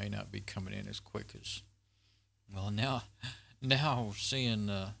just may not be coming in as quick as. Well, now we're seeing.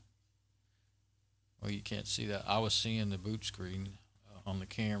 Well, you can't see that. I was seeing the boot screen on the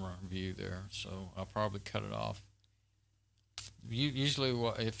camera view there, so I'll probably cut it off. Usually,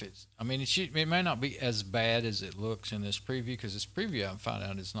 if it's, I mean, it may not be as bad as it looks in this preview, because this preview I found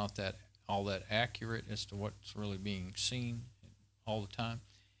out is not that all that accurate as to what's really being seen all the time.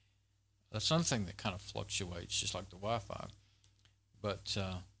 That's something that kind of fluctuates, just like the Wi-Fi. But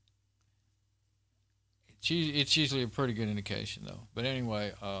it's usually a pretty good indication, though. But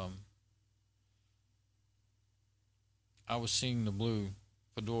anyway, I was seeing the blue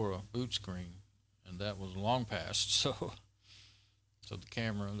Fedora boot screen, and that was long past. So the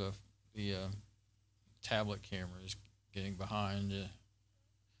camera, the tablet camera is getting behind.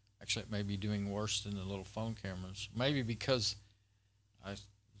 Actually, it may be doing worse than the little phone cameras. Maybe because I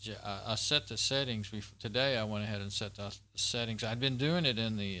set the settings today. I went ahead and set the settings. I'd been doing it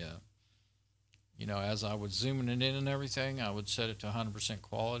in the, as I was zooming it in and everything, I would set it to 100%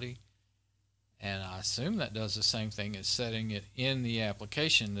 quality. And I assume that does the same thing as setting it in the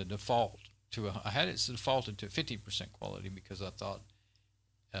application, the default I had it defaulted to 50% quality because I thought,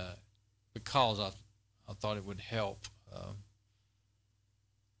 I thought it would help.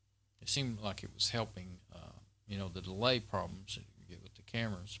 It seemed like it was helping, the delay problems that you get with the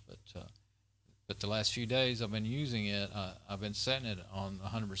cameras. But the last few days I've been using it. I've been setting it on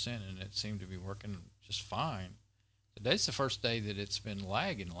 100%, and it seemed to be working just fine. Today's the first day that it's been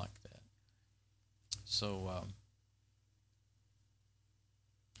lagging like that. So,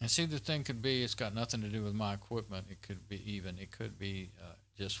 and see, the thing could be it's got nothing to do with my equipment. It could be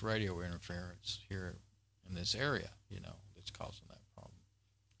just radio interference here in this area, that's causing that problem.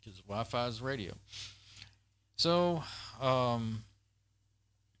 Because Wi-Fi is radio. So,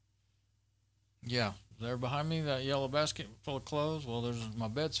 yeah, there behind me, that yellow basket full of clothes. Well, my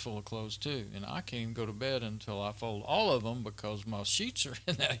bed's full of clothes too, and I can't even go to bed until I fold all of them because my sheets are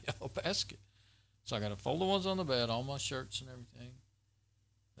in that yellow basket. So I got to fold the ones on the bed, all my shirts and everything.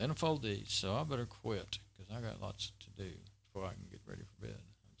 Then fold these. So I better quit because I got lots to do before I can get ready for bed.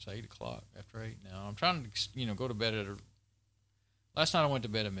 It's 8 o'clock, after 8 now. I'm trying to, go to bed last night I went to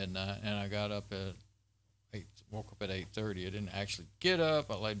bed at midnight, and I got up at 8, woke up at 8:30. I didn't actually get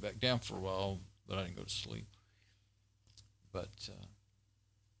up. I laid back down for a while, but I didn't go to sleep. But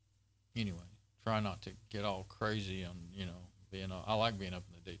anyway, try not to get all crazy on, I like being up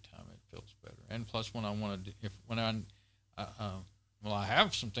in the daytime. It feels better. And plus, when I want to, I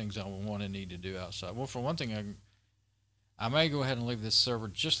have some things I want to need to do outside. Well, for one thing, I may go ahead and leave this server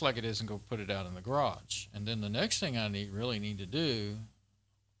just like it is and go put it out in the garage. And then the next thing I really need to do,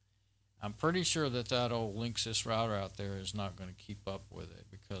 I'm pretty sure that old Linksys router out there is not going to keep up with it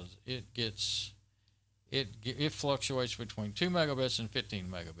because it fluctuates between 2 megabits and 15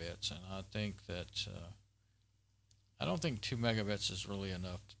 megabits, and I think that I don't think 2 megabits is really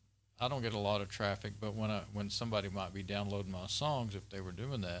enough. I don't get a lot of traffic, but when somebody might be downloading my songs, if they were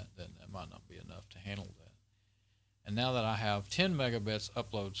doing that, then that might not be enough to handle that. And now that I have 10 megabits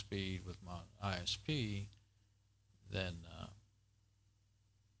upload speed with my ISP, then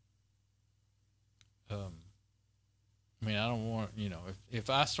I don't want, if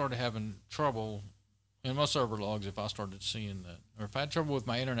I started having trouble in my server logs, if I started seeing that, or if I had trouble with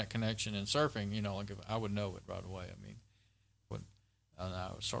my internet connection and surfing, if I would know it right away. And I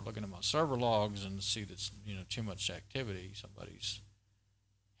would start looking at my server logs and see that's, too much activity, somebody's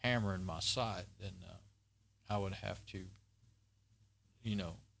hammering my site, then I would have to,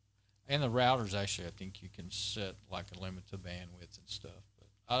 and the routers actually, I think you can set like a limit to bandwidth and stuff.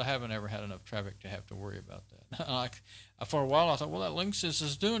 I haven't ever had enough traffic to have to worry about that. For a while, I thought, well, that Linksys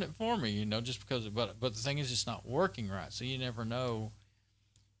is doing it for me, just because. But the thing is, it's not working right, so you never know.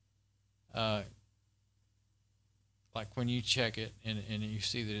 Like when you check it and you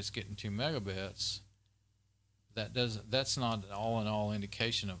see that it's getting 2 megabits, that's not an all-in-all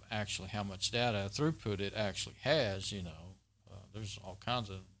indication of actually how much data throughput it actually has. There's all kinds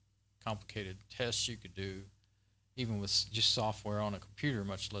of complicated tests you could do, even with just software on a computer,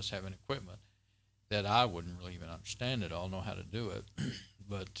 much less having equipment, that I wouldn't really even understand at all, know how to do it.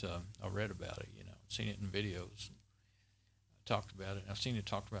 But I read about it, seen it in videos, talked about it. I've seen it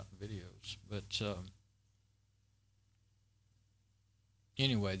talked about in videos. But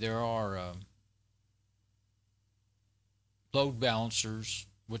anyway, there are load balancers,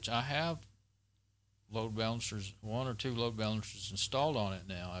 which I have load balancers, 1 or 2 load balancers installed on it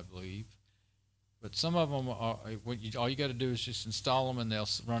now, I believe. But some of them are, all you got to do is just install them, and they'll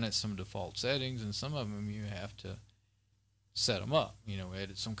run at some default settings. And some of them you have to set them up,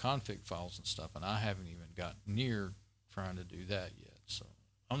 edit some config files and stuff. And I haven't even got near trying to do that yet. So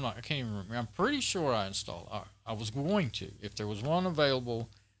I can't even remember. I'm pretty sure I installed. I was going to. If there was one available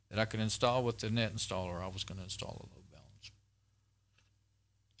that I could install with the net installer, I was going to install a load balancer.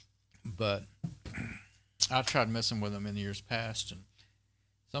 But I tried messing with them in the years past, and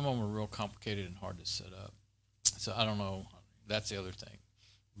some of them were real complicated and hard to set up. So I don't know. That's the other thing.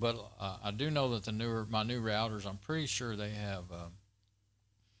 But I do know that my new routers, I'm pretty sure they have.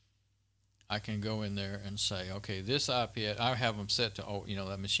 I can go in there and say, okay, this IP, I have them set to,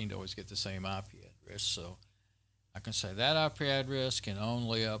 that machine to always get the same IP address. So I can say that IP address can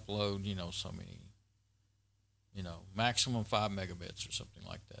only upload, so many, maximum 5 megabits or something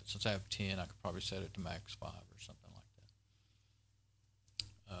like that. Since I have 10, I could probably set it to max 5 or something like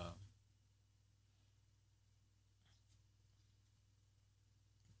that.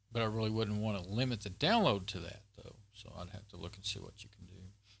 But I really wouldn't want to limit the download to that, though. So I'd have to look and see what you can do.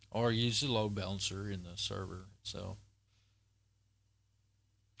 Or use the load balancer in the server itself.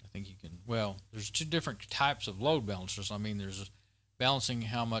 I think you can, there's two different types of load balancers. I mean, there's balancing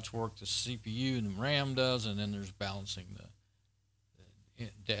how much work the CPU and the RAM does, and then there's balancing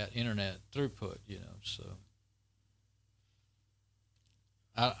the internet throughput, so.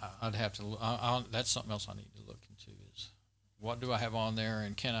 I'd have to, that's something else I need to look into is what do I have on there,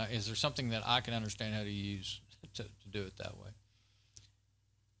 and is there something that I can understand how to use to do it that way?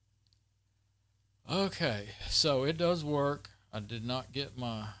 Okay, so it does work. I did not get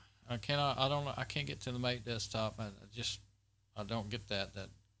I can't get to the mate desktop. I don't get that.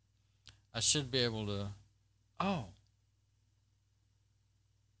 I should be able to,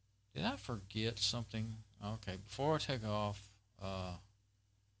 did I forget something? Okay, before I take off, I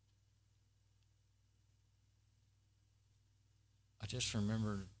just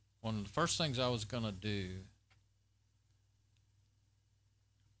remembered one of the first things I was going to do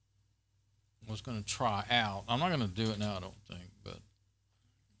was going to try out. I'm not going to do it now, I don't think, but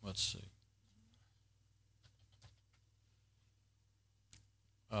let's see.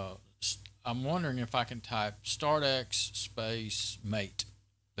 I'm wondering if I can type startx space mate.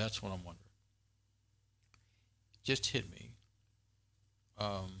 That's what I'm wondering. Just hit me.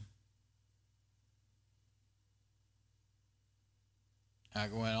 I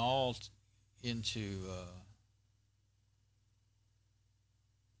went all into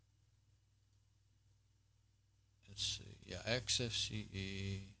let's see,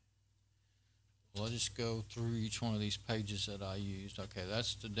 XFCE. Well, I'll just go through each one of these pages that I used. Okay,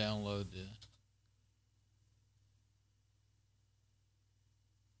 that's to download the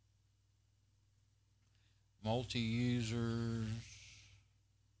multi-users.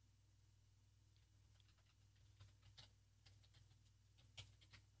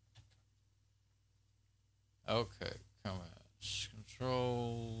 Okay, commands.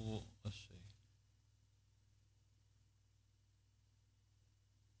 Control, let's see.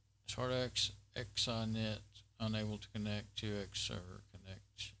 StartX, XINet, unable to connect to X server,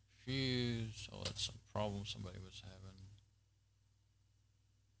 connect, fuse. Oh, that's some problem somebody was having.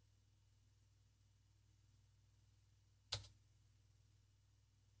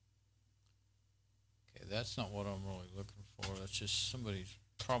 Okay, that's not what I'm really looking for. That's just somebody's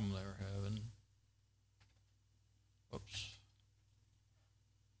problem they were having. Whoops.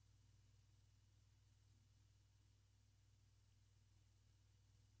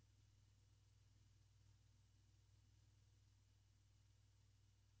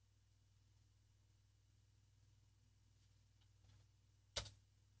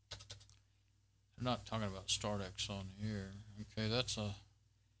 They're not talking about StartX on here. Okay, that's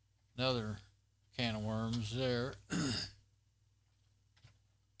another can of worms there.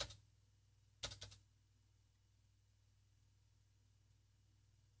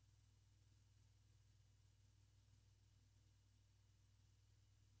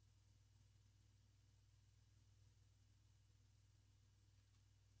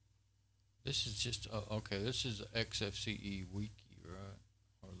 This is just, okay, this is the XFCE wiki, right?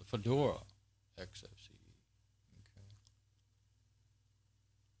 Or the Fedora XFCE. Okay.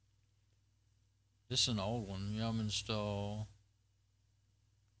 This is an old one. Yum install.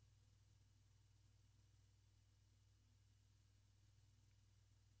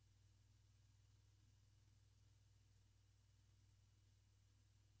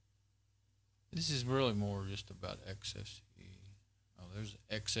 This is really more just about XFCE. Oh, there's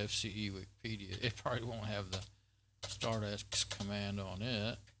XFCE Wikipedia. It probably won't have the startx command on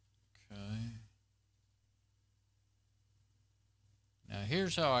it. Okay. Now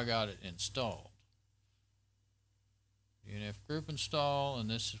here's how I got it installed. UNF group install, and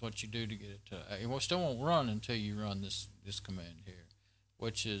this is what you do to get it to. It still won't run until you run this command here,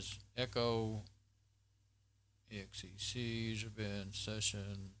 which is echo exec user bin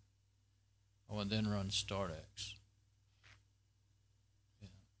session. Oh, and then run startx.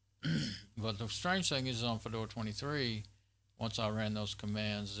 Yeah. But the strange thing is on Fedora 23, once I ran those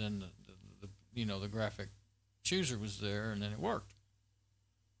commands, then the graphic chooser was there, and then it worked.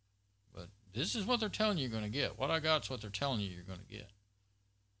 But this is what they're telling you you're going to get. What I got is what they're telling you you're going to get.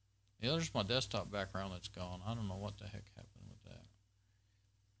 Yeah, there's my desktop background that's gone. I don't know what the heck happened with that.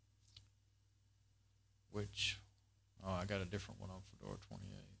 I got a different one on Fedora 28.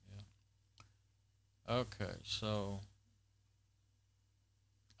 Yeah. Okay, so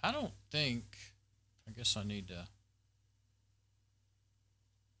I guess I need to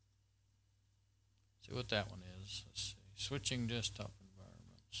see what that one is. Let's see. Switching desktop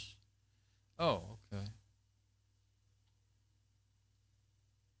environments. Oh, okay.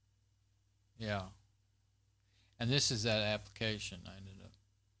 Yeah. And this is that application I ended up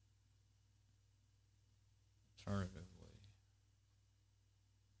alternatively.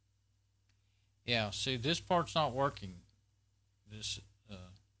 Yeah, see, this part's not working. This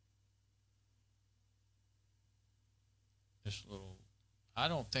little, I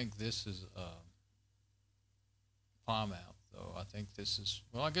don't think this is Plymouth, though. I think this is,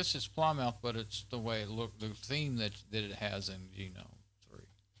 well, I guess it's Plymouth, but it's the way it looked, the theme that it has in GNOME 3.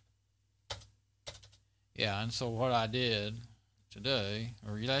 Yeah, and so what I did today,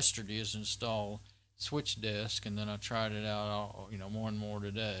 or yesterday, is install Switchdesk, and then I tried it out, more and more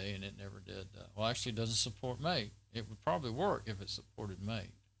today, and it never did that. Well, actually, it doesn't support mate. It would probably work if it supported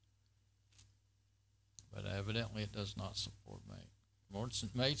mate, but evidently it does not support mate.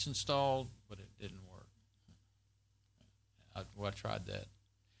 Mate's installed, but it didn't work. I tried that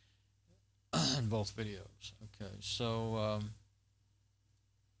in both videos. Okay, so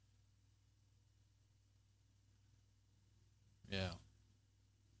yeah.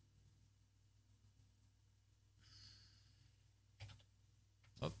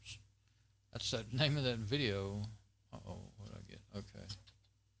 Oops. That's the name of that video. Uh-oh, what did I get? Okay.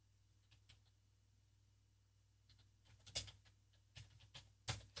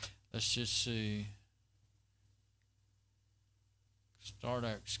 Let's just see.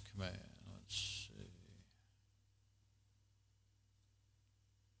 Startx command. Let's see.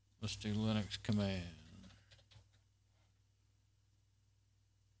 Let's do Linux command.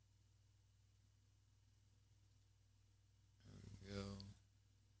 There we go.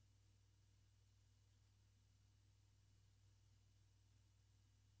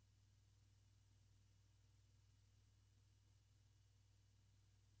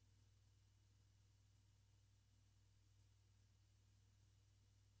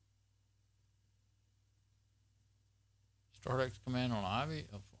 StartX command on IBM.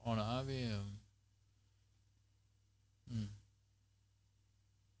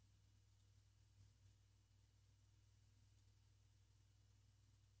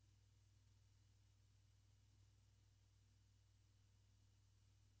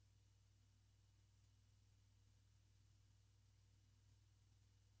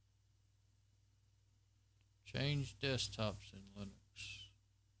 Change desktops in Linux.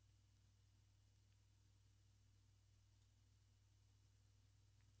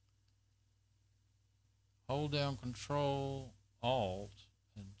 Hold down Control Alt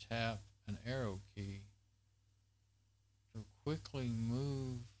and tap an arrow key to quickly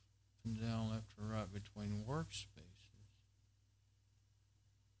move from down left to right between workspaces.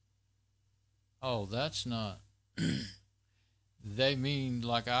 Oh, that's not. They mean,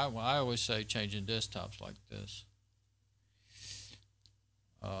 like I always say, changing desktops like this.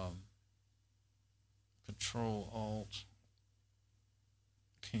 Control Alt.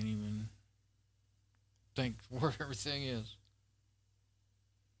 Can't even think where everything is.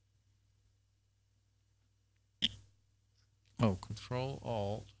 Oh, Control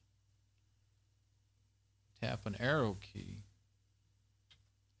Alt. Tap an arrow key.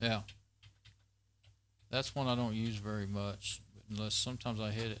 Yeah. That's one I don't use very much, unless sometimes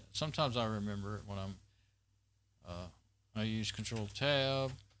I hit it. Sometimes I remember it when I use Control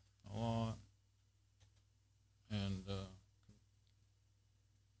Tab a lot. And,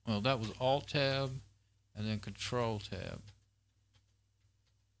 well, that was Alt Tab and then Control Tab.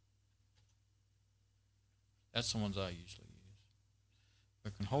 That's the ones I usually use. I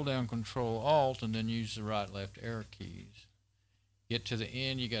can hold down Control Alt and then use the right left arrow keys. Get to the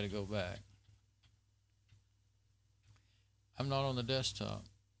end, you got to go back. I'm not on the desktop.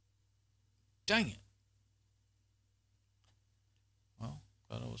 Dang it. Well,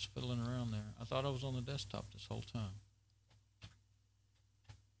 thought I was fiddling around there. I thought I was on the desktop this whole time.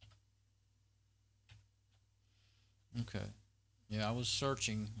 Okay. Yeah, I was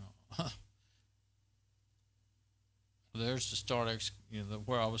searching. there's the start X,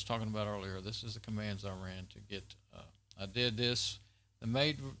 where I was talking about earlier. This is the commands I ran to get. I did this, the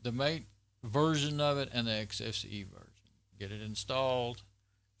mate version of it and the XFCE version. Get it installed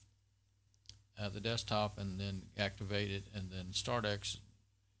at the desktop and then activate it, and then start X.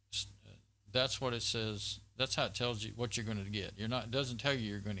 That's what it says. That's how it tells you what you're going to get. It doesn't tell you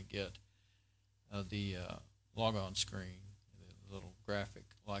you're going to get the logon screen, the little graphic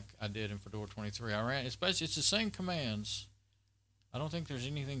like I did in Fedora 23. It's the same commands. I don't think there's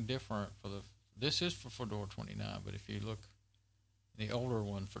anything different this is for Fedora 29, but if you look the older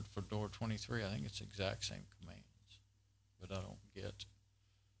one for Fedora 23, I think it's the exact same commands, but I don't get,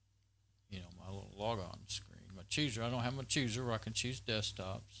 my little logon screen. My chooser, I don't have my chooser where I can choose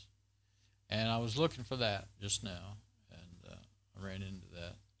desktops, and I was looking for that just now, and I ran into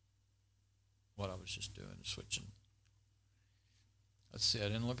that. What I was just doing is switching. Let's see, I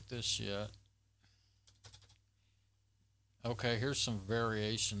didn't look at this yet. Okay, here's some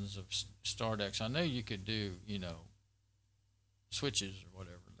variations of StartX. I know you could do, switches or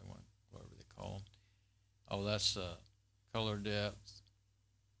whatever they call them. Oh, that's color depth,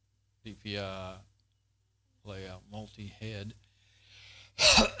 DPI, layout, multi-head.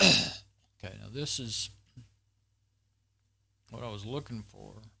 Okay, now this is what I was looking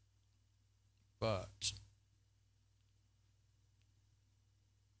for, but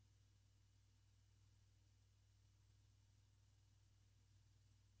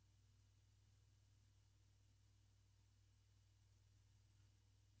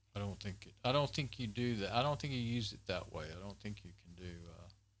I don't think you do that. I don't think you use it that way. I don't think you can do,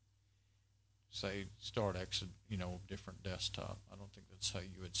 say, start X, different desktop. I don't think that's how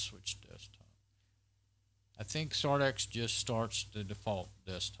you would switch desktop. I think start X just starts the default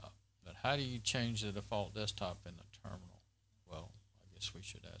desktop. But how do you change the default desktop in the terminal? Well, I guess we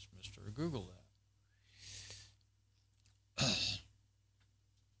should ask Mr. Google that.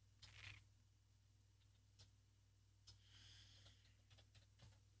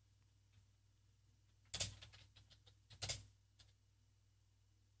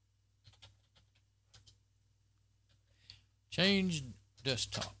 Change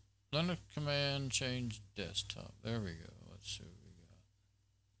desktop. Linux command change desktop. There we go. Let's see what we got.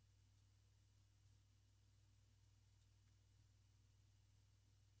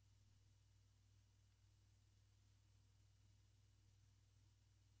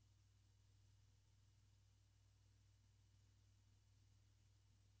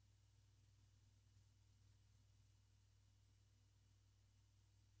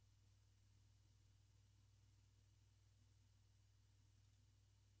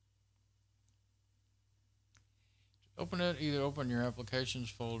 Open it, either open your applications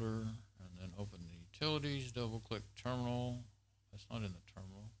folder and then open the utilities, double click terminal. That's not in the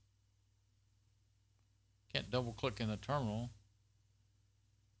terminal. Can't double click in the terminal.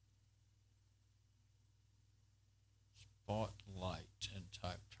 Spotlight and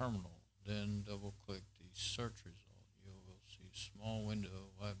type terminal. Then double click the search result. You will see small window,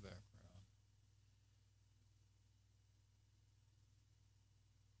 white background.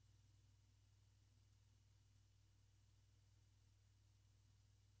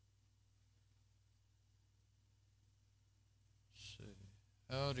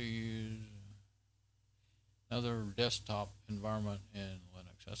 How to use another desktop environment in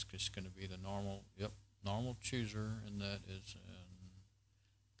Linux. That's just going to be the normal chooser, and that is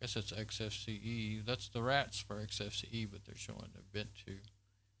I guess it's XFCE. That's the rats for XFCE, but they're showing their bit too.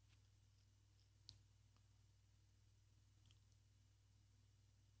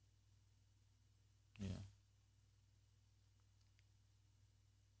 Yeah.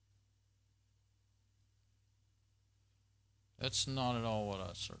 That's not at all what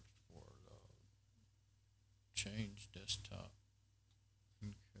I searched for, though. Change desktop.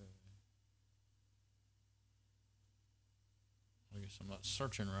 Okay. I guess I'm not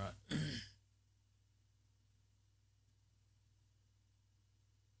searching right.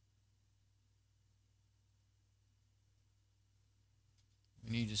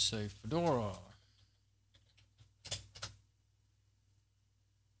 We need to say Fedora.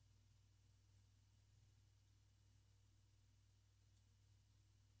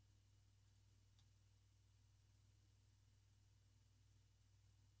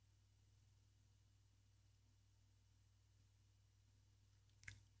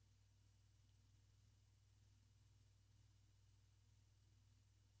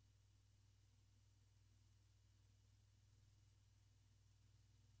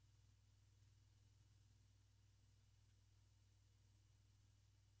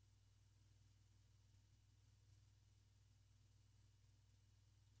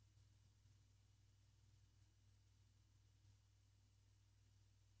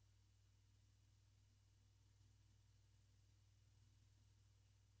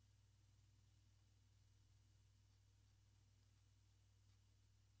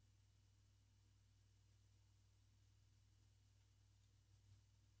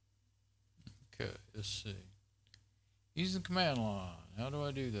 Okay, let's see. Use the command line. How do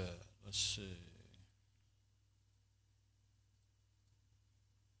I do that? Let's see.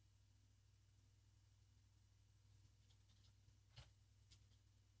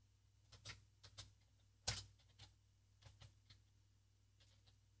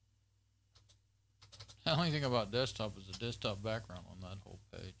 The only thing about desktop is the desktop background on that whole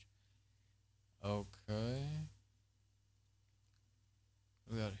page. Okay.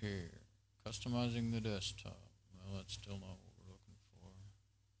 We got here, customizing the desktop. Well, that's still not what we're looking for.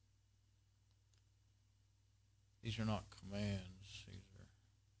 These are not commands. These are.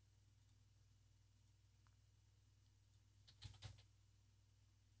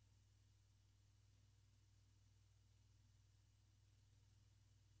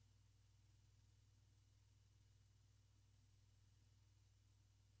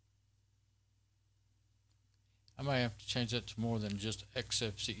 I might have to change that to more than just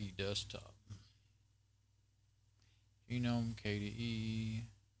XFCE desktop. Genome, KDE.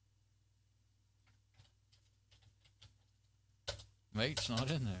 Mate's not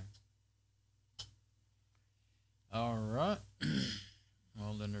in there. All right.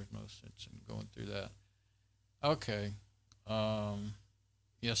 Well, then there's no sense in going through that. Okay.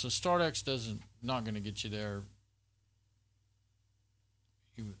 Yeah, so StartX not going to get you there.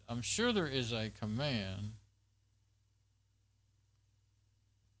 I'm sure there is a command.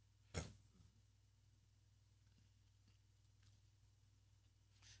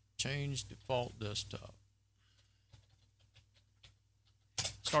 Change default desktop.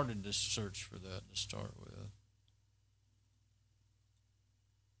 Started this search for that to start with.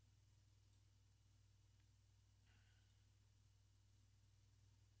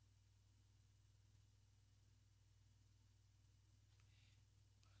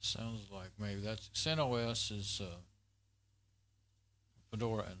 Sounds like maybe that's CentOS is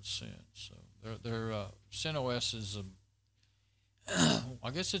Fedora and Cent. So their CentOS is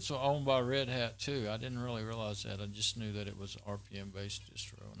I guess it's owned by Red Hat too. I didn't really realize that. I just knew that it was an RPM based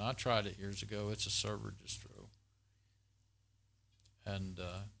distro, and I tried it years ago. It's a server distro, and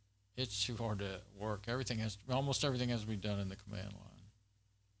it's too hard to work. Almost everything has to be done in the command line.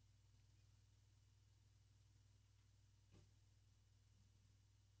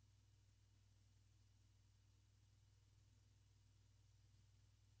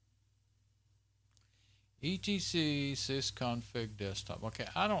 etc sysconfig desktop. Okay,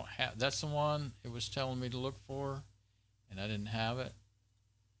 I don't have, that's the one it was telling me to look for, and I didn't have it.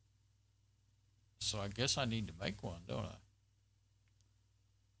 So I guess I need to make one, don't I?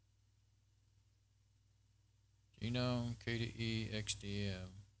 Genome, KDE, XDM.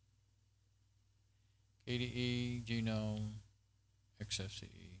 KDE, Genome,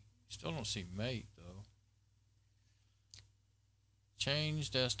 XFCE. Still don't see mate though. Change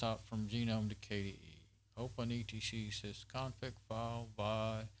desktop from Genome to KDE. Open etc sysconfig file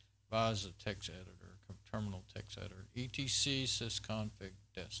by is a text editor, terminal text editor. etc sysconfig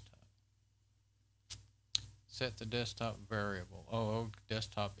desktop. Set the desktop variable. Oh,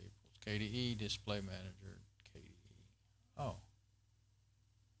 desktop equals KDE display manager KDE. Oh.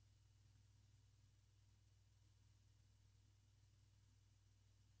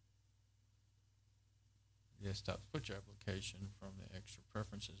 Desktop switch application from the extra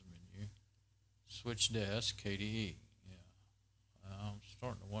preferences menu. Switchdesk KDE. Yeah. I'm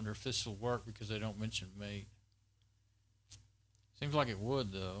starting to wonder if this will work because they don't mention mate. Seems like it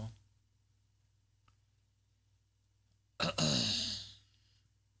would though.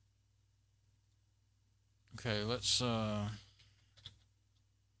 Okay, let's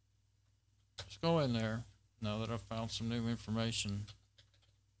go in there now that I've found some new information.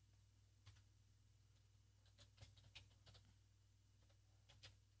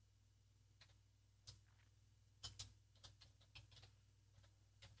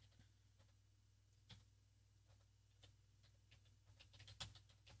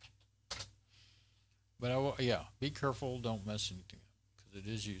 But yeah, be careful, don't mess anything up because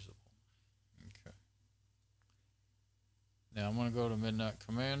it is usable. Okay. Now I'm going to go to Midnight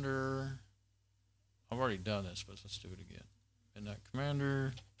Commander. I've already done this, but let's do it again. Midnight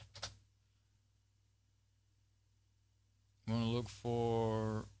Commander. I'm going to look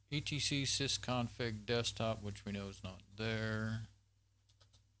for etc sysconfig desktop, which we know is not there.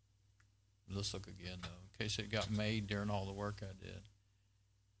 Let's look again though, in case it got made during all the work I did.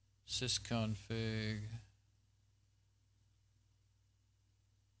 Sysconfig.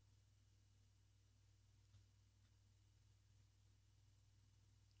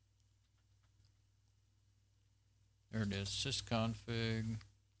 There it is, sysconfig.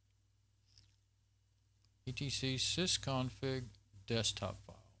 etc sysconfig desktop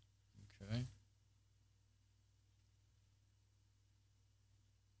file. Okay.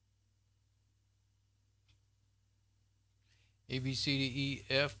 A B C D E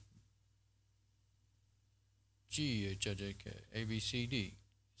F G H I J K A B C D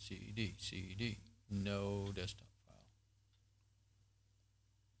C D C D. No desktop file.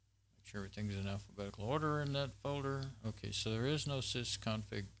 Make sure everything's in alphabetical order in that folder. Okay, so there is no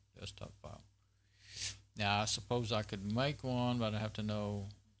sysconfig desktop file. Now I suppose I could make one, but I have to know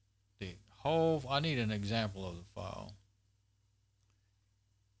the whole. I need an example of the file.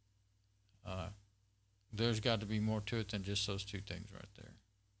 There's got to be more to it than just those two things right there.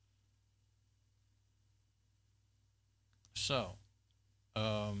 So,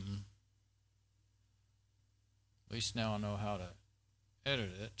 at least now I know how to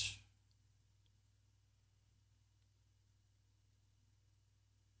edit it.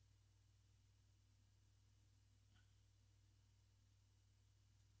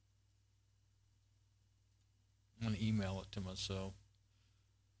 I'm going to email it to myself.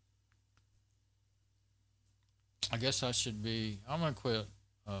 I guess I should be, I'm going to quit.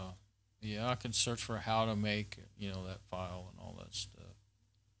 Yeah, I can search for how to make, that file and all that stuff.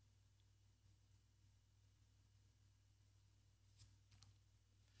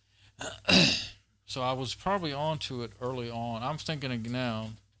 So I was probably onto it early on. I'm thinking now,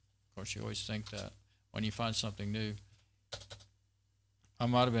 of course you always think that when you find something new. I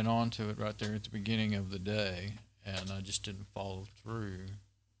might have been onto it right there at the beginning of the day, and I just didn't follow through.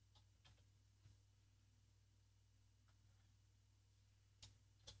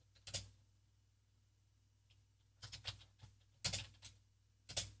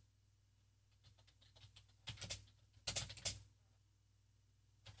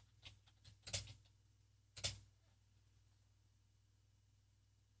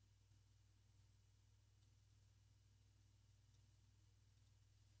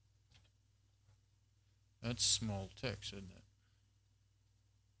 That's small text, isn't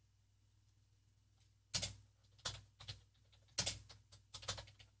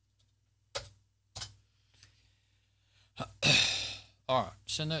it? All right,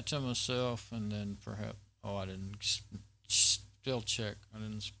 send that to myself, and then perhaps. Oh, I didn't still check. I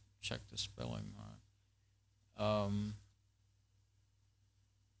didn't check the spelling. All right.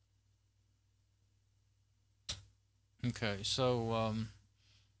 Okay, so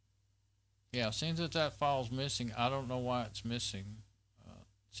yeah, seems that file's missing. I don't know why it's missing.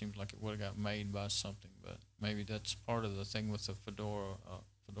 Seems like it would have got made by something, but maybe that's part of the thing with the Fedora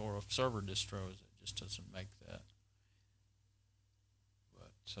server distros. It just doesn't make that.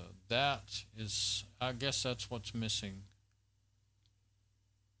 But that is, I guess that's what's missing.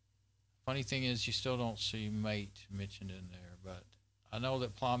 Funny thing is, you still don't see mate mentioned in there, but I know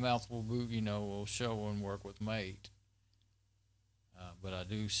that Plymouth will boot, will show and work with mate. But I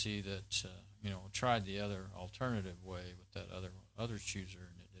do see that, tried the other alternative way with that other chooser,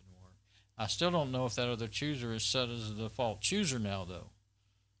 and it didn't work. I still don't know if that other chooser is set as the default chooser now, though.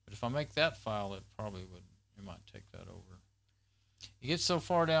 But if I make that file, it might take that over. You get so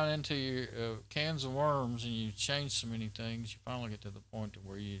far down into your cans of worms, and you change so many things, you finally get to the point to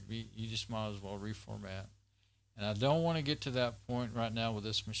where you just might as well reformat. And I don't want to get to that point right now with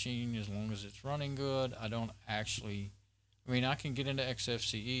this machine. As long as it's running good, I don't actually. I can get into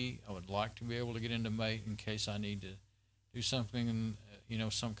XFCE. I would like to be able to get into mate in case I need to do something,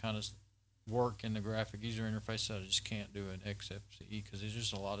 some kind of work in the graphic user interface that I just can't do in XFCE, because there's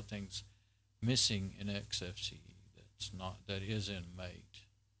just a lot of things missing in XFCE that is in mate.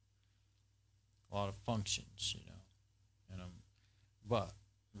 A lot of functions, but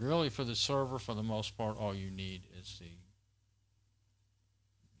really for the server, for the most part, all you need is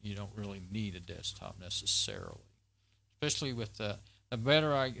you don't really need a desktop necessarily. Especially with the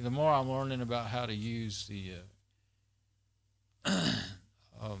more I'm learning about how to use the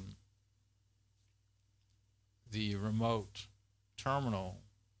remote terminal,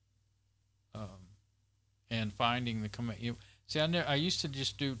 and finding the command. I used to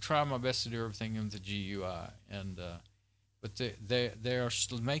just try my best to do everything in the GUI, but they are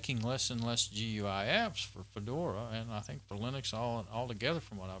making less and less GUI apps for Fedora, and I think for Linux all together,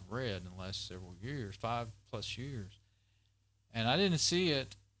 from what I've read in the last several years, 5+ years. And I didn't see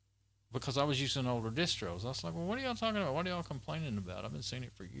it because I was using older distros. I was like, well, what are y'all talking about? What are y'all complaining about? I've been seeing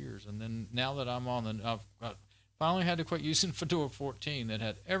it for years. And then now that I'm I've finally had to quit using Fedora 14 that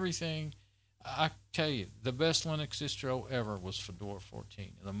had everything. I tell you, the best Linux distro ever was Fedora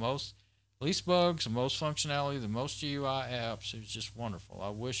 14. The least bugs, the most functionality, the most GUI apps. It was just wonderful.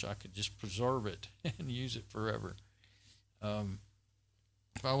 I wish I could just preserve it and use it forever.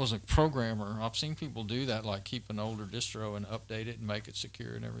 If I was a programmer, I've seen people do that, like keep an older distro and update it and make it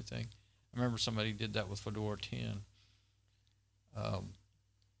secure and everything. I remember somebody did that with Fedora 10.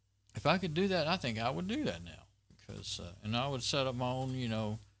 If I could do that, I think I would do that now, because and I would set up my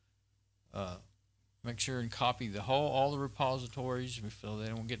own, make sure and copy all the repositories so they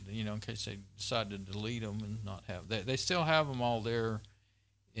don't get, in case they decide to delete them and not have they still have them all there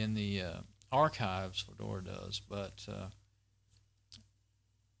in the archives. Fedora does, but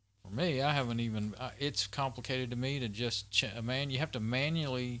for me, I haven't even. It's complicated to me to just you have to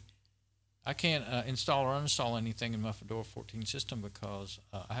manually. I can't install or uninstall anything in my Fedora 14 system because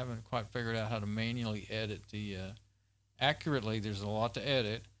I haven't quite figured out how to manually edit the accurately. There's a lot to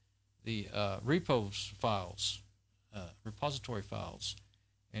edit. The repos files, repository files,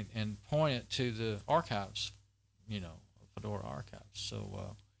 and point it to the archives, Fedora archives.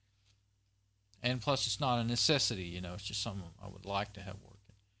 So, and plus it's not a necessity, it's just something I would like to have working.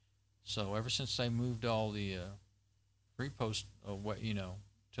 So ever since they moved all the repos away,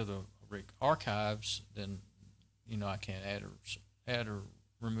 to the archives, then, I can't add or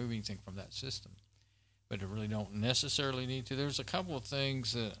remove anything from that system. But I really don't necessarily need to. There's a couple of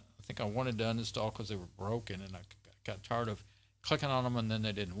things that I think I wanted to uninstall because they were broken, and I got tired of clicking on them and then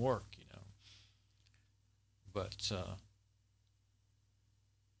they didn't work, But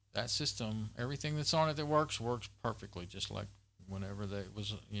that system, everything that's on it that works perfectly, just like whenever it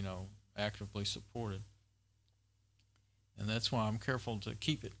was, actively supported. And that's why I'm careful to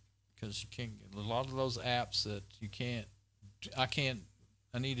keep it, because you can't. A lot of those apps that you can't. I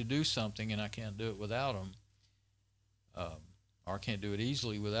need to do something and I can't do it without them. Or I can't do it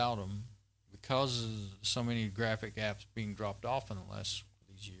easily without them because of so many graphic apps being dropped off in the last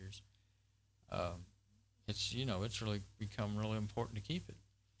these years. It's really become really important to keep it.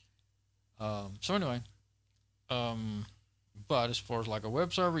 So anyway, but as far as like a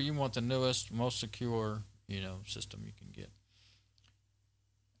web server, you want the newest, most secure, system you can get.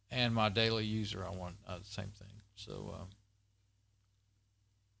 And my daily user, I want the same thing. So,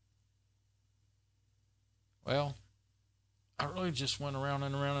 well, I really just went around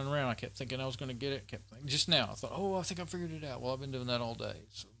and around and around. I kept thinking I was going to get it. Kept thinking, just now, I thought, I think I figured it out. Well, I've been doing that all day.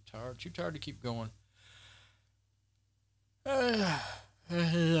 So I'm too tired to keep going. Oh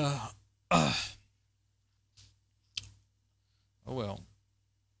well.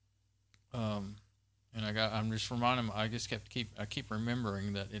 And I'm just reminding I just I keep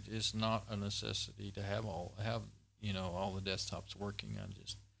remembering that it is not a necessity to have all the desktops working.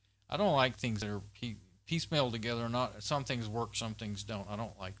 I don't like things that are piecemeal together. Not some things work, some things don't. I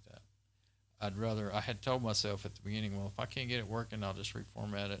don't like that. I had told myself at the beginning, well, if I can't get it working, I'll just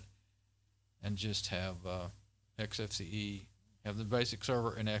reformat it and just have XFCE, have the basic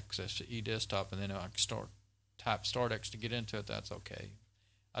server and XFCE desktop, and then I can type startx to get into it. That's okay.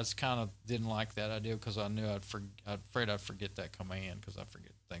 I just kind of didn't like that idea because I knew I'm afraid I'd forget that command because I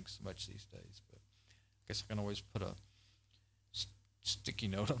forget things so much these days. But I guess I can always put a sticky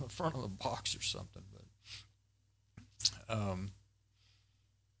note on the front of the box or something.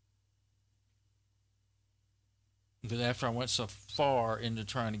 But after I went so far into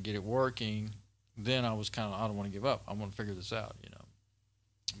trying to get it working, then I was kind of, I don't want to give up. I want to figure this out,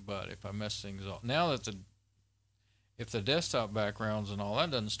 But if I mess things up, now that if the desktop backgrounds and all that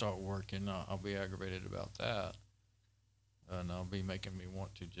doesn't start working, I'll be aggravated about that. And I'll be making me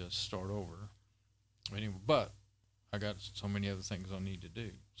want to just start over. Anyway, but I got so many other things I need to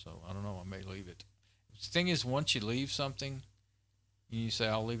do. So I don't know, I may leave it. The thing is, once you leave something, you say,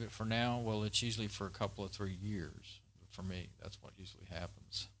 I'll leave it for now. Well, it's usually for a couple of 3 years. For me, that's what usually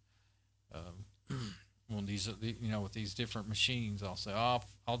happens. When with these different machines, I'll say,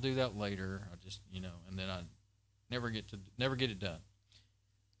 I'll do that later. I just, and then I never get it done.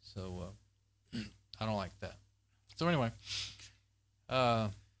 So I don't like that. So anyway,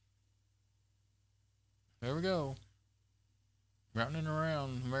 there we go. Round and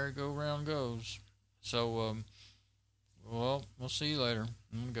around, merry-go-round goes. So, well, we'll see you later.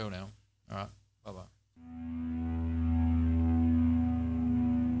 I'm gonna go now. All right.